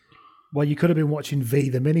 So, well, you could have been watching V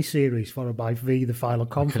the miniseries followed by V the final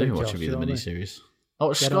conflict. Could have been watching V the miniseries.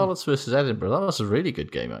 Oh, Scarlets versus Edinburgh. That was a really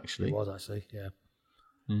good game, actually. It was actually, yeah.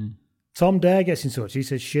 Tom Dare gets in touch. He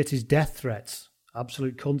says, "Shit is death threats.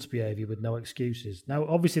 Absolute cunts behaviour with no excuses." Now,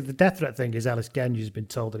 obviously, the death threat thing is Ellis Genji has been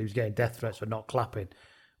told that he was getting death threats for not clapping,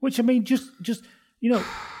 which just.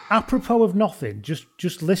 Apropos of nothing,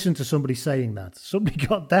 just listen to somebody saying that. Somebody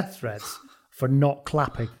got death threats for not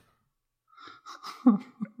clapping.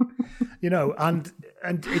 And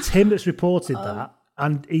it's him that's reported that,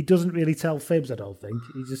 and he doesn't really tell fibs, I don't think.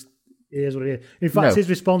 He just hears what he hears. In fact, his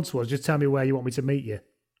response was, just tell me where you want me to meet you.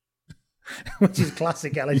 Which is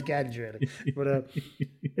classic Ellis Genji, really. But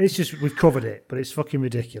it's just, we've covered it, but it's fucking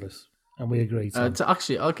ridiculous. And we agree.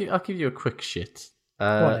 Actually, I'll give you a quick shit.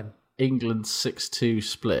 England's 6-2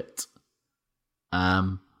 split. I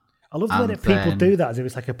love the way that people do that as if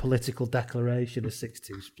it's like a political declaration, a 6-2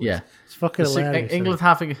 split. Yeah. It's fucking hilarious. England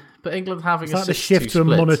having it's a 6-2 like the shift split.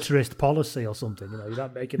 to a monetarist policy or something. You're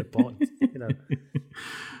not making a point.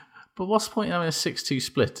 But what's the point in having a 6-2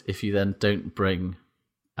 split if you then don't bring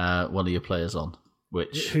one of your players on?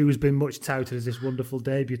 Who's been much touted as this wonderful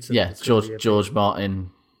debutant. Yeah, George Martin.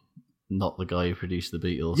 Not the guy who produced the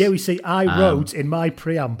Beatles. Yeah, we see. I wrote in my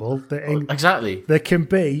preamble that exactly there can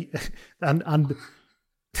be, and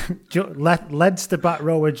Leinster back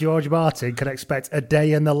rower George Martin can expect a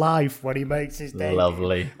day in the life when he makes his debut.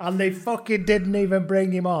 Lovely, and they fucking didn't even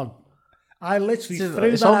bring him on. I literally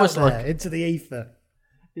threw that out there into the ether.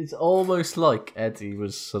 It's almost like Eddie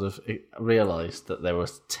was sort of realised that there were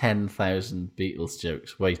 10,000 Beatles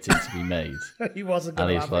jokes waiting to be made. He wasn't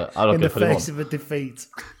going to have it in the face of a defeat.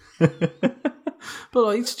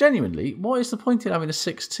 But it's genuinely, what is the point in having a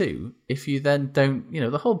 6-2 if you then don't,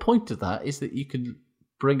 the whole point of that is that you can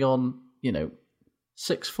bring on,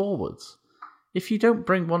 6 forwards. If you don't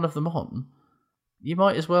bring one of them on, you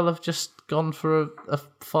might as well have just gone for a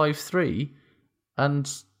 5-3 and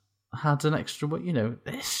had an extra,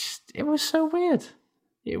 it was so weird.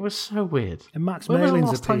 It was so weird. And Max when was the Malin's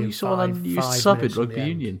last time you saw an unused sub in rugby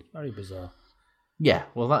union? Very bizarre. Yeah,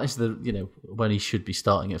 well, that is when he should be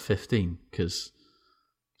starting at 15, because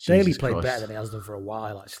Daly played better than he has done for a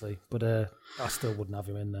while, actually, but I still wouldn't have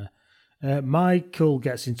him in there. Michael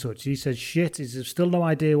gets in touch. He says, shit, is there still no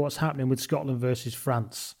idea what's happening with Scotland versus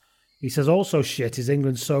France? He says, also shit is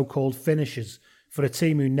England's so-called finishers for a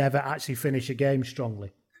team who never actually finish a game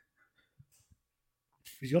strongly.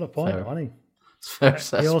 He's got a point, hasn't he?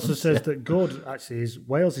 He also says that good, actually, is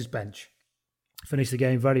Wales's bench. Finished the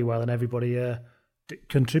game very well and everybody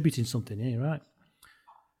contributing something. Yeah, you're right.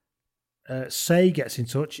 Say gets in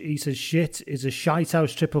touch. He says, shit is a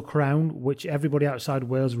shitehouse Triple Crown, which everybody outside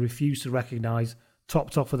Wales refused to recognise,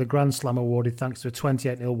 topped off with a Grand Slam awarded thanks to a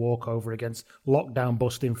 28-0 walkover against lockdown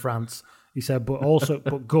busting France. He said,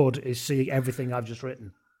 but good is seeing everything I've just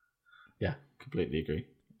written. Yeah, completely agree.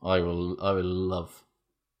 I will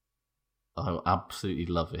absolutely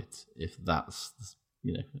love it if that's,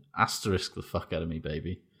 asterisk the fuck out of me,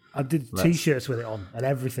 baby. I did T-shirts with it on and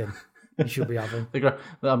everything. You should be having.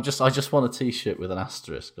 I just want a T-shirt with an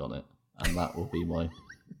asterisk on it, and that will be my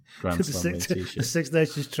Grand Slam T-shirt. The Six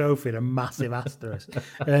Nations trophy and a massive asterisk.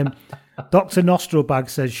 Dr. Nostrilbag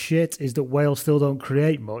says shit is that Wales still don't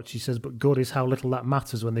create much. He says, but good is how little that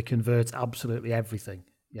matters when they convert absolutely everything.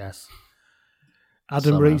 Yes.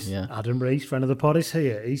 Adam Rees, friend of the pod, is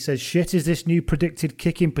here. He says, shit is this new predicted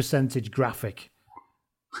kicking percentage graphic.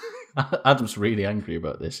 Adam's really angry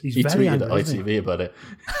about this. He tweeted at ITV about it.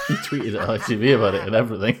 He tweeted at ITV about it and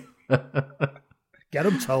everything. Get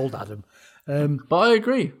him told, Adam. But I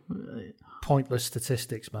agree. Pointless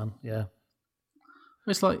statistics, man. Yeah.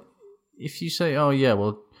 It's like, if you say, oh yeah,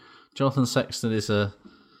 well, Jonathan Sexton is a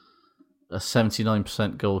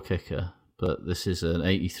 79% goal kicker, but this is an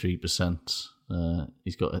 83%.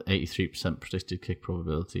 He's got an 83% predicted kick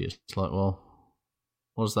probability. It's like, well,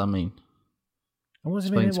 what does that mean? And what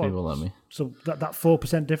does it Explain mean? to me what that means. So that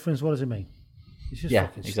 4% difference, what does it mean? It's just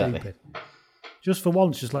fucking stupid. Just for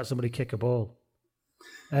once, just let somebody kick a ball.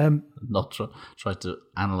 Not try to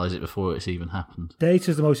analyse it before it's even happened.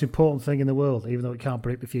 Data is the most important thing in the world, even though it can't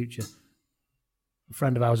predict the future. A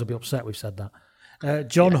friend of ours will be upset we've said that.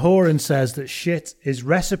 John Horan says that shit is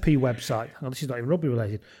recipe website. Well, this is not even rugby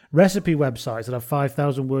related. Recipe websites that have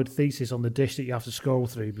 5,000-word thesis on the dish that you have to scroll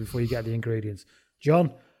through before you get the ingredients.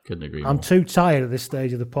 John, couldn't agree I'm more. too tired at this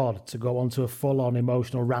stage of the pod to go on to a full-on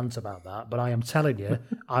emotional rant about that, but I am telling you,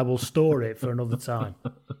 I will store it for another time.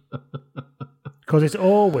 Because it's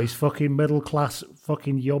always fucking middle-class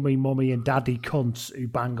fucking yummy mummy and daddy cunts who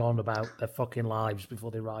bang on about their fucking lives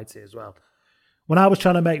before they write it as well. When I was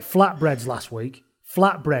trying to make flatbreads last week,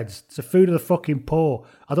 flatbreads, it's the food of the fucking poor.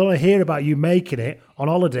 I don't want to hear about you making it on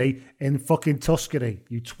holiday in fucking Tuscany,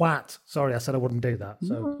 you twat. Sorry, I said I wouldn't do that.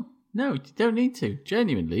 So. No, you don't need to.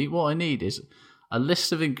 Genuinely, what I need is a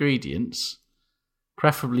list of ingredients,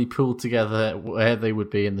 preferably pulled together where they would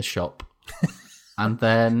be in the shop. And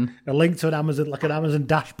then a link to an Amazon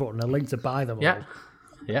dash button, a link to buy them. Yeah,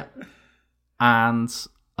 yeah. And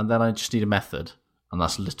then I just need a method, and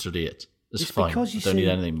that's literally it. It's fine. Because I don't need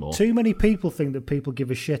anything more. Too many people think that people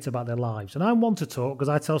give a shit about their lives, and I want to talk because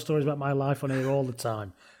I tell stories about my life on here all the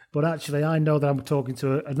time. But actually, I know that I'm talking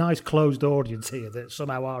to a nice closed audience here that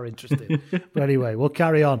somehow are interested. But anyway, we'll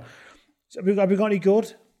carry on. So have we got any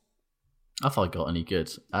good? Have I got any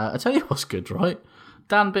good? I tell you what's good, right?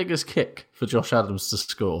 Dan Biggar's kick for Josh Adams to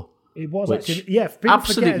score. It was actually, yeah. People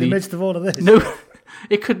forget in the midst of all of this. No,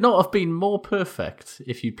 it could not have been more perfect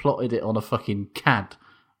if you plotted it on a fucking CAD,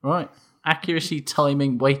 right? Accuracy,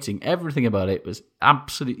 timing, weighting, everything about it was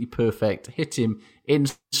absolutely perfect. Hit him in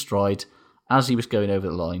stride as he was going over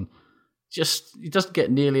the line. Just, he doesn't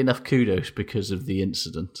get nearly enough kudos because of the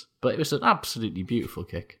incident, but it was an absolutely beautiful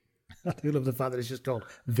kick. I do love the fact that it's just called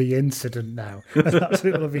The Incident now. That's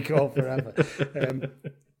what it'll be called forever.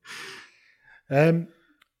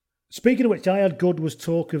 Speaking of which, I had good was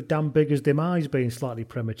talk of Dan Biggar's demise being slightly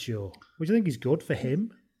premature, which I think is good for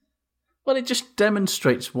him. Well, it just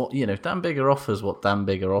demonstrates what, Dan Biggar offers what Dan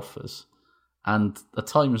Biggar offers. And at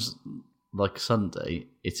times like Sunday,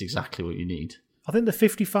 it's exactly what you need. I think the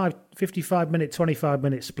 55-minute,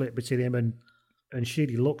 25-minute split between him and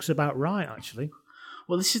Sheedy looks about right, actually.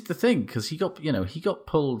 Well, this is the thing, because he got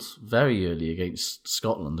pulled very early against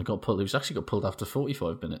Scotland. He was actually got pulled after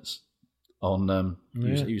 45 minutes.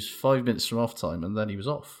 He was 5 minutes from off time, and then he was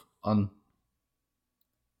off. And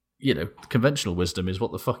conventional wisdom is,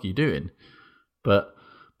 what the fuck are you doing? But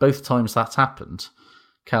both times that's happened,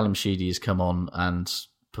 Callum Sheedy has come on and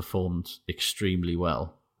performed extremely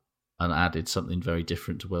well. and added something very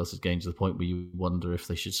different to Wales's game to the point where you wonder if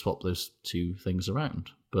they should swap those two things around.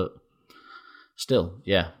 But still,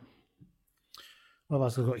 yeah. Well,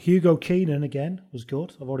 I've got Hugo Keenan again, was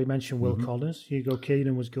good. I've already mentioned Will Collins. Hugo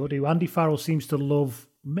Keenan was good. Who Andy Farrell seems to love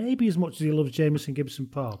maybe as much as he loves Jamison Gibson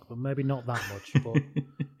Park, but maybe not that much. But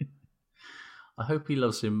I hope he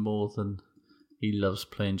loves him more than he loves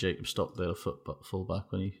playing Jacob Stockdale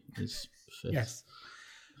fullback when he is fit. Yes.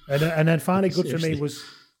 And then finally good for me was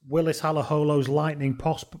Willis Halaholo's lightning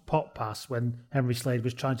pop pass when Henry Slade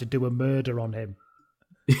was trying to do a murder on him.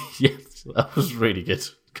 Yes, that was really good.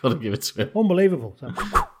 Got to give it to him. Unbelievable. So,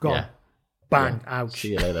 gone. Yeah. Bang. Yeah. Ouch.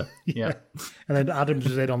 See you later. Yeah. And then Adams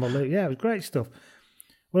was in on the loop. Yeah, it was great stuff.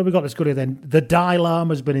 What have we got that's good here then? The Dalai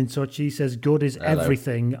Lama's been in touch. He says, good is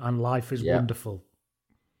everything and life is wonderful.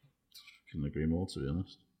 Couldn't agree more, to be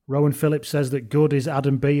honest. Rowan Phillips says that good is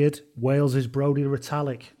Adam Beard. Wales is Brodie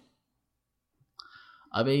Retallick.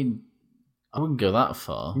 I mean, I wouldn't go that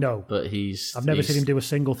far. No. But I've never seen him do a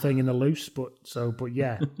single thing in the loose, but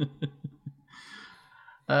yeah.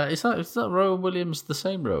 Is that Rowan Williams the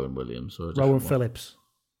same Rowan Williams? Or Rowan Phillips.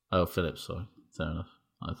 Oh, Phillips, sorry. Fair enough.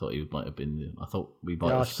 I thought he might have been. I thought we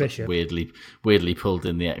might have weirdly pulled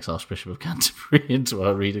in the ex-Archbishop of Canterbury into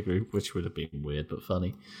our reader group, which would have been weird but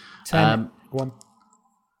funny. 10. Go on.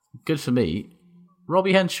 Good for me.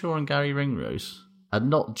 Robbie Henshaw and Gary Ringrose, and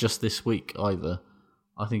not just this week either.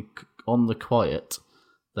 I think on the quiet,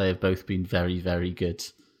 they have both been very, very good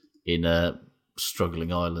in a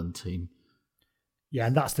struggling Ireland team. Yeah,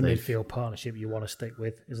 and that's the midfield partnership you want to stick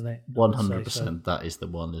with, isn't it? 100%. That is the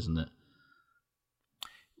one, isn't it?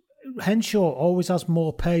 Henshaw always has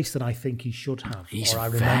more pace than I think he should have. He's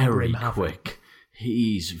very quick.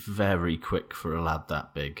 He's very quick for a lad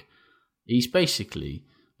that big. He's basically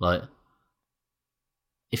like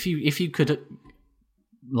if you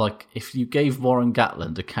gave Warren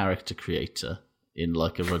Gatland a character creator in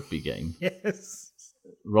like a rugby game. Yes.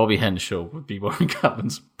 Robbie Henshaw would be Warren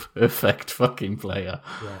Gatland's perfect fucking player.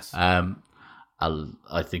 Yes. I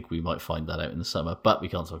think we might find that out in the summer, but we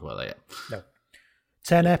can't talk about that yet. No.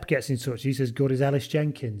 10ep gets in touch. He says, good as Ellis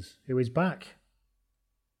Jenkins, who is back.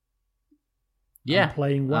 Yeah. And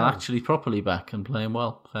playing well. And actually properly back and playing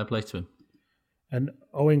well. Fair play to him. And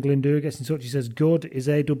Owen Glendour gets in touch. He says, good is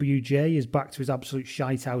AWJ is back to his absolute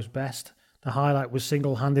shitehouse best. The highlight was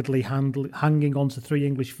single-handedly hanging onto 3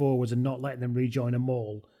 English forwards and not letting them rejoin a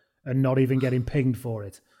maul and not even getting pinged for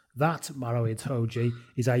it. That, Maro Itoje,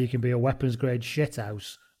 is how you can be a weapons-grade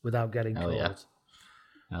shithouse without getting caught. Yeah.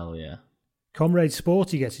 Hell yeah. Comrade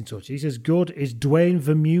Sporty gets in touch. He says, good is Dwayne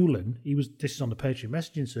Vermeulen. This is on the Patreon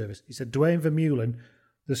messaging service. He said, Dwayne Vermeulen,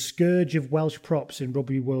 the scourge of Welsh props in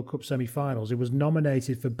Rugby World Cup semi-finals. He was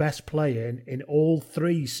nominated for Best Player in all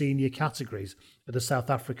 3 senior categories at the South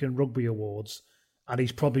African Rugby Awards, and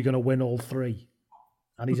he's probably going to win all 3.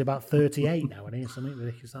 And he's about 38 now, isn't he? Something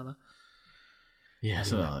ridiculous like that. Yeah,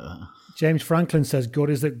 something like that. James Franklin says, good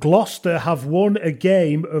is that Gloucester have won a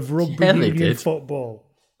game of rugby union football.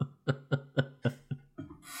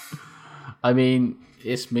 I mean,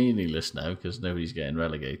 it's meaningless now because nobody's getting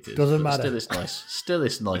relegated. Doesn't matter. Still,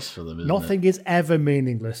 it's nice for them. Isn't Nothing is ever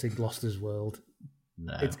meaningless in Gloucester's world.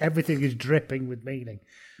 No, everything is dripping with meaning.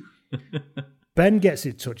 Ben gets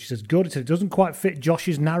in touch. He says, "Good. It doesn't quite fit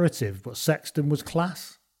Josh's narrative, but Sexton was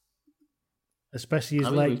class, especially his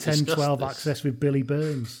late 10-12 access with Billy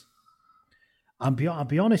Burns." I'll be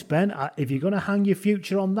honest, Ben. If you're going to hang your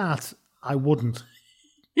future on that, I wouldn't.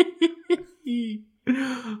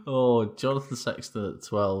 Oh, Jonathan Sexton at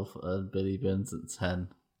 12 and Billy Burns at 10.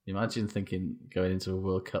 Imagine going into a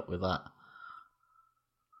World Cup with that.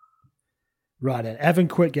 Right then, Evan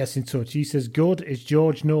Quick gets in touch. He says, good is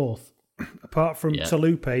George North. Apart from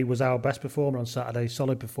Talupe was our best performer on Saturday.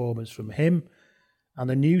 Solid performance from him. And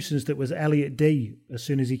the nuisance that was Elliot D, as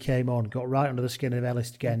soon as he came on, got right under the skin of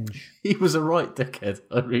Ellis Genge. He was a right dickhead.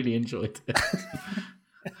 I really enjoyed it.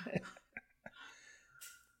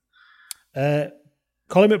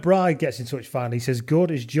 Colin McBride gets in touch finally. He says,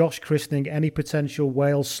 good is Josh christening any potential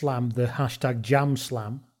Wales slam the #Jam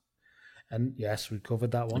Slam. And yes, we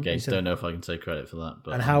covered that one. Okay, don't know if I can take credit for that.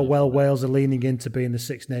 But and how well Wales are leaning into being the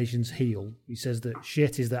Six Nations heel. He says that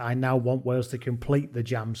shit is that I now want Wales to complete the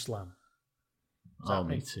Jam Slam.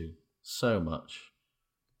 Me too. So much.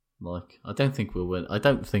 Like, I don't think we'll win. I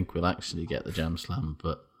don't think we'll actually get the Jam Slam,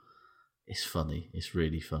 but it's funny. It's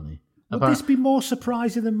really funny. Would this be more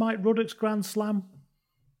surprising than Mike Ruddock's Grand Slam?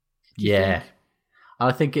 Yeah.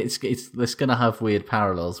 I think it's going to have weird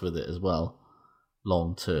parallels with it as well,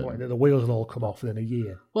 long term. What, the wheels will all come off within a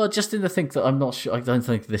year? Well, just in the think that I'm not sure. I don't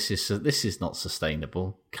think this is not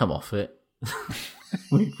sustainable. Come off it.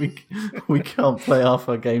 we can't play half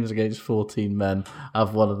our games against 14 men,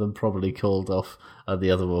 have one of them probably called off, and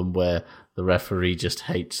the other one where the referee just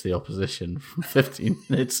hates the opposition from 15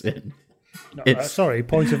 minutes in. No, sorry,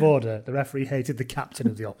 point of order. The referee hated the captain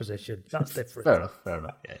of the opposition. That's different. Fair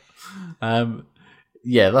enough, yeah.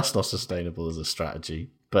 Yeah, that's not sustainable as a strategy,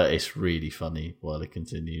 but it's really funny while it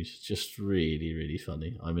continues. Just really, really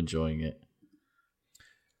funny. I'm enjoying it.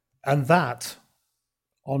 And that,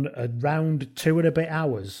 on around 2 and a bit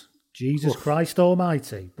hours, Jesus Christ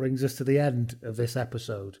Almighty, brings us to the end of this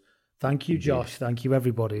episode. Thank you, Josh. Thank you,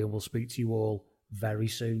 everybody, and we'll speak to you all very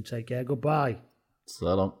soon. Take care. Goodbye.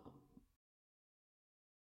 So long.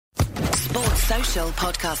 Sports Social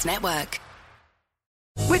Podcast Network.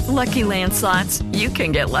 With Lucky Land Slots, you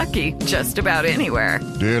can get lucky just about anywhere.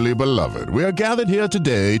 Dearly beloved, we are gathered here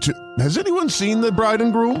today to... Has anyone seen the bride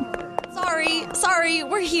and groom? Sorry,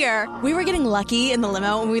 we're here. We were getting lucky in the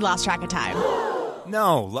limo and we lost track of time.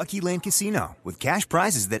 No, Lucky Land Casino, with cash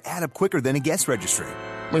prizes that add up quicker than a guest registry.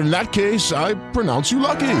 In that case, I pronounce you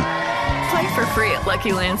lucky. Play for free at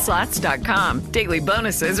LuckyLandSlots.com. Daily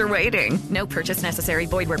bonuses are waiting. No purchase necessary.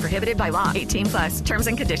 Void where prohibited by law. 18+. Terms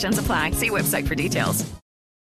and conditions apply. See website for details.